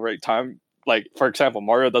prompts at the right time, like for example,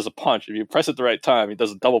 Mario does a punch. If you press it at the right time, he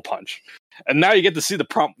does a double punch. And now you get to see the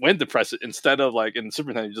prompt when to press it instead of like in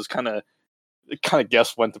Super Nintendo, you just kind of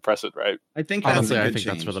guess when to press it, right? I think honestly, I think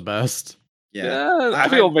that's for the best. Yeah, I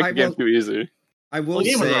think it'll make the game too easy. I will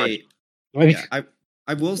say,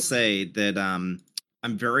 I will say that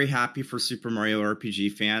I'm very happy for Super Mario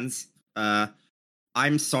RPG fans.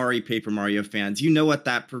 I'm sorry, Paper Mario fans. You know what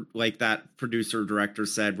that producer director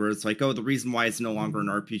said, where it's like, oh, the reason why it's no longer an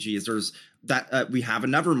RPG is there's that we have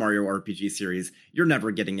another Mario RPG series. You're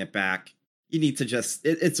never getting it back. You need to just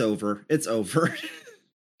it's over. It's over.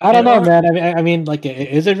 I don't know, man. I mean, like,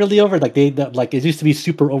 is it really over? Like, it used to be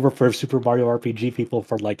super over for Super Mario RPG people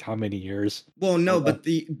for like how many years? Well, no, but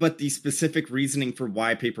the specific reasoning for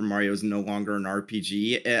why Paper Mario is no longer an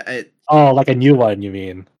RPG. Like a new one, you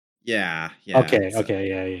mean? Yeah.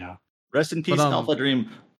 Okay, yeah. Rest in peace, Alpha Dream.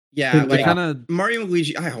 Yeah, like Mario and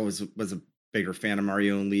Luigi. I always was a bigger fan of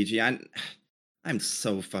Mario and Luigi. I'm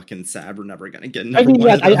so fucking sad we're never gonna get. I mean,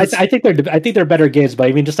 I think they're better games, but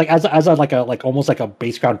I mean, just like as a like almost like a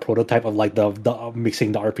base ground prototype of like the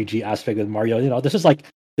mixing the RPG aspect with Mario. This is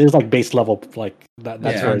base level like that.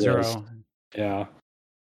 That's where it is. Yeah.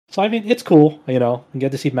 So I mean, it's cool. You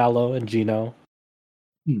get to see Mallow and Gino.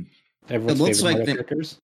 Everyone's favorite Mario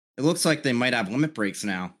characters. It looks like they might have limit breaks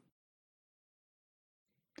now.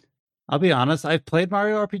 I'll be honest, I've played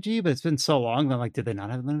Mario RPG, but it's been so long that I'm like, did they not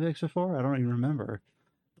have limit breaks before? I don't even remember.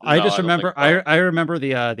 I remember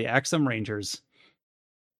the Axum Rangers.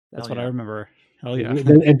 That's what I remember. Hell yeah.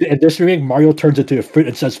 And this remake, Mario turns into a fruit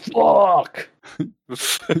and says, fuck!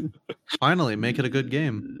 Finally, make it a good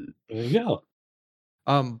game. There you go.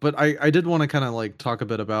 But I did want to kind of like talk a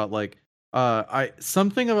bit about like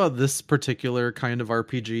something about this particular kind of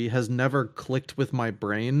RPG has never clicked with my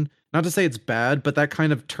brain. Not to say it's bad, but that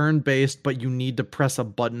kind of turn-based, but you need to press a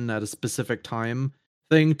button at a specific time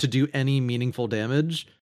thing to do any meaningful damage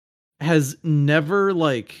has never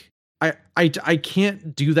like I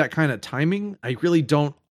can't do that kind of timing. I really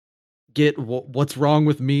don't get what's wrong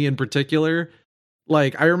with me in particular.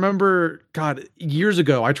 Like, I remember, God, years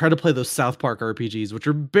ago, I tried to play those South Park RPGs, which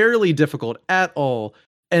are barely difficult at all.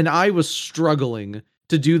 And I was struggling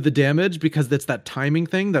to do the damage because that's that timing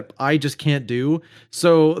thing that I just can't do.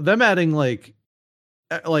 So them adding like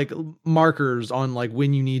markers on like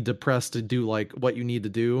when you need to press to do like what you need to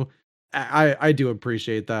do, I do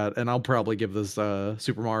appreciate that, and I'll probably give this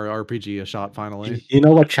Super Mario RPG a shot finally. You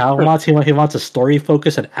know what Chow wants? He wants a story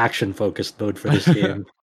focused and action focused mode for this game.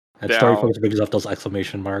 And story focus brings up those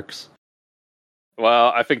exclamation marks.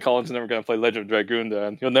 Well, I think Colin's never going to play Legend of Dragoon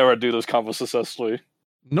then. He'll never do those combos successfully.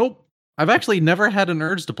 Nope. I've actually never had an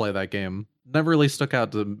urge to play that game. Never really stuck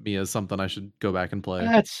out to me as something I should go back and play.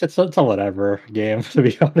 It's a whatever game, to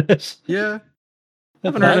be honest. Yeah. I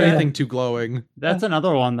haven't heard anything too glowing. That's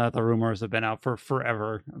another one that the rumors have been out for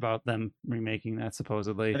forever about them remaking that,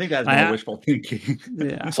 supposedly. I think that's more wishful thinking.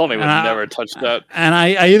 Yeah. Sony would never touch that. And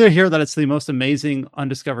I either hear that it's the most amazing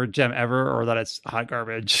undiscovered gem ever, or that it's hot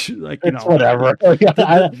garbage. Like, it's whatever.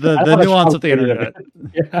 The nuance of the internet.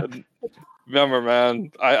 Yeah. Remember,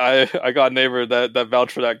 man, I got a neighbor that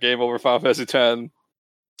vouched for that game over Final Fantasy X.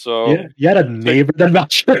 So yeah, you had a neighbor that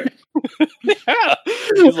vouched for it? Yeah.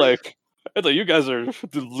 He's like, you guys are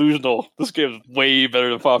delusional. This game is way better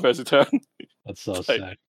than Final Fantasy X. That's so sick.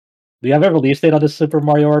 Do you have a release date on this Super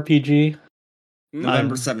Mario RPG?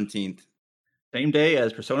 November 17th. Same day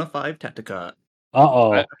as Persona 5 Tactica.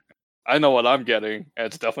 Uh-oh. I know what I'm getting, and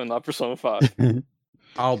it's definitely not Persona 5.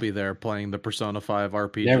 I'll be there playing the Persona 5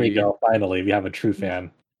 RPG. There we go. Finally, we have a true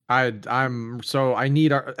fan. I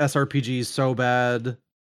need SRPGs so bad.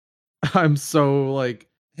 I'm so like.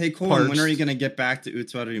 Hey, Colin, when are you gonna get back to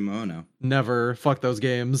Utsuarimono? Never. Fuck those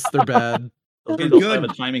games. They're bad. Those games have a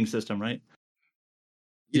timing system, right?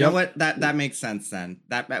 You know what? That makes sense then.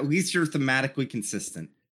 That at least you're thematically consistent.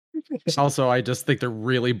 Also, I just think they're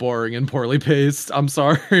really boring and poorly paced. I'm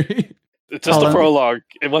sorry. It's just a prologue.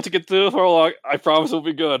 And once you get through the prologue, I promise it'll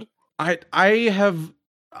be good. I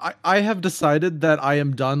have decided that I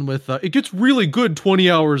am done with it gets really good 20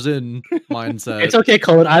 hours in mindset. It's okay,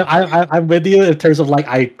 Colin. I'm with you in terms of like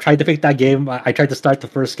I tried to pick that game. I tried to start the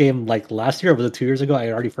first game like last year, or was it 2 years ago? I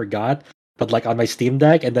already forgot. But like on my Steam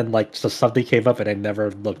Deck, and then like so something came up, and I never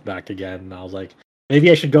looked back again. And I was like, maybe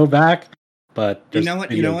I should go back. But you know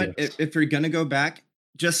what? If you're gonna go back,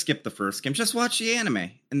 just skip the first game. Just watch the anime,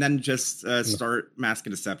 and then just start Mask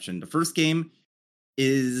of Deception. The first game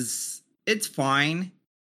it's fine,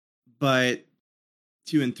 but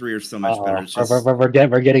 2 and 3 are so much better. It's just... we're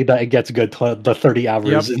getting that it gets good the 30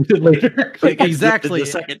 hours later. Exactly. The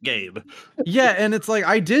second game. Yeah, and it's like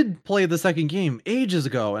I did play the second game ages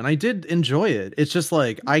ago, and I did enjoy it. It's just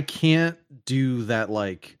like I can't do that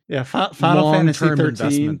like Final Fantasy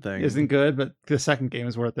investment thing. Isn't good, but the second game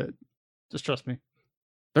is worth it. Just trust me.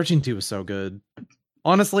 13.2 is so good.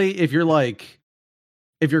 Honestly, if you're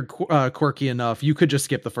quirky enough, you could just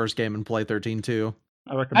skip the first game and play 13.2.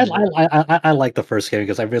 I like the first game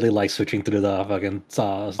because I really like switching through the fucking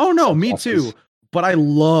me too. But I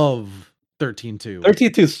love 13.2.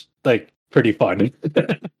 13.2 is like pretty fun.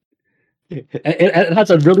 It has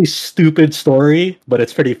a really stupid story, but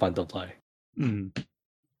it's pretty fun to play.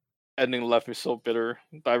 Ending left me so bitter.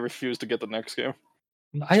 I refuse to get the next game.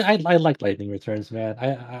 I like Lightning Returns, man.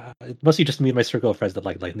 It must be just me and my circle of friends that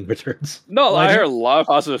like Lightning Returns. No, I hear a lot of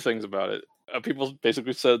positive things about it. People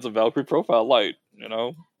basically said it's a Valkyrie profile light,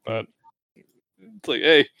 but it's like,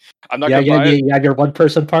 hey, I'm not gonna buy it. Yeah, your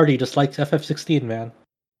one-person party just likes FF16, man.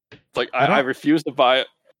 It's like I refuse to buy it.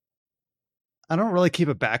 I don't really keep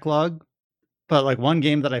a backlog, but like one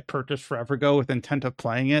game that I purchased forever ago with intent of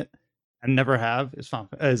playing it and never have is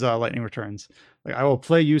Lightning Returns. Like I will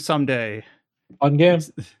play you someday. Fun game.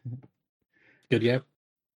 Good game.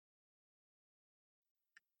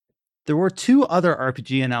 There were 2 other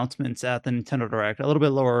RPG announcements at the Nintendo Direct, a little bit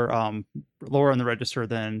lower on the register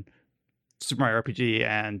than Super Mario RPG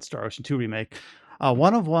and Star Ocean 2 Remake.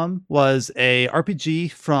 One of them was a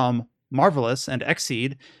RPG from Marvelous and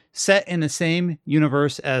Xseed, set in the same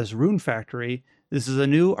universe as Rune Factory. This is a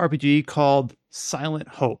new RPG called Silent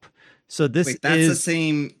Hope. So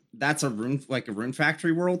that's a Rune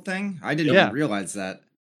Factory world thing? I didn't even realize that.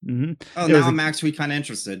 Mm-hmm. Oh, now I'm actually kind of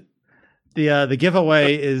interested. The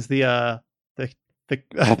giveaway is the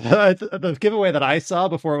giveaway that I saw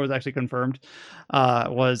before it was actually confirmed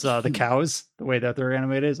was the cows. The way that they're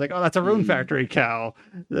animated is like, oh, that's a Rune Factory cow.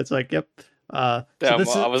 That's like, yep. I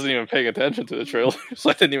wasn't even paying attention to the trailer, so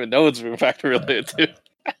I didn't even know it's Rune Factory related to.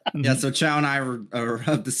 Yeah, so Chow and I are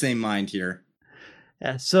of the same mind here.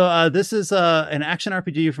 Yeah, so this is an action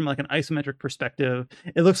RPG from like an isometric perspective.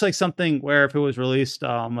 It looks like something where if it was released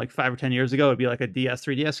like 5 or 10 years ago, it'd be like a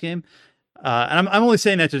 3DS game. And I'm only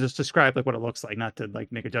saying that to just describe like what it looks like, not to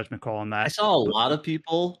like make a judgment call on that. I saw a lot of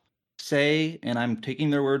people say, and I'm taking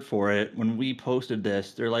their word for it, when we posted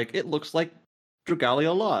this, they're like, it looks like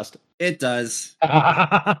Dragalia Lost. It does.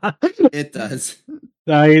 It does.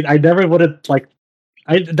 I never would have like.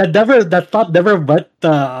 That thought never went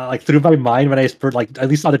like through my mind when I like at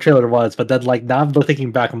least saw the trailer once, but then like now I'm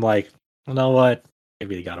thinking back, I'm like, you know what?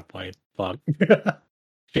 Maybe they got a point. Fuck.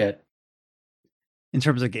 Shit. In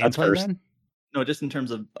terms of gameplay, then? No, just in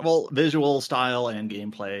terms of visual style and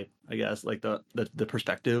gameplay, I guess, like the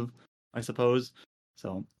perspective, I suppose.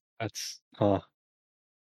 So that's I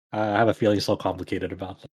have a feeling so complicated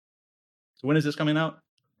about that. So when is this coming out?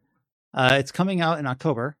 It's coming out in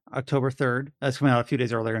October 3rd. It's coming out a few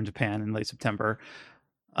days earlier in Japan in late September.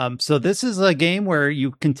 So this is a game where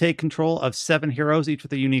you can take control of 7 heroes, each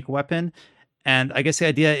with a unique weapon. And I guess the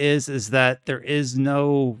idea is that there is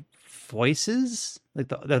no voices. Like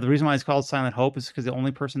the reason why it's called Silent Hope is because the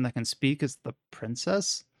only person that can speak is the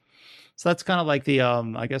princess. So that's kind of like the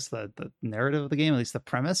I guess the narrative of the game, at least the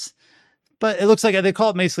premise. But it looks like they call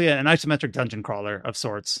it basically an isometric dungeon crawler of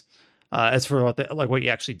sorts. As for what you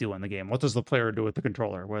actually do in the game, what does the player do with the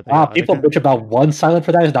controller? People bitch about one silent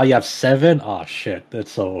for that. Now you have 7. Oh shit,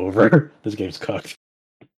 that's so over. This game's cooked.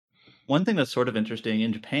 One thing that's sort of interesting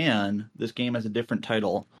in Japan, this game has a different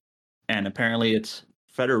title, and apparently it's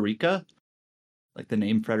Frederica, like the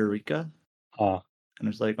name Frederica. And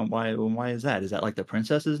it's like, why is that? Is that like the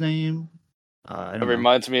princess's name? I don't know.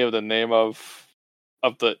 Reminds me of the name of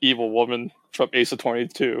the evil woman from Ace Attorney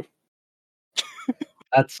 2.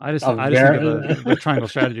 I just think of a triangle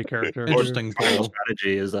strategy character. Interesting. Triangle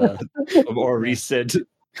strategy is a more recent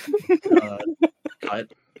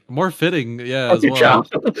cut. More fitting, yeah. As well.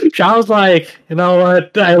 Chow's like, you know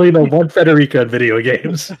what? I only know one Federica in video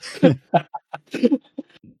games.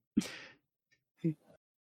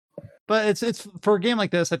 but it's for a game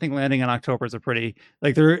like this. I think landing in October is a pretty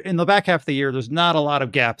like they're in the back half of the year. There's not a lot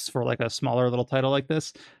of gaps for like a smaller little title like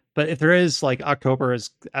this. But if there is, like, October is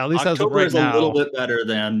at least as of right is now, a little bit better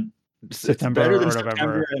than September better than or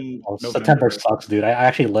November. And September sucks, dude. I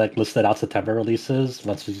actually listed out September releases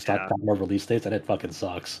once we start talking more release dates, and it fucking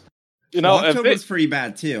sucks. October's pretty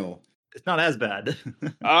bad too. It's not as bad.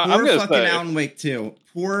 I'm gonna fucking say Alan Wake 2.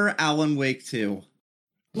 Poor Alan Wake 2.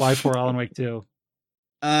 Why poor Alan Wake 2?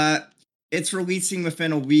 It's releasing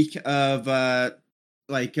within a week of the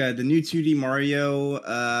new 2D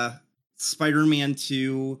Mario, Spider-Man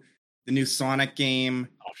 2, the new Sonic game,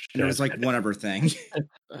 and there was like one other thing.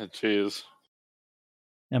 Jeez.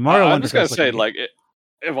 And Mario I'm just gonna say, like,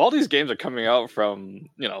 if all these games are coming out from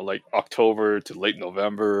like October to late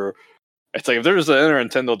November, it's like if there's an Inter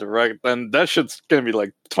Nintendo Direct, then that shit's gonna be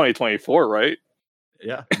like 2024, right?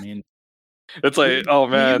 Yeah, I mean, it's like, oh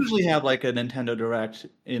man, we usually have like a Nintendo Direct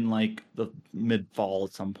in like the mid-fall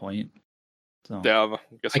at some point. So. Yeah,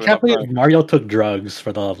 I can't believe Mario took drugs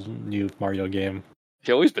for the new Mario game.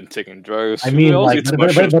 He's always been taking drugs. I mean, like,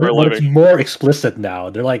 but it's more explicit now.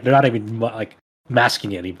 They're not even like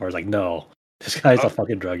masking it anymore. It's like, no, this guy's a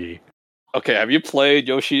fucking druggie. Okay, have you played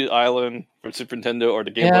Yoshi Island for Super Nintendo or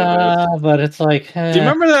the Game Boy? Yeah, but it's like, do you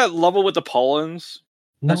remember that level with the pollens?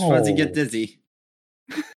 No. That's fuzzy, get dizzy.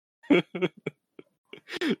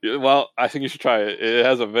 Well, I think you should try it. It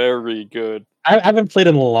has a very good. I haven't played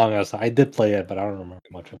it in the longest. I did play it, but I don't remember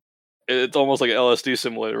much of it. It's almost like an LSD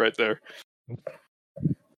simulator right there.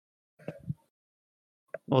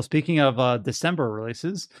 Well, speaking of December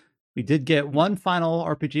releases, we did get one final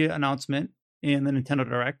RPG announcement in the Nintendo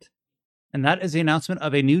Direct, and that is the announcement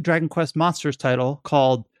of a new Dragon Quest Monsters title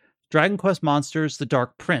called Dragon Quest Monsters: The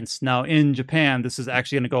Dark Prince. Now, in Japan, this is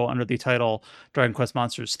actually going to go under the title Dragon Quest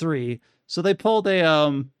Monsters 3. So they pulled a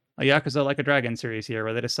Yakuza Like a Dragon series here,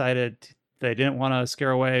 where they decided they didn't want to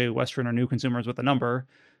scare away Western or new consumers with a number.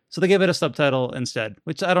 So they gave it a subtitle instead,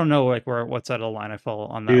 which I don't know like what side of the line I fall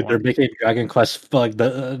on that. Dude, one. They're making Dragon Quest like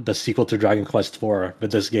the sequel to Dragon Quest 4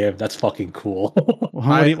 with this game. That's fucking cool.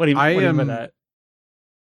 What do you mean by that?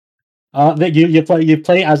 You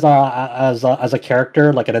play as a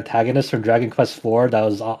character, like an antagonist from Dragon Quest 4 that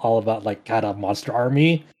was all about like kind of monster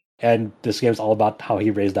army, and this game's all about how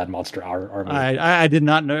he raised that monster army. I did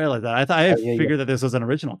not know that. I figured that this was an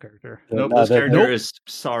original character. Nope, this character is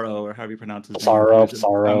Sorrow, or however you pronounce his name.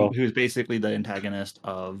 Sorrow. Who's basically the antagonist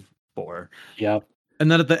of 4. Yep.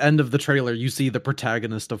 And then at the end of the trailer, you see the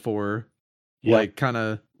protagonist of 4, like kind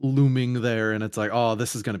of looming there, and it's like, oh,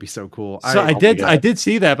 this is going to be so cool. So I did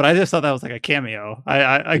see that, but I just thought that was like a cameo.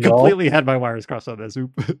 I completely had my wires crossed on this.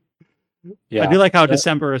 Yeah, I do like how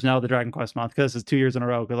December is now the Dragon Quest month because it's 2 years in a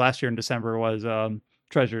row. Because last year in December was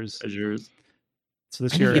Treasures. So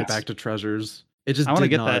this year get back to Treasures. It just I want to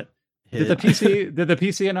get that. Hit. Did the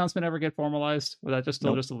PC announcement ever get formalized? Was that just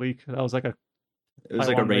just a leak? That was like a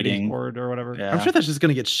rating board or whatever. Yeah. I'm sure that's just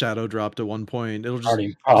gonna get shadow dropped at one point. It'll just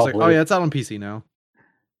like, oh yeah, it's out on PC now.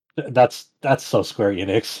 That's so Square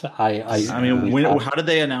Enix. I mean, how did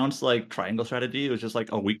they announce like Triangle Strategy? It was just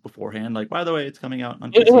like a week beforehand. Like, by the way, it's coming out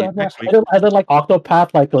on PC next week. And then like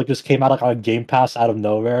Octopath like just came out like on Game Pass out of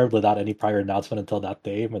nowhere without any prior announcement until that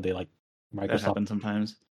day when they like Microsoft. That happens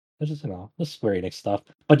sometimes. It's just just Square Enix stuff.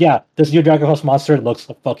 But yeah, this new Dragon Quest monster looks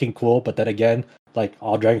fucking cool. But then again, like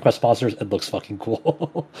all Dragon Quest monsters, it looks fucking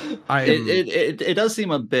cool. It does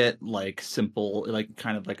seem a bit like simple, like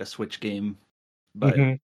kind of like a Switch game, but.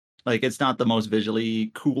 Like it's not the most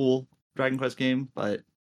visually cool Dragon Quest game, but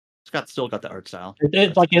it's still got the art style.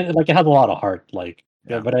 It has a lot of heart, but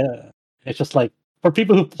it's just like for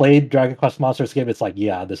people who played Dragon Quest Monsters game, it's like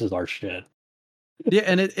this is our shit. Yeah,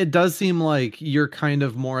 and it does seem like you're kind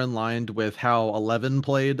of more in line with how 11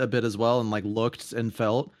 played a bit as well, and like looked and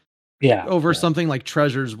felt. Yeah, over something like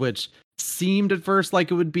Treasures, which seemed at first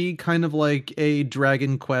like it would be kind of like a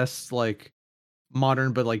Dragon Quest like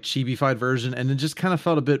modern but like chibi-fied version, and it just kind of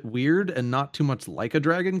felt a bit weird and not too much like a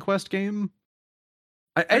Dragon Quest game.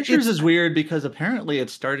 Treasures is weird because apparently it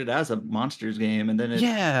started as a Monsters game and then it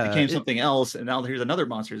became something else, and now here's another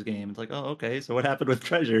Monsters game. It's like, oh, okay, so what happened with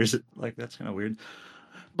Treasures? Like, that's kind of weird.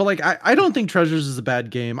 But like, I don't think Treasures is a bad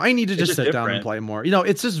game. I need to just sit down and play more.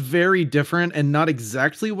 It's just very different and not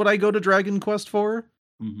exactly what I go to Dragon Quest for.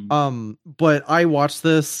 Mm-hmm. But I watched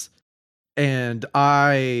this and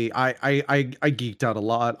I geeked out a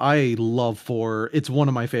lot. I love 4. It's one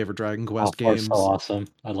of my favorite Dragon Quest games. So awesome.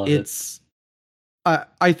 I love it.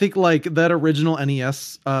 I think like that original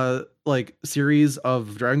NES like series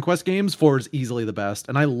of Dragon Quest games, 4 is easily the best,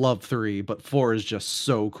 and I love 3, but 4 is just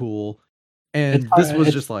so cool. And this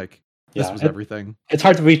was just like This was everything. It's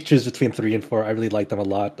hard to choose between 3 and 4. I really like them a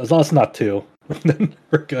lot. As long as it's not 2, then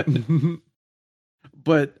we're good.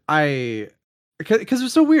 But because it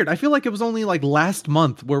was so weird. I feel like it was only like last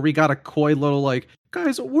month where we got a coy little like,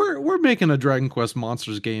 guys, we're making a Dragon Quest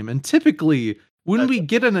Monsters game, and typically when we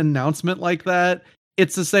get an announcement like that,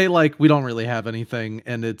 it's to say like we don't really have anything,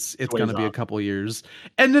 and it's going to be a couple years,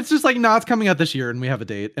 and it's just like, nah, it's coming out this year, and we have a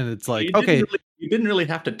date, and it's like, you didn't really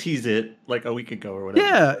have to tease it like a week ago or whatever.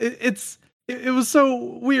 Yeah, it was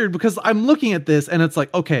so weird because I'm looking at this and it's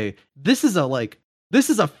like, okay, this is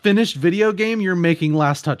a finished video game you're making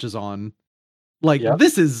last touches on. Like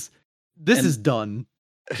this is done.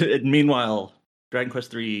 Meanwhile, Dragon Quest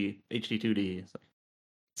 3 HD2D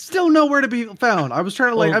still nowhere to be found. I was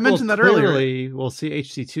trying to I mentioned that earlier. We'll see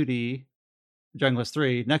HD2D Dragon Quest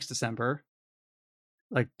 3 next December,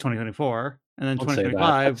 like 2024, and then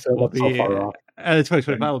 2025 will be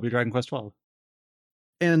 2025 will be Dragon Quest 12.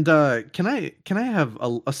 And can I have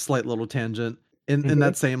a slight little tangent in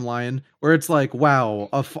that same line where it's like, wow,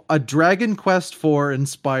 a Dragon Quest 4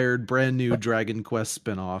 inspired brand new Dragon Quest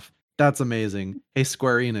spinoff. That's amazing. Hey,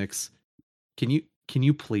 Square Enix, can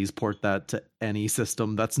you please port that to any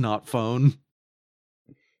system that's not phone?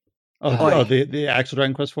 The actual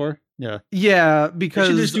Dragon Quest 4? Yeah. Yeah, because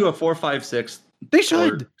they should just do a 4, 5, 6. They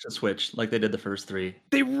should Switch like they did the first 3.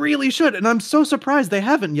 They really should, and I'm so surprised they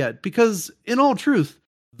haven't yet, because in all truth,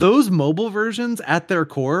 those mobile versions at their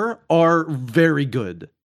core are very good.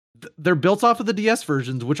 They're built off of the DS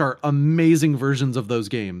versions, which are amazing versions of those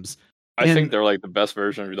games. I think they're like the best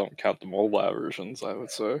version if you don't count the mobile versions, I would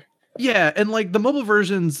say. Yeah, and like the mobile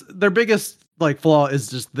versions, their biggest like flaw is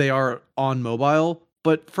just they are on mobile.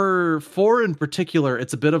 But for 4 in particular,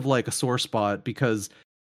 it's a bit of like a sore spot because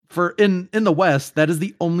for in the West, that is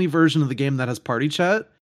the only version of the game that has party chat,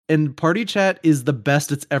 and party chat is the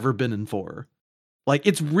best it's ever been in 4. Like,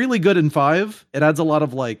 it's really good in 5. It adds a lot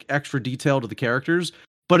of like extra detail to the characters,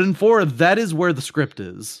 but in 4, that is where the script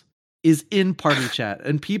is in party chat,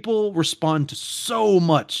 and people respond to so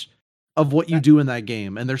much of what you do in that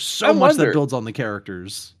game, and there's so much that builds on the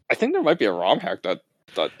characters. I think there might be a ROM hack that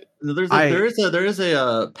there is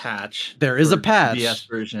a patch. There is a patch. DS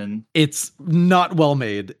version. It's not well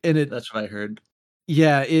made, and that's what I heard.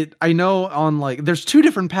 Yeah, I know on like there's 2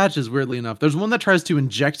 different patches, weirdly enough. There's one that tries to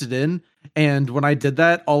inject it in, and when I did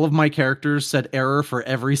that, all of my characters said error for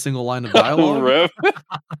every single line of dialogue.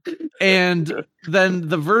 And then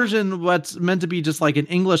the version what's meant to be just like an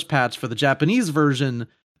English patch for the Japanese version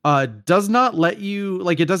does not let you,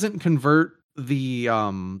 like, it doesn't convert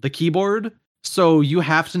the keyboard, so you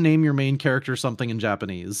have to name your main character something in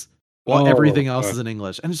Japanese while everything else is in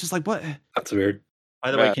English. And it's just like, what? That's weird. By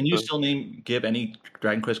the way, can you still give any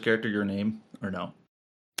Dragon Quest character your name or no?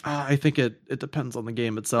 I think it depends on the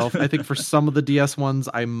game itself. I think for some of the DS ones,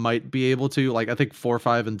 I might be able to. Like, I think 4,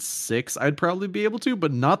 5, and 6, I'd probably be able to,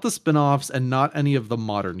 but not the spin-offs and not any of the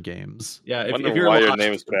modern games. Yeah, if you're why your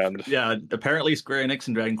name is banned. Yeah, apparently Square Enix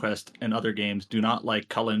and Dragon Quest and other games do not like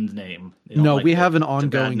Cullen's name. No, we have an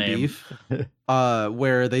ongoing beef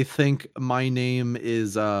where they think my name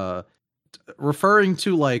is referring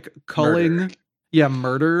to like culling. Murder. Yeah,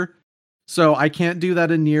 murder. So I can't do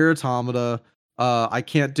that in Nier Automata. I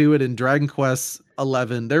can't do it in Dragon Quest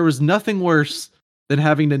 11. There was nothing worse than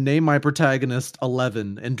having to name my protagonist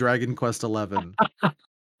 11 in Dragon Quest 11.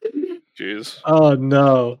 Jeez. Oh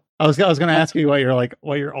no. I was going to ask you what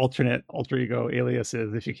your alternate alter ego alias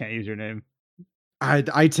is if you can't use your name.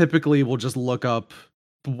 I typically will just look up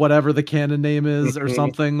whatever the canon name is or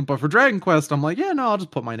something, but for Dragon Quest I'm like, yeah, no, I'll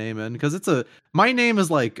just put my name in because my name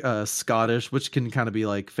is like Scottish, which can kind of be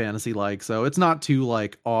like fantasy like, so it's not too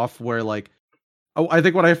like off where like I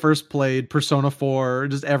think when I first played Persona 4,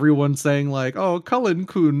 just everyone saying like, oh, Cullen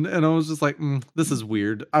Kun, and I was just like, this is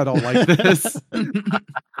weird, I don't like this.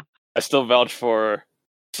 I still vouch for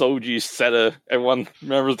Soji Seta. Everyone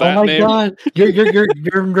remembers that name. Oh my god,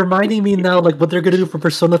 you're reminding me now, like what they're gonna do for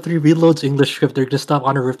Persona 3 Reload's English script. They're gonna stop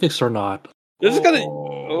honorifics or not? This is gonna.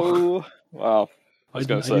 Oh wow! I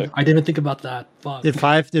didn't even think about that. Fuck. Did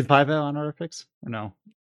 5 have honorifics or no?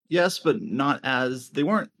 Yes, but not as they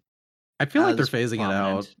weren't. I feel like they're phasing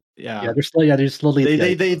prominent. it out. Yeah, they're slowly.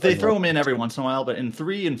 They throw them in every once in a while, but in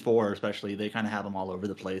 3 and 4 especially, they kind of have them all over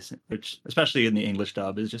the place, which especially in the English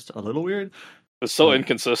dub is just a little weird. It's so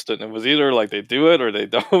inconsistent. It was either like they do it or they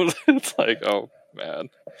don't. It's like, oh man.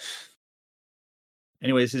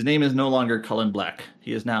 Anyways, his name is no longer Cullen Black.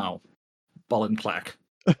 He is now Bullen Clack.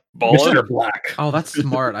 Mr. Black. Oh, that's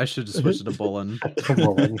smart. I should just switch it to Bullen.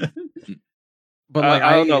 But like,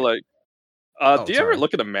 I don't know, like, do you ever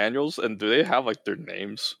look at the manuals and do they have like their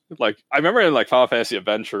names? Like, I remember in like Final Fantasy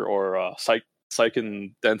Adventure or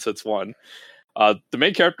Seiken Densetsu 1. The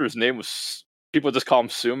main character's name was, people just call him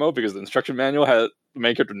Sumo because the instruction manual had the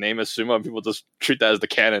main character name as Sumo, and people just treat that as the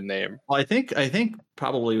canon name. Well, I think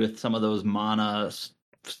probably with some of those Mana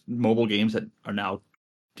mobile games that are now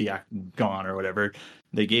gone or whatever,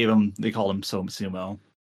 they called him Sumo.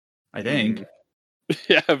 I think.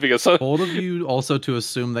 Yeah, because bold of you also to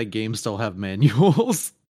assume that games still have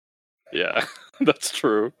manuals. Yeah, that's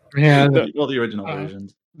true. Yeah, well, the original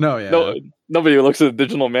versions. No, yeah. No, nobody looks at the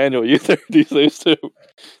digital manual either these days too.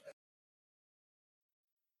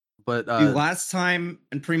 But the last time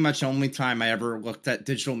and pretty much only time I ever looked at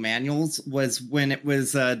digital manuals was when it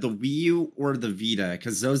was the Wii U or the Vita,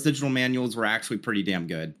 because those digital manuals were actually pretty damn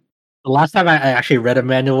good. The last time I actually read a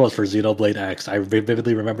manual was for Xenoblade X. I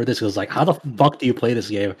vividly remember this. It was like, how the fuck do you play this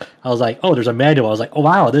game? I was like, oh, there's a manual. I was like, oh,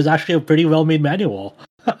 wow, there's actually a pretty well-made manual.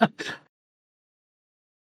 I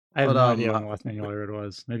have no idea when the last manual I read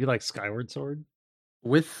was. Maybe like Skyward Sword?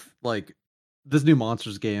 With, like, this new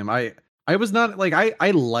Monsters game, I was not, like, I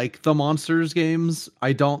like the Monsters games.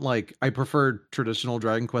 I prefer traditional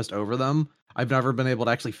Dragon Quest over them. I've never been able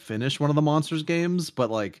to actually finish one of the Monsters games, but,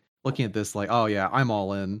 like, looking at this, like, oh yeah, I'm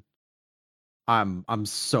all in. I'm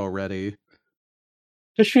so ready.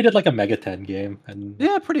 Just treat it like a Mega 10 game. And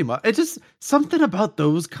yeah, pretty much. It's just something about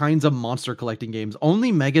those kinds of monster collecting games.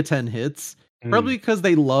 Only Mega 10 hits. Probably because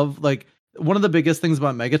they love, like, one of the biggest things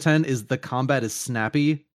about Mega 10 is the combat is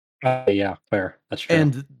snappy. Yeah, fair. That's true.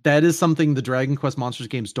 And that is something the Dragon Quest Monsters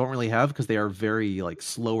games don't really have because they are very, like,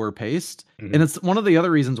 slower paced. Mm-hmm. And it's one of the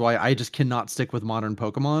other reasons why I just cannot stick with modern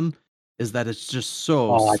Pokemon is that it's just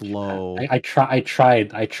so slow. I tried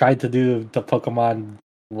to do the Pokemon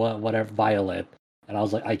whatever Violet, and I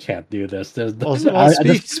was like, I can't do this.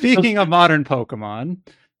 Speaking of modern Pokemon,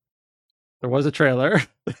 there was a trailer.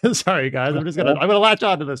 Sorry guys, I'm gonna latch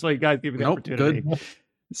on to this while you guys give me the opportunity. Good.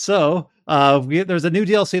 So there's a new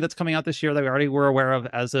DLC that's coming out this year that we already were aware of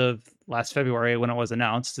as of last February when it was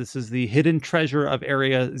announced. This is the Hidden Treasure of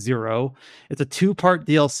Area Zero. It's a 2-part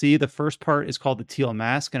DLC. The first part is called the Teal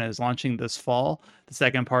Mask and is launching this fall. The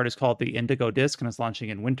second part is called the Indigo Disc and is launching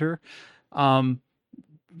in winter. We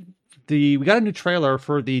got a new trailer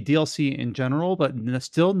for the DLC in general, but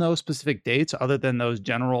still no specific dates other than those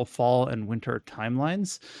general fall and winter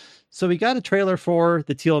timelines. So we got a trailer for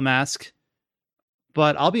the Teal Mask.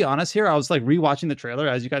 But I'll be honest here, I was like rewatching the trailer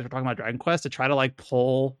as you guys were talking about Dragon Quest to try to like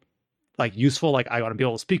pull like useful, like I want to be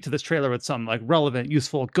able to speak to this trailer with some like relevant,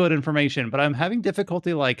 useful, good information, but I'm having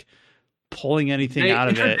difficulty like pulling anything out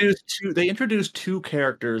of it. They introduced 2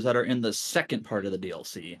 characters that are in the second part of the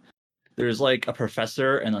DLC. There's like a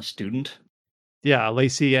professor and a student. Yeah,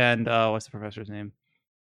 Lacey and what's the professor's name?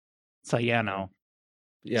 Sayano.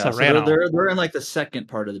 Yeah, so they're in like the second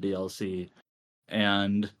part of the DLC,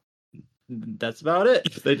 and that's about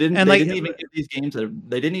it. They didn't even give these games.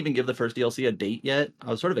 They didn't even give the first DLC a date yet.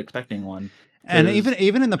 I was sort of expecting one. And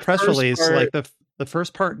even in the press release, like the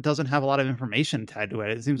first part doesn't have a lot of information tied to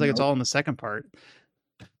it. It seems like it's all in the second part.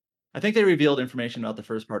 I think they revealed information about the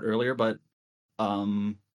first part earlier, but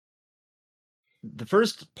the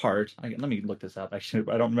first part. Let me look this up.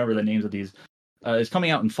 Actually, I don't remember the names of these. It's coming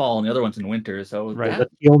out in fall, and the other one's in winter. So right. The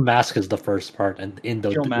Teal Mask is the first part, and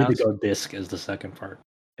Indigo Disc is the second part.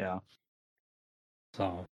 Yeah.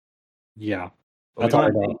 So, yeah, that's all I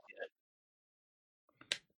know.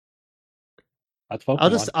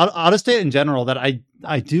 I'll just state in general that I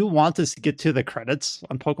do want to get to the credits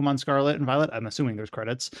on Pokemon Scarlet and Violet. I'm assuming there's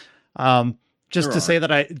credits. Just to say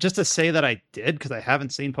that I did, because I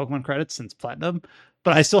haven't seen Pokemon credits since Platinum,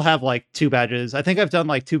 but I still have like 2 badges. I think I've done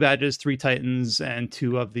like 2 badges, 3 Titans, and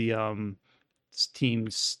 2 of the Team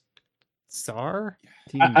Star.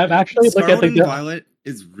 I've actually looked at the Violet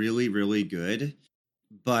is really, really good.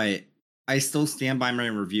 But I still stand by my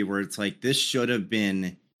review where it's like this should have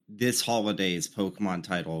been this holiday's Pokemon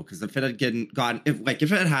title, because if it had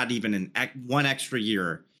if it had even one extra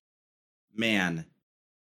year, man,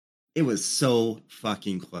 it was so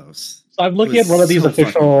fucking close. So I'm looking at one of these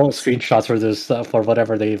official screenshots for this for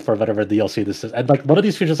whatever DLC this is, and like one of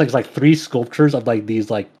these features like 3 sculptures of like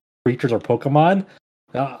these like creatures or Pokemon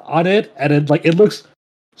on it, and it looks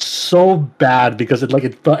so bad because it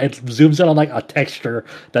zooms in on like a texture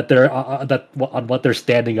that they're on what they're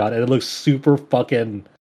standing on, and it looks super fucking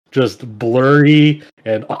just blurry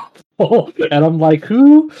and awful. And I'm like,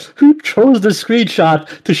 who chose the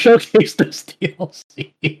screenshot to showcase this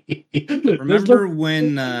DLC? Remember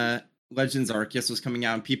when Legends Arceus was coming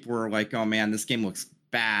out and people were like, oh man, this game looks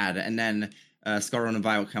bad, and then Scarlet and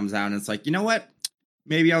Violet comes out and it's like, you know what,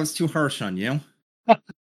 maybe I was too harsh on you.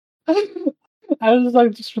 I was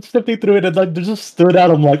like just sifting through it, and like they just stood out.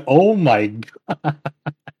 I'm like, oh my god!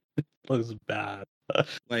 looks bad.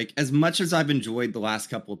 Like, as much as I've enjoyed the last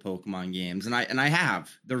couple of Pokemon games, and I have,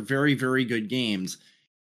 they're very, very good games.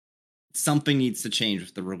 Something needs to change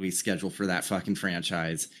with the release schedule for that fucking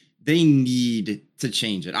franchise. They need to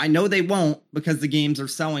change it. I know they won't because the games are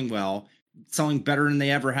selling well, selling better than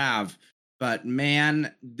they ever have. But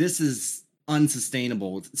man, this is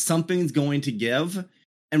unsustainable. Something's going to give,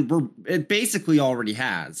 and it basically already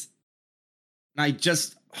has. And I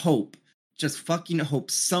just fucking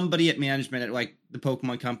hope somebody at management at like the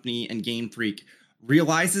Pokemon Company and Game Freak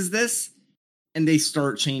realizes this and they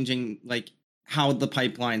start changing like how the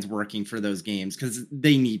pipeline's working for those games, because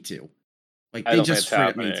they need to. Like, they just straight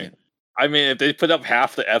up need to. I mean, if they put up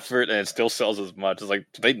half the effort and it still sells as much, it's like,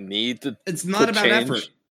 do they need to? It's not about effort.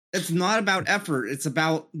 It's not about effort. It's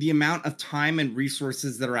about the amount of time and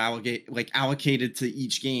resources that are allocated to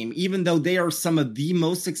each game, even though they are some of the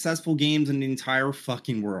most successful games in the entire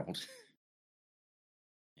fucking world.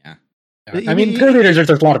 Yeah. I mean, clearly there's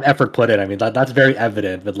a lot of effort put in. I mean, that's very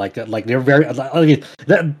evident. But like they're very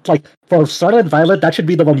like for Scarlet Violet, that should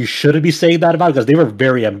be the one you shouldn't be saying that about, because they were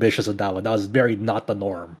very ambitious in that one. That was very not the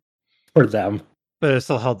norm for them. But it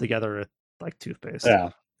still held together like toothpaste.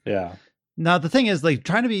 Yeah. Now, the thing is, like,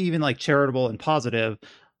 trying to be even like charitable and positive,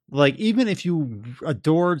 like, even if you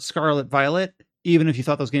adored Scarlet Violet, even if you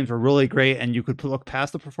thought those games were really great and you could look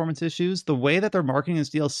past the performance issues, the way that they're marketing this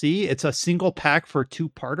DLC, it's a single pack for a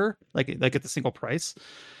 2-parter, like at the single price.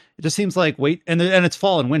 It just seems like and it's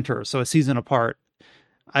fall and winter, so a season apart.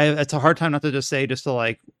 It's a hard time not to just to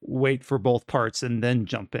like wait for both parts and then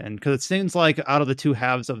jump in, because it seems like out of the two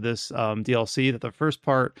halves of this DLC, that the first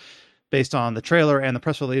part, based on the trailer and the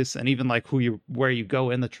press release, and even like where you go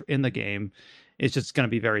in the game, is just going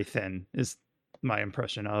to be very thin. Is my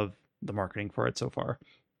impression of the marketing for it so far.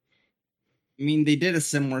 I mean, they did a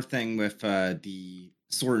similar thing with the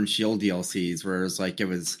Sword and Shield DLCs, where it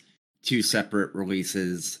was 2 separate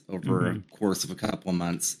releases over a course of a couple of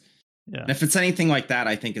months. Yeah. And if it's anything like that,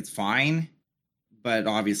 I think it's fine, but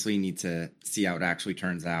obviously you need to see how it actually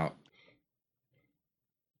turns out.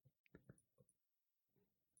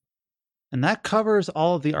 And that covers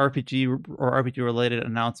all of the RPG or RPG related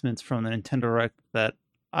announcements from the Nintendo Direct that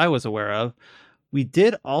I was aware of. We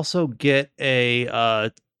did also get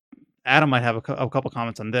Adam might have a couple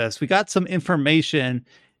comments on this. We got some information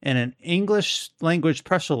in an English language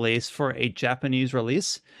press release for a Japanese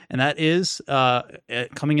release, and that is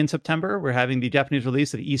coming in September. We're having the Japanese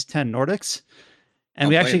release of East 10 Nordics, and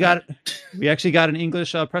we actually got an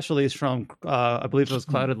English press release from I believe it was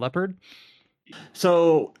Clouded Leopard.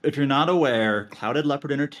 So, if you're not aware, Clouded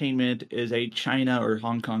Leopard Entertainment is a China or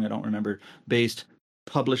Hong Kong, I don't remember, based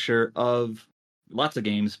publisher of lots of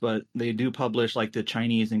games, but they do publish like the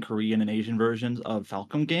Chinese and Korean and Asian versions of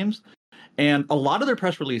Falcom games. And a lot of their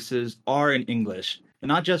press releases are in English, and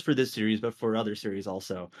not just for this series, but for other series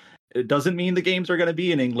also. It doesn't mean the games are going to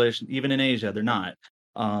be in English, even in Asia, they're not.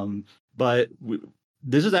 But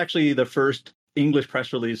this is actually the first English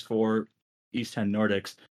press release for East 10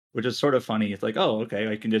 Nordics, which is sort of funny. It's like, oh,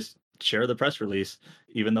 okay, I can just share the press release,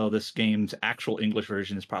 even though this game's actual English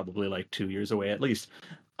version is probably like 2 years away at least.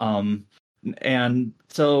 And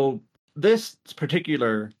so this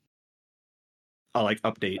particular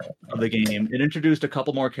update of the game, it introduced a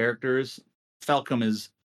couple more characters. Falcom is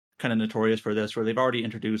kind of notorious for this, where they've already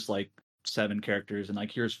introduced like 7 characters, and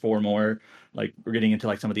like here's 4 more. Like, we're getting into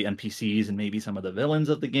like some of the NPCs and maybe some of the villains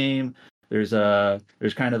of the game. There's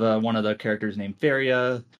kind of one of the characters named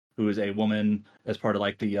Feria, who is a woman as part of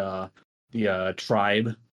like the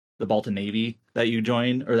tribe, the Balta Navy that you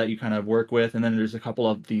join or that you kind of work with. And then there's a couple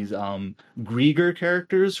of these Grieger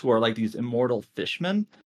characters who are like these immortal fishmen.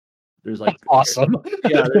 There's like awesome.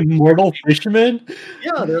 Yeah, immortal fishermen.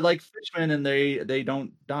 Yeah, they're like fishmen and they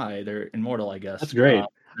don't die. They're immortal, I guess. That's great.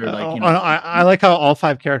 They're like, I like how all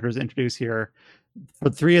 5 characters introduced here. For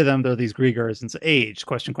 3 of them, they're these Griegers, and it's age,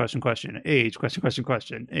 question, age, question,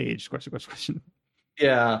 age, question.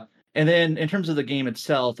 Yeah. And then in terms of the game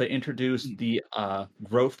itself, they introduced the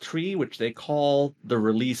growth tree, which they call the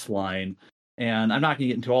release line. And I'm not going to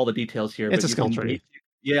get into all the details here. It's a skill tree.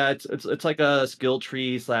 Yeah, it's like a skill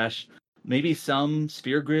tree / maybe some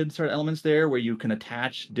sphere grid sort of elements there where you can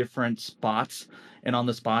attach different spots. And on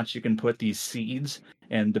the spots, you can put these seeds.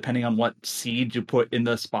 And depending on what seeds you put in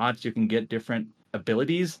the spots, you can get different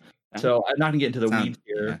abilities. So I'm not going to get into the weeds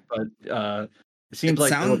here, but it seems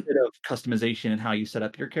like a bit of customization in how you set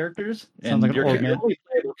up your characters. And like your only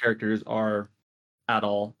playable characters are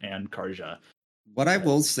Adol and Karja. What I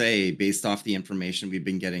will say, based off the information we've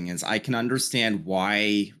been getting, is I can understand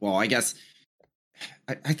why. Well, I guess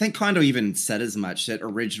I think Kondo even said as much, that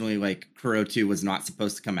originally like Kuro 2 was not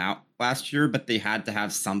supposed to come out last year, but they had to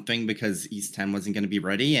have something because East 10 wasn't going to be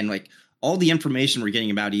ready. And like all the information we're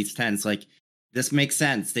getting about East 10, it's like, this makes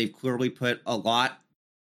sense. They've clearly put a lot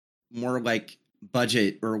more like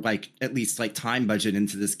budget, or like at least like time budget,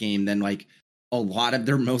 into this game than like a lot of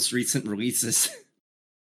their most recent releases.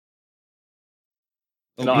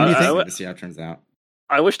 To see how it turns out.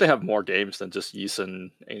 I wish they have more games than just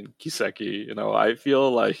Yisen and Kiseki. You know, I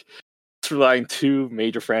feel like relying 2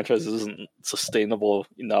 major franchises isn't sustainable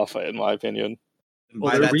enough, in my opinion.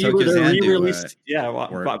 Well, they're re-released.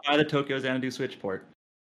 By the Tokyo Xanadu Switch port.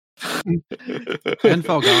 And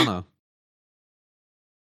Falgana.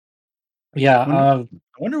 Yeah. I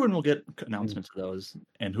wonder when we'll get announcements of those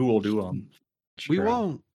and who will do them. We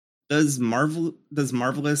won't. Does Marvelous /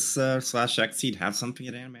 Xseed have something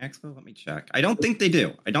at Anime Expo? Let me check. I don't think they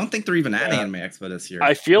do. I don't think they're even at Anime Expo this year.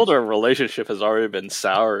 I feel their relationship has already been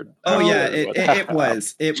soured. Oh yeah, it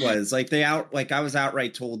was. It was like I was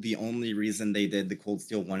outright told the only reason they did the Cold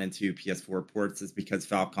Steel 1 and 2 PS4 ports is because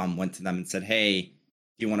Falcom went to them and said, "Hey,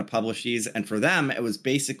 do you want to publish these?" And for them, it was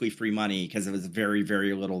basically free money because it was very,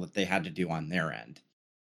 very little that they had to do on their end.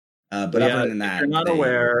 But other than that, if you're not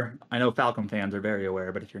aware, I know Falcom fans are very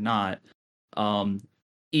aware, but if you're not,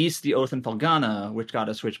 East, the Oath, and Falgana, which got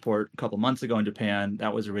a Switch port a couple months ago in Japan,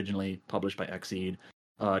 that was originally published by Xseed.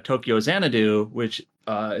 Tokyo Xanadu, which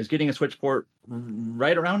is getting a Switch port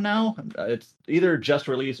right around now. It's either just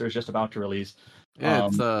released or is just about to release. Yeah,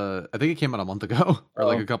 it's I think it came out a month ago or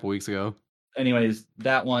like a couple weeks ago. Anyways,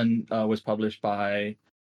 that one was published by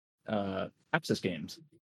Axis Games.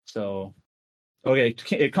 So. Okay,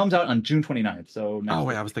 it comes out on June 29th. So now. Oh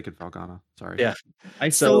wait, I was thinking Falgana. Sorry. Yeah, I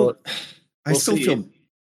still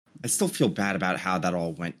feel bad about how that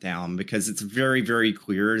all went down, because it's very, very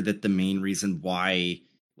clear that the main reason why,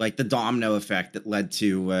 like the domino effect that led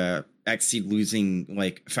to Xseed losing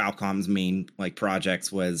like Falcom's main like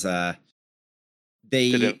projects, was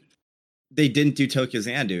they didn't do Tokyo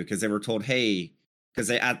Xanadu because they were told, hey, because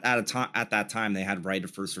they at that time they had right of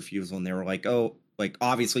first refusal, and they were like, oh. Like,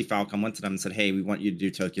 obviously, Falcom went to them and said, hey, we want you to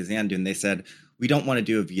do Tokyo Xanadu. And they said, we don't want to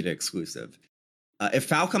do a Vita exclusive. If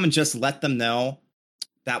Falcom had just let them know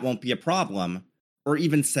that won't be a problem, or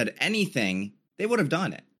even said anything, they would have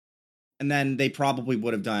done it. And then they probably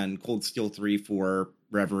would have done Cold Steel 3 for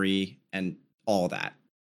Reverie and all that.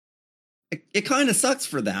 It kind of sucks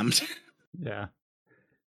for them. Yeah.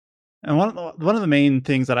 And one of the main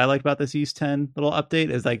things that I like about this East 10 little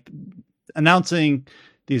update is like announcing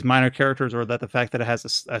these minor characters, or that the fact that it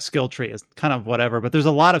has a skill tree is kind of whatever, but there's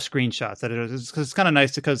a lot of screenshots that it's kind of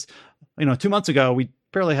nice, because 2 months ago we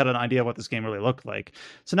barely had an idea what this game really looked like.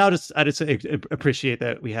 So now I just appreciate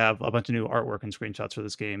that we have a bunch of new artwork and screenshots for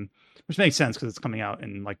this game, which makes sense because it's coming out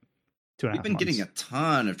in like 2.5 months. We've been getting a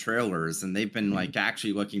ton of trailers, and they've been like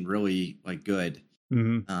actually looking really like good.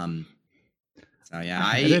 Mm-hmm. So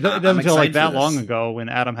yeah, it doesn't feel like that long ago when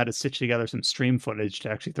Adam had to stitch together some stream footage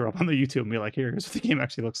to actually throw up on the YouTube and be like, here's what the game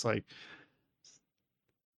actually looks like.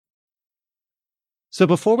 So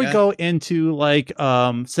before we go into like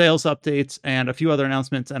sales updates and a few other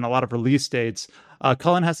announcements and a lot of release dates,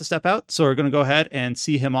 Cullen has to step out. So we're going to go ahead and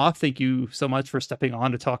see him off. Thank you so much for stepping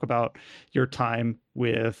on to talk about your time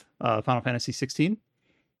with Final Fantasy XVI.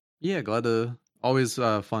 Yeah, glad to. Always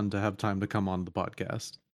fun to have time to come on the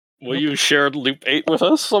podcast. Will you share Loop 8 with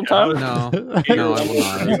us sometime? No, I will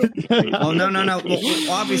not. Well, no.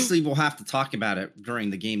 Well, obviously, we'll have to talk about it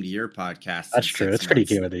during the Game of the Year podcast. That's true. It's pretty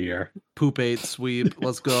Game of the Year. Poop 8 sweep.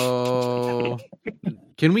 Let's go.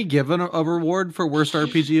 Can we give a reward for worst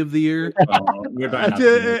RPG of the year?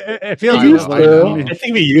 It feels I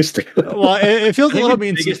think we used to. Well, it feels a little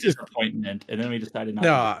mean. Biggest disappointment, and then we decided not.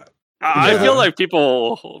 No. I feel like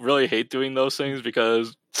people really hate doing those things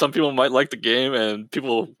because some people might like the game and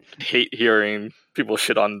people hate hearing people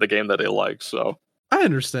shit on the game that they like. So I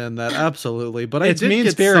understand that absolutely, but it's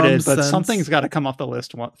mean-spirited. But something's got to come off the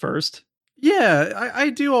list first. Yeah, I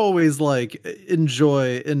do always like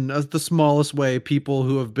enjoy in the smallest way people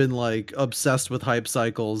who have been like obsessed with hype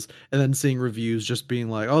cycles and then seeing reviews just being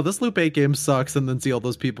like, "Oh, this Loop 8 game sucks," and then see all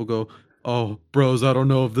those people go, "Oh, bros, I don't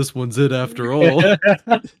know if this one's it after all."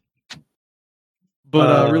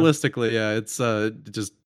 But realistically, yeah, it's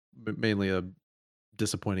just mainly a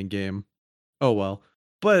disappointing game. Oh well.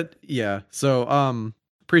 But yeah, so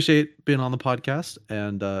appreciate being on the podcast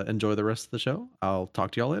and enjoy the rest of the show. I'll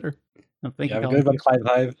talk to y'all later. Thank you. Have a good one, Clive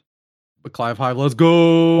Hive. But Clive Hive, let's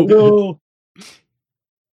go. Go.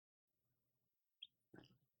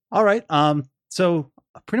 All right. So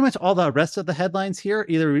pretty much all the rest of the headlines here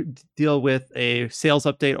either deal with a sales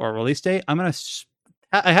update or a release date. I'm going to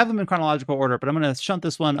I have them in chronological order, but I'm going to shunt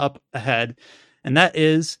this one up ahead. And that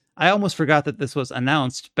is, I almost forgot that this was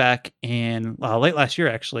announced back in late last year,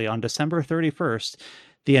 actually, on December 31st.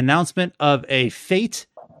 The announcement of a Fate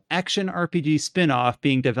action RPG spin-off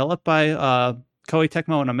being developed by Koei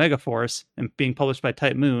Tecmo and Omega Force and being published by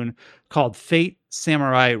Type Moon called Fate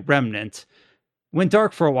Samurai Remnant. Went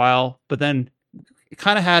dark for a while, but then it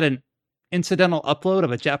kind of had an incidental upload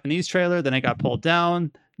of a Japanese trailer. Then it got pulled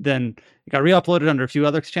down. Then it got re-uploaded under a few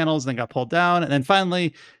other channels, then got pulled down. And then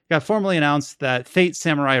finally got formally announced that Fate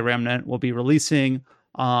Samurai Remnant will be releasing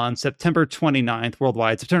on September 29th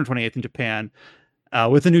worldwide, September 28th in Japan,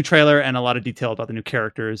 with a new trailer and a lot of detail about the new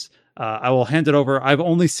characters. I will hand it over. I've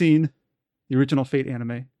only seen the original Fate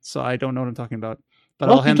anime, so I don't know what I'm talking about. But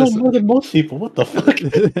well, I'll hand you this. don't more than most people. What the fuck?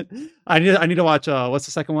 I need to watch. What's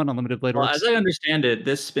the second one? Unlimited Blade Well, Works. as I understand it,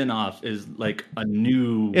 this spin-off is like a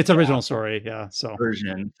new. It's original story, yeah. So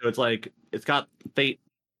version. So it's like it's got Fate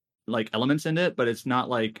like elements in it, but it's not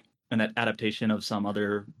like an adaptation of some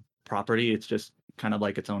other property. It's just kind of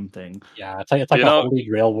like its own thing. Yeah, it's like a Holy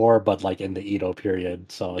Grail War, but like in the Edo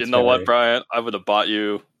period. So it's what, Brian? I would have bought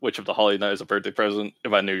you Witch of the Holy Night as a birthday present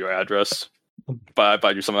if I knew your address. But I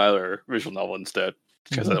bought you some other visual novel insteed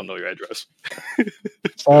because I don't know your address.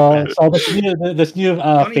 So this new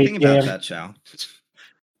Funny Fate thing game. about that, Chow.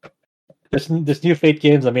 This new Fate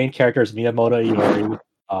game, the main character is Miyamoto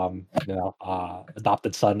Iori,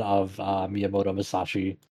 adopted son of Miyamoto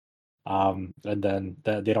Musashi. And then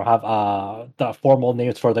they don't have the formal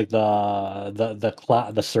names for like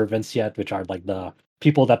the servants yet, which are like the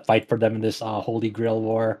people that fight for them in this Holy Grail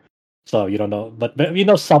War. So you don't know, but you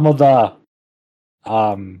know some of the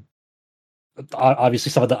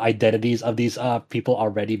obviously some of the identities of these people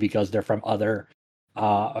already because they're from other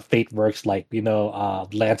Fate works. Like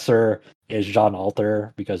Lancer is Jean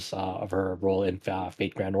Alter because of her role in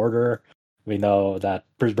Fate Grand Order. We know that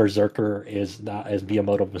Berserker is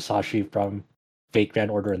Miyamoto Musashi from Fate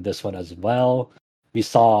Grand Order in this one as well. We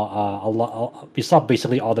saw We saw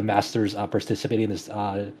basically all the masters participating in this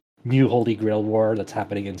new Holy Grail War that's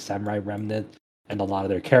happening in Samurai Remnant, and a lot of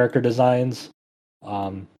their character designs.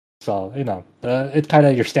 So it's kind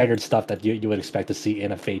of your standard stuff that you would expect to see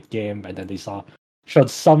in a Fate game, and then they showed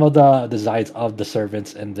some of the designs of the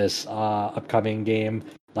servants in this upcoming game.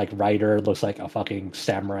 Like Ryder looks like a fucking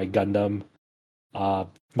samurai Gundam.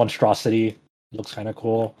 Monstrosity looks kind of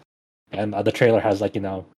cool, and the trailer has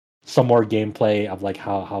some more gameplay of like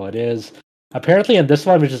how it is. Apparently, in this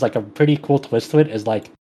one, which is like a pretty cool twist to it, is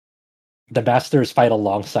like the masters fight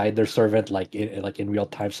alongside their servant, like in real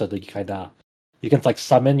time, so that you can like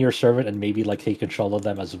summon your servant and maybe like take control of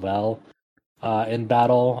them as well in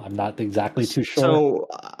battle. I'm not exactly too sure. So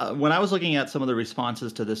when I was looking at some of the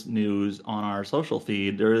responses to this news on our social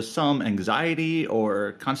feed, there is some anxiety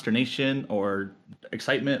or consternation or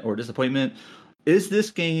excitement or disappointment. Is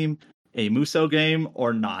this game a Muso game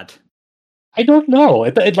or not? I don't know.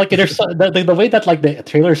 There's the way that like the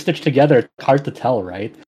trailer is stitched together, it's hard to tell,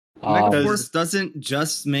 right? Megaforce doesn't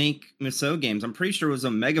just make Musou games. I'm pretty sure it was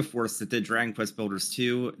Megaforce that did Dragon Quest Builders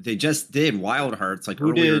 2. They just did Wild Hearts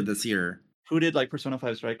earlier this year. Who did like Persona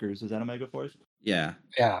 5 Strikers? Is that a Megaforce? Yeah.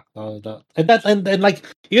 Yeah. And like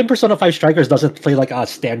even Persona 5 Strikers doesn't play like a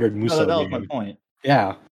standard Musou that was game. my point.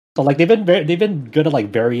 Yeah. So like they've been good at like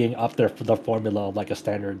varying up the formula of like a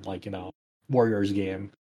standard Warriors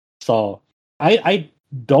game. So I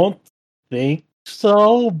don't think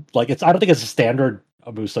so. Like I don't think it's a standard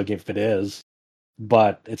Musou game if it is,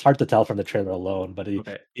 but it's hard to tell from the trailer alone. But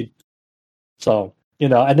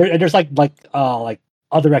there's like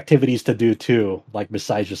other activities to do too, like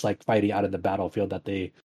besides just like fighting out in the battlefield that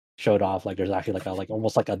they showed off. Like there's actually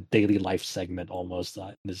almost like a daily life segment almost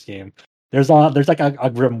in this game. There's like a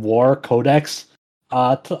Grimoire Codex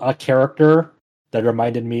a character that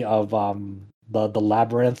reminded me of the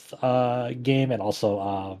Labyrinth game and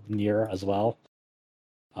also Nier as well.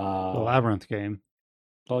 The Labyrinth game.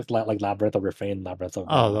 Like Labyrinth of Refrain, Labyrinth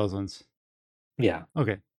of those ones. Yeah.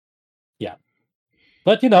 Okay. Yeah.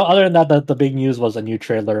 But other than that, the big news was a new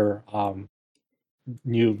trailer,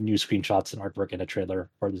 new screenshots and artwork in a trailer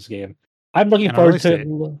for this game. I'm looking forward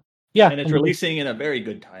to. Yeah, and it's releasing in a very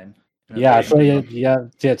good time. Yeah, it's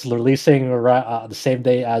releasing the same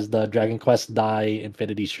day as the Dragon Quest Dai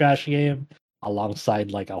Infinity Strash game,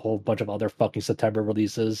 alongside like a whole bunch of other fucking September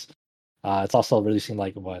releases. It's also releasing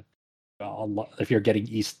like if you're getting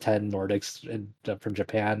East 10 Nordics from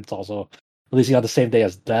Japan, it's also releasing on the same day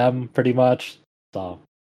as them, pretty much. So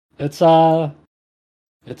it's a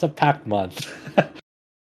packed month.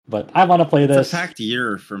 But I want to play this. It's a packed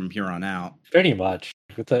year from here on out. Pretty much.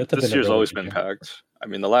 This year's always been packed. I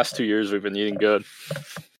mean, the last 2 years we've been eating good.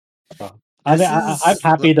 I'm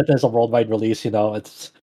happy that there's a worldwide release.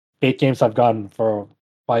 It's 8 games have gone for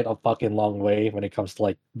quite a fucking long way when it comes to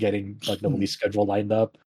like getting like the release schedule lined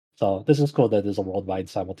up. So this is cool that there's a worldwide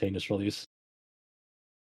simultaneous release.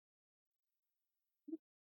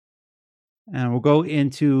 And we'll go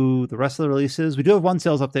into the rest of the releases. We do have one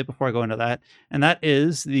sales update before I go into that, and that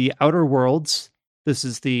is the Outer Worlds. This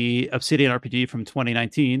is the Obsidian RPG from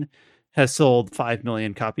 2019. Has sold 5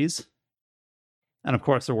 million copies. And of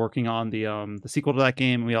course, they're working on the sequel to that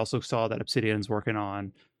game. We also saw that Obsidian's working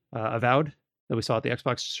on Avowed that we saw at the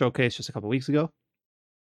Xbox showcase just a couple weeks ago.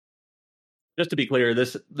 Just to be clear,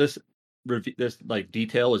 this like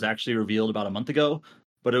detail was actually revealed about a month ago,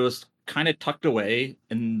 but it was kind of tucked away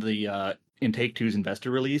in the in Take-Two's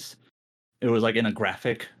investor release. It was like in a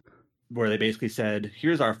graphic where they basically said,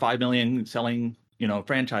 "Here's our 5 million selling,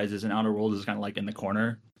 franchises," and Outer Worlds is kind of like in the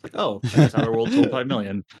corner. Like, oh, I guess Outer Worlds sold 5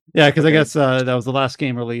 million. Yeah, because I guess that was the last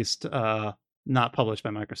game released, not published by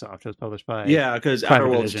Microsoft. It was published by because Outer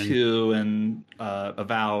Worlds 2 and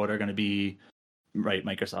Avowed are going to be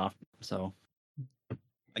Microsoft. So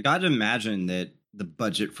I got to imagine that the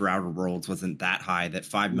budget for Outer Worlds wasn't that high. That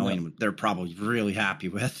 5 million, they're probably really happy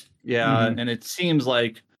with. Yeah, and it seems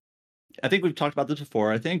like, I think we've talked about this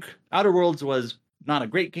before. I think Outer Worlds was not a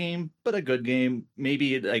great game, but a good game.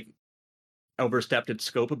 Maybe it like overstepped its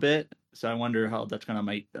scope a bit. So I wonder how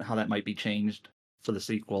that might be changed for the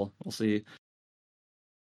sequel. We'll see.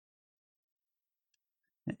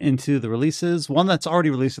 Into the releases. One that's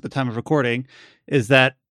already released at the time of recording is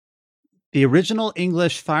that the original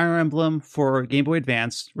English Fire Emblem for Game Boy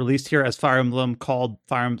Advance, released here as Fire Emblem, called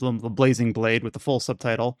Fire Emblem The Blazing Blade with the full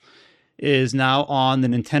subtitle, is now on the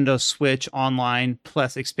Nintendo Switch Online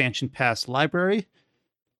Plus Expansion Pass library.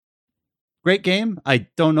 Great game. I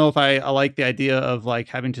don't know if I like the idea of like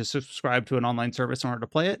having to subscribe to an online service in order to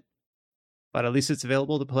play it, but at least it's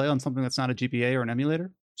available to play on something that's not a GBA or an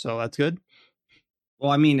emulator, so that's good.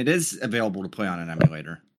 Well, I mean, it is available to play on an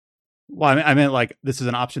emulator. Well, I meant like this is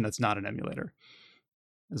an option that's not an emulator.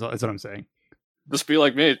 Is what I'm saying. Just be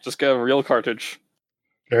like me. Just get a real cartridge.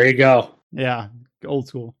 There you go. Yeah, old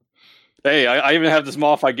school. Hey, I even have this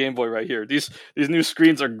modified Game Boy right here. These new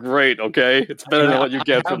screens are great. Okay, it's better than what you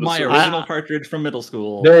get from my original cartridge from middle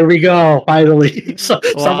school. There we go. Finally,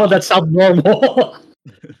 someone that sounds normal.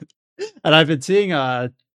 And I've been seeing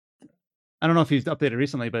I don't know if he's updated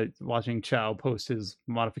recently, but watching Chow post his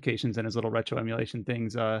modifications and his little retro emulation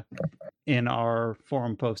things in our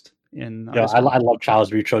forum post. I love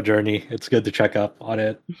Chow's retro journey. It's good to check up on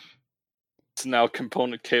it. It's now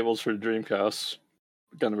component cables for the Dreamcast.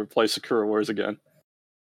 We're going to replace Sakura Wars again.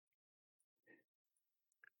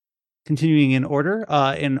 Continuing in order,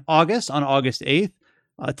 on August 8th,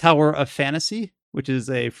 Tower of Fantasy, which is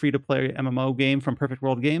a free-to-play MMO game from Perfect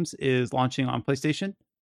World Games, is launching on PlayStation.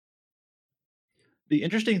 The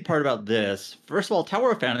interesting part about this, first of all,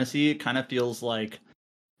 Tower of Fantasy kind of feels like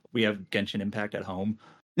we have Genshin Impact at home.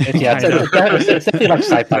 It's definitely like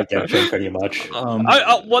sci-fi Genshin, pretty much.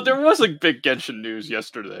 Well, there was like big Genshin news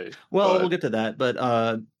yesterday. Well, we'll get to that, but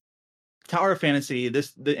Tower of Fantasy.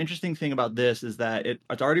 The interesting thing about this is that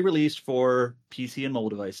it's already released for PC and mobile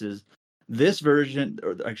devices. This version,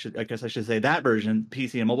 or actually, I guess I should say that version,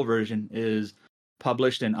 PC and mobile version, is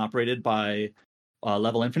published and operated by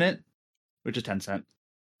Level Infinite, which is Tencent.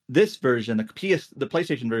 This version, the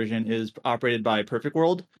PlayStation version, is operated by Perfect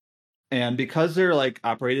World, and because they're like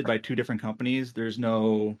operated by two different companies, there's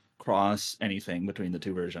no cross anything between the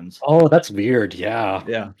two versions. Oh, that's weird.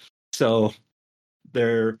 Yeah. So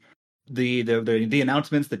they're the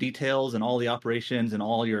announcements, the details, and all the operations, and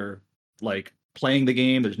all your like playing the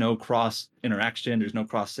game. There's no cross interaction. There's no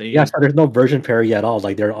cross save. Yeah, so there's no version parity at all.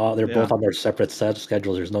 Like they're both on their separate set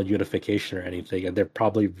schedules. There's no unification or anything, and there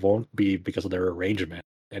probably won't be because of their arrangement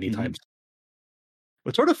anytime.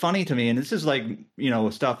 What's sort of funny to me, and this is like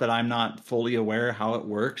stuff that I'm not fully aware how it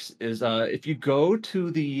works, is if you go to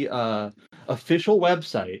the official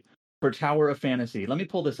website for Tower of Fantasy. Let me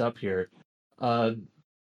pull this up here.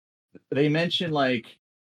 They mention like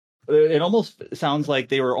it almost sounds like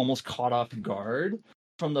they were almost caught off guard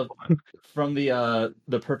from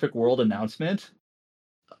the Perfect World announcement.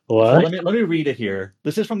 What? So let me read it here.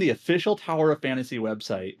 This is from the official Tower of Fantasy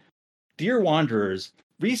website. Dear Wanderers,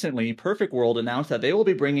 recently Perfect World announced that they will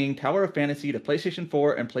be bringing Tower of Fantasy to PlayStation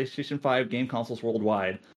 4 and PlayStation 5 game consoles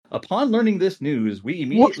worldwide. Upon learning this news, we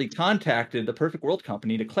immediately contacted the Perfect World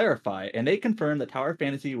company to clarify, and they confirmed that Tower of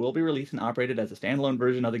Fantasy will be released and operated as a standalone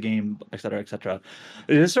version of the game, etc., etc.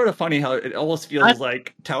 It is sort of funny how it almost feels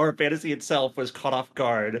like Tower of Fantasy itself was caught off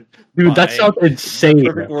guard. Dude, that sounds insane.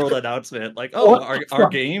 Perfect World announcement, like, our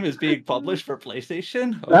game is being published for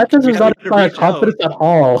PlayStation. That doesn't inspire confidence at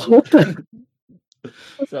all.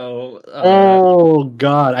 So, oh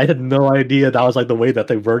god, I had no idea that was like the way that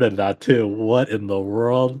they worded that too. What in the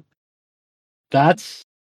world? That's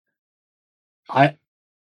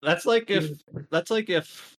that's like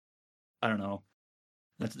if I don't know.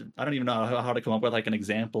 I don't even know how to come up with like an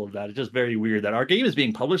example of that. It's just very weird that our game is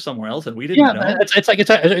being published somewhere else and we didn't know. It's like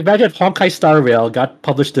imagine if Honkai Star Rail got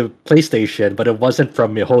published to PlayStation, but it wasn't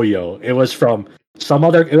from MiHoYo. It was from some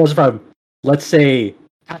other. It was from, let's say,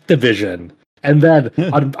 Activision. And then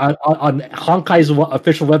on Honkai's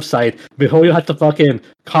official website, MiHoYo had to fucking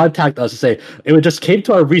contact us and say it just came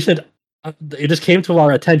to our recent. It just came to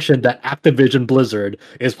our attention that Activision Blizzard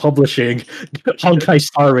is publishing Honkai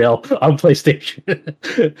Star Rail on PlayStation.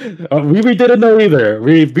 We didn't know either.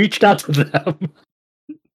 We reached out to them.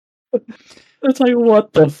 It's like,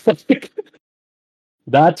 what the fuck?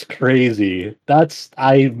 That's crazy.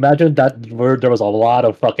 I imagine that there was a lot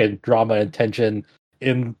of fucking drama and tension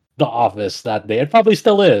in the office that day. It probably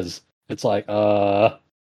still is. It's like,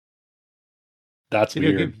 that's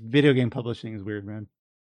weird. Video game publishing is weird, man.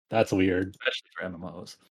 That's weird. Especially for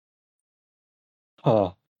MMOs.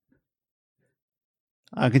 Huh.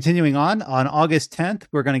 Continuing on August 10th,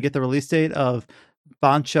 we're going to get the release date of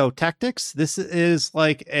Bancho Tactics. This is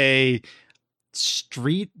like a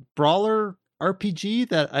street brawler RPG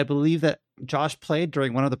that I believe that Josh played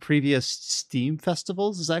during one of the previous Steam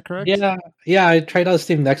festivals. Is that correct? Yeah. I tried out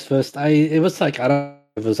Steam Next Fest. It was like, I don't know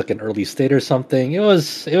if it was like an early state or something. It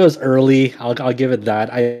was early. I'll give it that.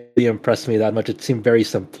 It impressed me that much. It seemed very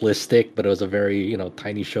simplistic, but it was a very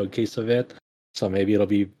tiny showcase of it. So maybe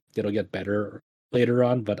it'll get better later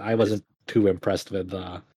on. But I wasn't too impressed with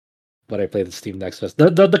what I played at Steam Next Fest.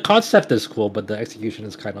 The concept is cool, but the execution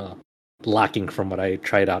is kind of lacking from what I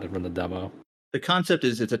tried out from the demo. The concept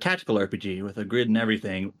is it's a tactical RPG with a grid and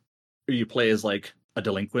everything. You play as like a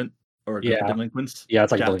delinquent or a group of delinquents. Yeah,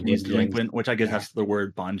 it's like Japanese delinquent, which I guess that's the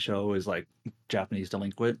word bancho is like Japanese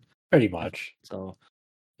delinquent. Pretty much. So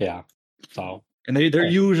yeah. So and they're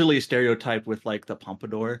usually stereotyped with like the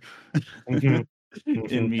pompadour in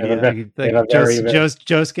media.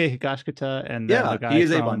 Josuke Higashikata and the guy he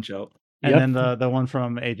is from, a bancho. And then the one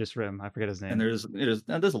from Aegis Rim, I forget his name. And there's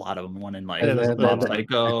a lot of them. One in like Mob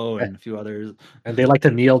Psycho and a few others. And they like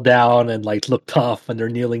to kneel down and like look tough when they're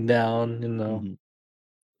kneeling down. Mm-hmm.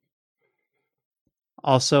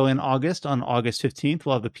 Also in August, on August 15th,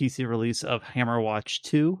 we'll have the PC release of Hammerwatch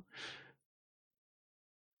 2.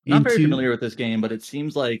 Not very familiar with this game, but it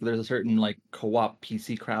seems like there's a certain like co-op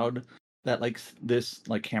PC crowd that likes this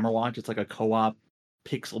like Hammerwatch. It's like a co-op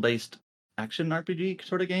pixel-based action RPG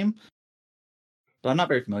sort of game. But I'm not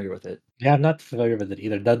very familiar with it. Yeah, I'm not familiar with it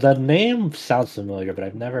either. The name sounds familiar, but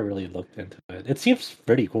I've never really looked into it. It seems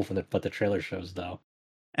pretty cool from what the trailer shows, though.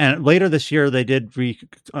 And later this year, they did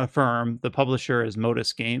reaffirm the publisher is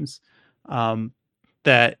Modus Games,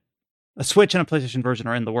 that a Switch and a PlayStation version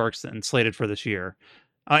are in the works and slated for this year,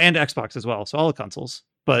 and Xbox as well. So all the consoles.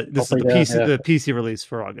 But this is the PC release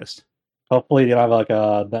for August. Hopefully, you have like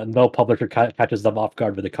no publisher catches them off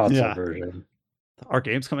guard with the console version. Our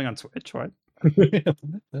game's coming on Switch, right?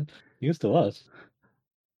 News to us.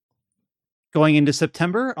 Going into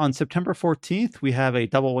September, on September 14th, we have a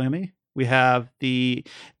double whammy. We have the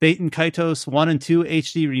Baten Kaitos 1 and 2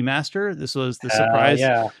 HD remaster. This was the surprise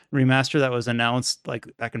remaster that was announced like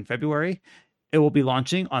back in February. It will be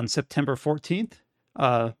launching on September 14th,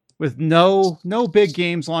 with no big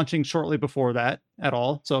games launching shortly before that at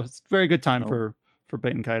all. So it's a very good time for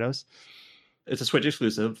Baten Kaitos. It's a Switch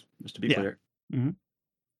exclusive, just to be clear. Mm-hmm.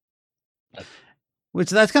 Which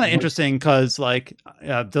that's kind of interesting because like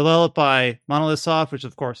developed by Monolith Soft, which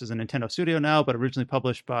of course is a Nintendo studio now, but originally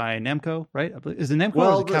published by Namco, right? Is it Namco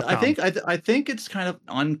or is it Capcom? I think it's kind of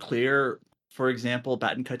unclear. For example,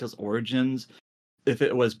 Baten Kaitos Origins, if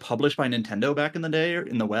it was published by Nintendo back in the day or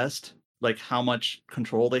in the West, like how much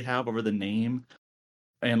control they have over the name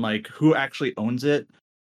and like who actually owns it.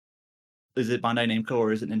 Is it Bandai Namco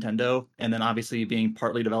or is it Nintendo? And then obviously being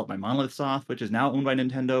partly developed by Monolith Soft, which is now owned by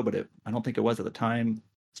Nintendo, but I don't think it was at the time.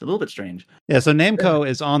 It's a little bit strange. Yeah, so Namco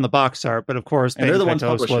is on the box art, but of course, they're the ones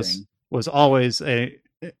publishing. Was always a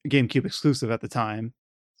GameCube exclusive at the time.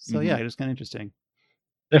 So yeah, it was kind of interesting.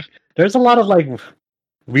 There's a lot of like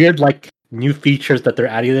weird like new features that they're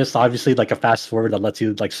adding to this. Obviously, like a fast forward that lets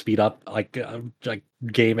you like speed up like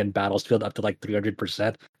game and Battlefield up to like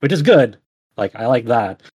 300%, which is good. Like I like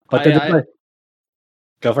that. But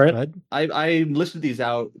go for it. I listed these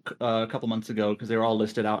out a couple months ago because they were all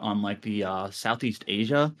listed out on like the Southeast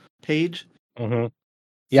Asia page. Mm-hmm.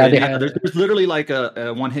 Yeah, there's literally like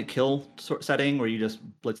a one-hit kill sort setting where you just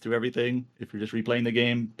blitz through everything. If you're just replaying the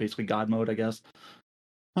game, basically God mode, I guess.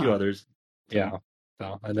 A few others. Yeah,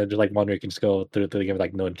 So, and then just like one where you can just go through the game with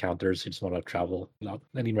like no encounters. You just want to travel without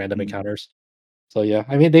any random encounters. So yeah,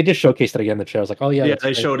 I mean they just showcased it again in the trailer. I was like, oh yeah, Yeah, that's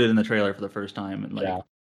they great. showed it in the trailer for the first time, and like, Yeah.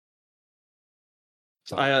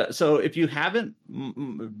 so if you haven't,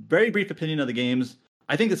 very brief opinion of the games.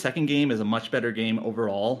 I think the second game is a much better game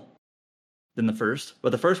overall than the first,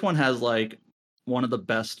 but the first one has like one of the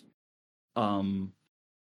best.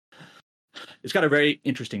 It's got a very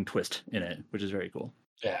interesting twist in it, which is very cool.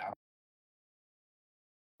 Yeah.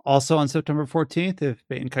 Also on September 14th, if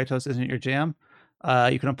Bait and Kaitos isn't your jam,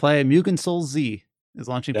 you can play Mugen Soul Z is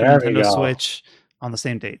launching for Nintendo Switch on the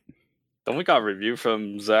same date. Then we got a review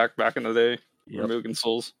from Zach back in the day. Yep. Mugen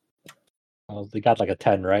Souls. Well, they got like a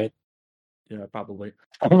 10, right? Yeah, probably.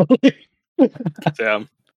 Damn.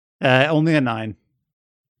 Only a 9.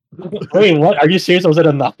 Wait, what? Are you serious? Was it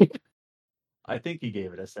a 9? I think he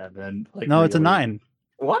gave it a 7. Like, No, it's a really. 9.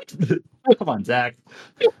 What? Come on, Zach.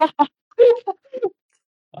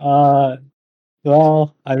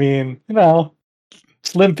 Well, I mean,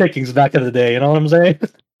 slim pickings back in the day. You know what I'm saying?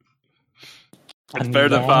 It's better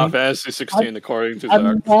than Final Fantasy 16, according to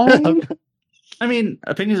Zach. I mean,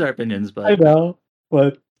 opinions are opinions, but I know,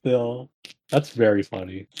 but still, that's very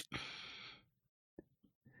funny.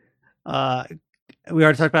 We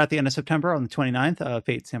already talked about at the end of September on the 29th,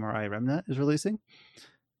 Fate Samurai Remnant is releasing.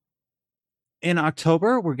 In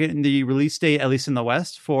October, we're getting the release date, at least in the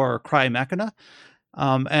West, for Cry Machina.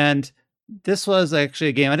 And this was actually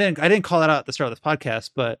a game I didn't call it out at the start of this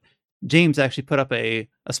podcast, but James actually put up a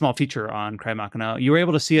small feature on Cry Machina. You were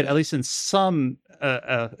able to see it at least in some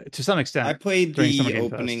to some extent. I played the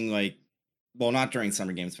opening not during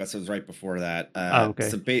Summer Games Fest. It was right before that. Okay.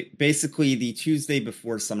 So basically, the Tuesday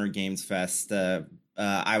before Summer Games Fest,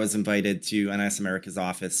 I was invited to NS America's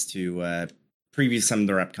office to preview some of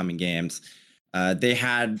their upcoming games. They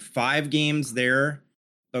had 5 games there,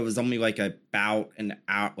 but it was only like about an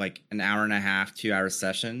hour and a half, 2-hour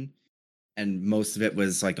session. And most of it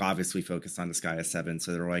was like obviously focused on Disgaea 7.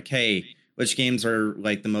 So they were like, hey, which games are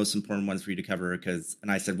like the most important ones for you to cover? And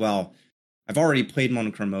I said, well, I've already played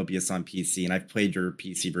Monochrome Mobius on PC, and I've played your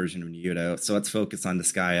PC version of Nyuto. So let's focus on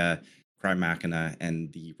Disgaea, Cry Machina,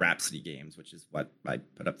 and the Rhapsody games, which is what I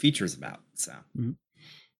put up features about. So,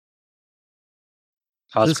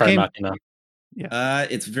 how's Cry Machina? Yeah.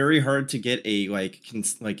 It's very hard to get a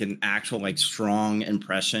an actual strong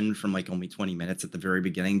impression from only 20 minutes at the very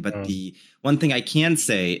beginning. But the one thing I can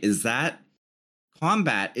say is that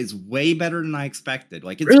combat is way better than I expected.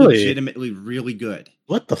 It's legitimately really good.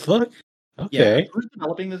 What the fuck? Okay. Yeah. Who's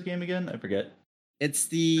developing this game again? I forget. It's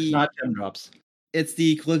not Gem Drops. It's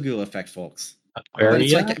the Caligula Effect folks.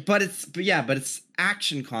 But it's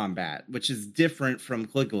action combat, which is different from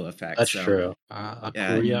Caligula Effect. That's true.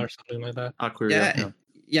 Akuria or something like that. Akuria.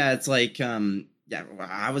 Yeah, it's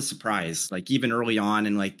I was surprised. Even early on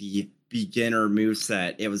in the beginner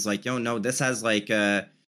moveset, it was no, this has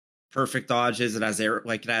perfect dodges. It has air,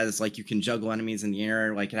 it has you can juggle enemies in the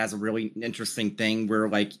air. It has a really interesting thing where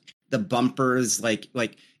the bumpers,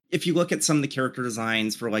 if you look at some of the character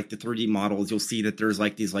designs for the 3D models, you'll see that there's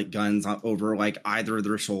these guns over either of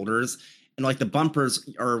their shoulders, and the bumpers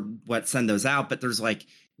are what send those out. But there's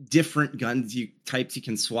different guns types you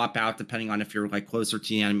can swap out depending on if you're closer to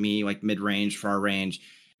the enemy, mid range, far range,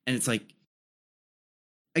 and it's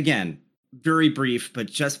again very brief, but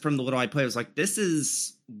just from the little I played, I was this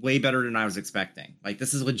is way better than I was expecting.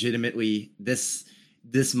 This is legitimately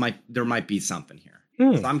there might be something here.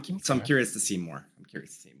 So I'm curious to see more.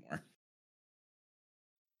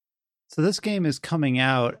 So this game is coming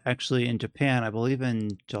out actually in Japan, I believe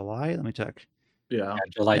in July. Let me check. Yeah,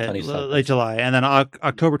 July 27th. Late July, and then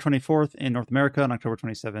October 24th in North America, and October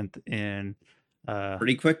 27th in.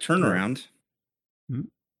 Pretty quick turnaround. Mm-hmm.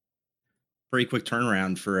 Pretty quick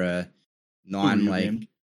turnaround for a non And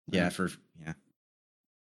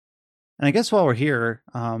I guess while we're here,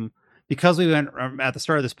 because we went at the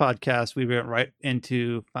start of this podcast, we went right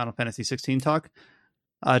into Final Fantasy 16 talk,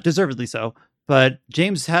 deservedly so. But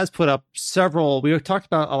James has put up several. We talked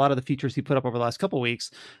about a lot of the features he put up over the last couple of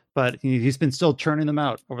weeks, but he's been still churning them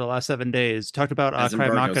out over the last 7 days. Talked about Cry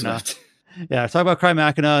Machina. Yeah, talk about Cry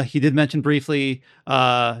Machina. He did mention briefly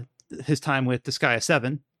his time with Disgaea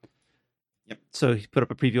 7. Yep. So he put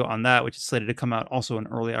up a preview on that, which is slated to come out also in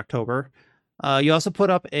early October. You also put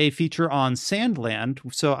up a feature on Sandland.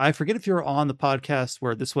 So I forget if you were on the podcast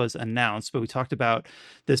where this was announced, but we talked about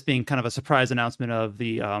this being kind of a surprise announcement of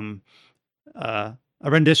the a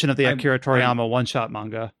rendition of the Akira Toriyama one-shot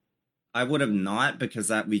manga. I would have not, because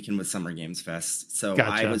that weekend was Summer Games Fest. So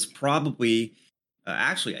Gotcha. I was probably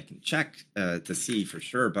actually I can check to see for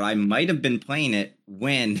sure, but I might have been playing it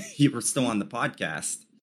when you were still on the podcast.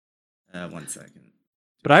 1 second.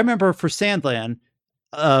 But I remember for Sandland,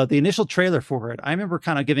 the initial trailer for it, I remember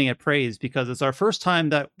kind of giving it praise because it's our first time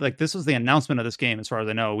that like this was the announcement of this game. As far as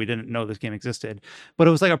I know, we didn't know this game existed, but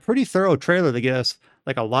it was like a pretty thorough trailer to get us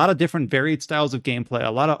like a lot of different varied styles of gameplay,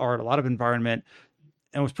 a lot of art, a lot of environment,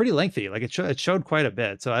 and it was pretty lengthy. Like it showed quite a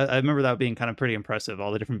bit. So I remember that being kind of pretty impressive.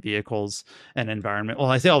 All the different vehicles and environment.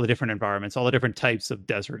 Well, I say all the different environments, all the different types of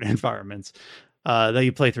desert environments that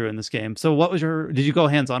you play through in this game. So what was did you go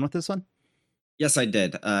hands on with this one? Yes, I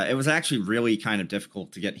did. It was actually really kind of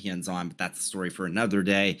difficult to get hands-on, but that's a story for another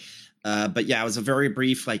day. But yeah, it was a very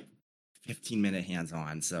brief, like 15-minute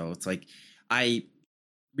hands-on. So it's like I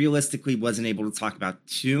realistically wasn't able to talk about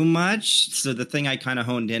too much. So the thing I kind of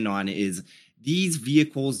honed in on is these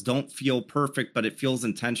vehicles don't feel perfect, but it feels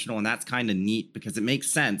intentional. And that's kind of neat because it makes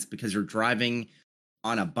sense because you're driving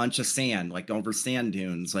on a bunch of sand, like over sand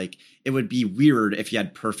dunes. Like it would be weird if you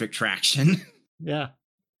had perfect traction. Yeah.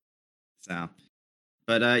 So...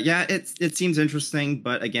 But yeah, it seems interesting.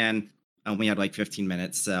 But again, I only had like 15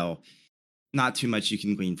 minutes, so not too much you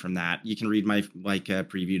can glean from that. You can read my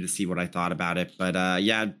preview to see what I thought about it. But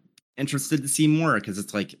yeah, interested to see more because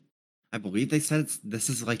it's like I believe they said this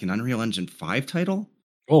is like an Unreal Engine 5 title.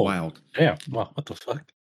 Oh, wild! Yeah, well, what the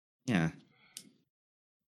fuck? Yeah,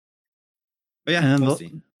 but yeah, we'll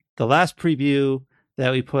see. The last preview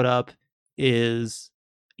that we put up is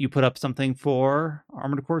you put up something for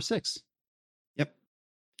Armored Core 6.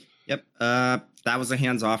 Yep. That was a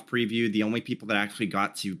hands-off preview. The only people that actually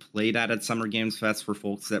got to play that at Summer Games Fest were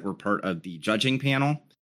folks that were part of the judging panel.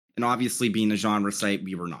 And obviously, being a genre site,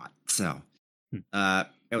 we were not. So it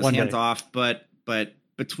was hands-off. But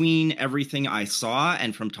between everything I saw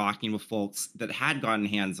and from talking with folks that had gotten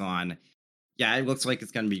hands-on, yeah, it looks like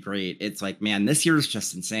it's going to be great. It's like, man, this year is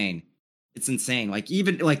just insane. It's insane. Like,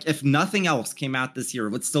 even like if nothing else came out this year,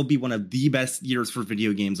 it would still be one of the best years for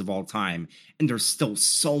video games of all time. And there's still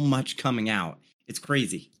so much coming out. It's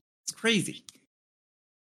crazy. It's crazy.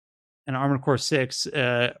 And Armored Core 6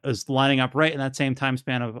 is lining up right in that same time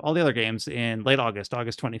span of all the other games in late August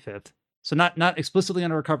 25th. So not explicitly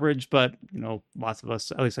under our coverage, but you know, lots of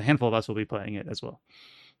us, at least a handful of us, will be playing it as well.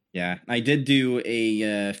 Yeah, I did do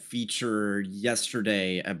a feature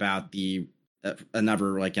yesterday about the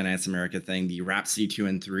another like NS America thing, the Rhapsody 2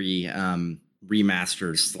 and 3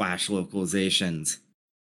 remasters / localizations,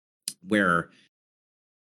 where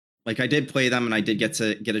like I did play them and I did get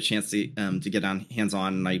a chance to get on hands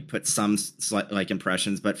on, and I put some like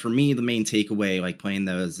impressions. But for me, the main takeaway like playing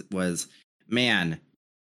those was, man,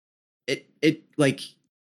 it like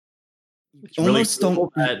it's almost really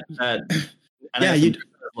don't that yeah, you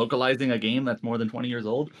localizing a game that's more than 20 years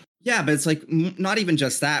old. Yeah, but it's like not even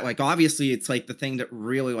just that. Like obviously it's like the thing that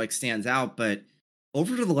really like stands out, but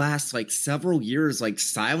over the last like several years, like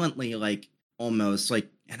silently, like almost like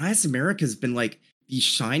NIS America has been like the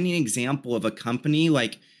shining example of a company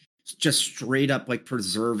like just straight up like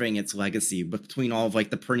preserving its legacy between all of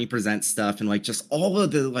like the Perny Present stuff and like just all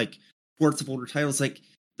of the like ports of older titles. Like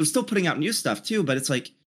they're still putting out new stuff too, but it's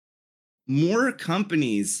like more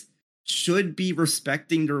companies should be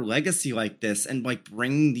respecting their legacy like this and like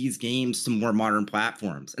bring these games to more modern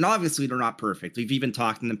platforms. And obviously they're not perfect. We've even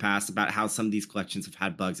talked in the past about how some of these collections have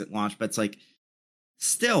had bugs at launch, but it's like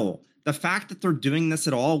still the fact that they're doing this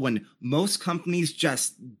at all when most companies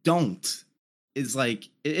just don't is like,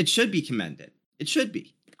 it should be commended. It should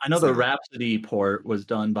be. I know the Rhapsody port was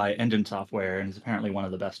done by Engine Software and is apparently one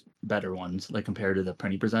of the better ones, like compared to the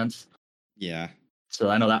Penny Presents. Yeah. So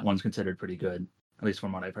I know that one's considered pretty good, at least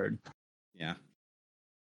from what I've heard. Yeah.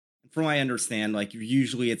 From what I understand, like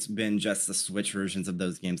usually it's been just the Switch versions of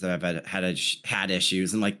those games that have had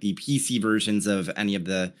issues, and like the PC versions of any of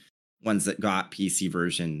the ones that got PC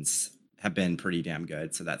versions have been pretty damn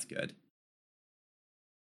good. So that's good.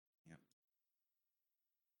 Yeah.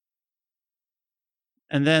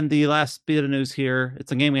 And then the last bit of news here,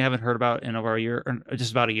 it's a game we haven't heard about in over a year, or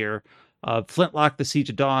just about a year. Flintlock: The Siege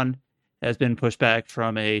of Dawn has been pushed back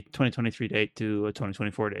from a 2023 date to a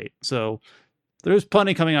 2024 date. So there's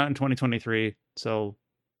plenty coming out in 2023. So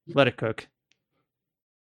let it cook.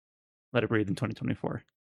 Let it breathe in 2024.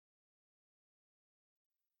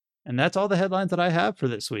 And that's all the headlines that I have for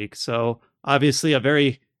this week. So obviously a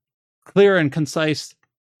very clear and concise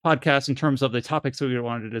podcast in terms of the topics that we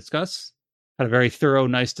wanted to discuss. Had a very thorough,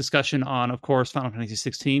 nice discussion on, of course, Final Fantasy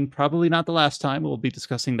XVI. Probably not the last time we'll be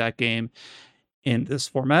discussing that game in this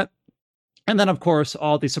format. And then, of course,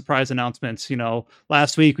 all the surprise announcements. You know,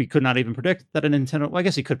 last week we could not even predict that a Nintendo... Well, I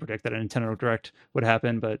guess you could predict that a Nintendo Direct would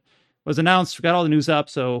happen, but it was announced. We got all the news up.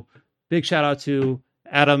 So big shout out to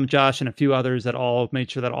Adam, Josh, and a few others that all made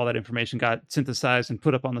sure that all that information got synthesized and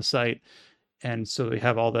put up on the site. And so we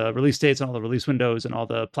have all the release dates and all the release windows and all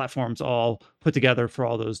the platforms all put together for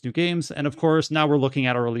all those new games. And of course, now we're looking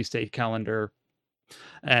at our release date calendar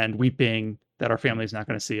and weeping that our family is not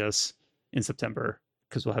going to see us in September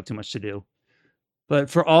because we'll have too much to do. But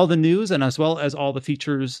for all the news and as well as all the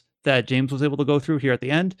features that James was able to go through here at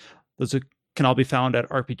the end, those can all be found at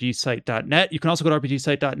rpgsite.net. You can also go to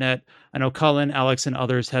rpgsite.net. I know Colin, Alex, and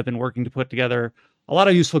others have been working to put together a lot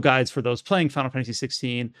of useful guides for those playing Final Fantasy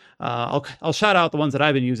 16. I'll shout out the ones that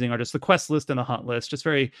I've been using are just the quest list and the hunt list. Just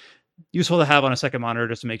very useful to have on a second monitor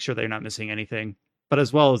just to make sure that you're not missing anything. But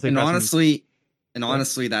as well as honestly,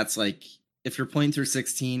 that's like, if you're playing through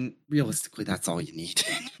 16, realistically, that's all you need.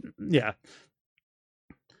 Yeah.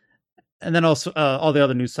 And then also all the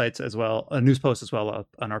other news sites as well, news posts as well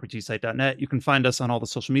on rpgsite.net. You can find us on all the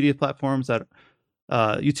social media platforms that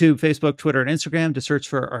YouTube, Facebook, Twitter, and Instagram to search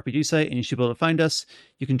for RPG Site, and you should be able to find us.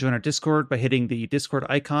 You can join our Discord by hitting the Discord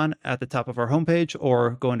icon at the top of our homepage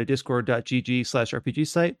or going to discord.gg/RPG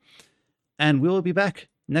Site. And we will be back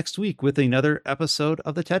next week with another episode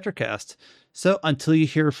of the Tetracast. So until you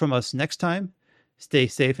hear from us next time, stay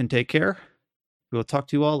safe and take care. We will talk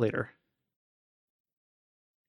to you all later.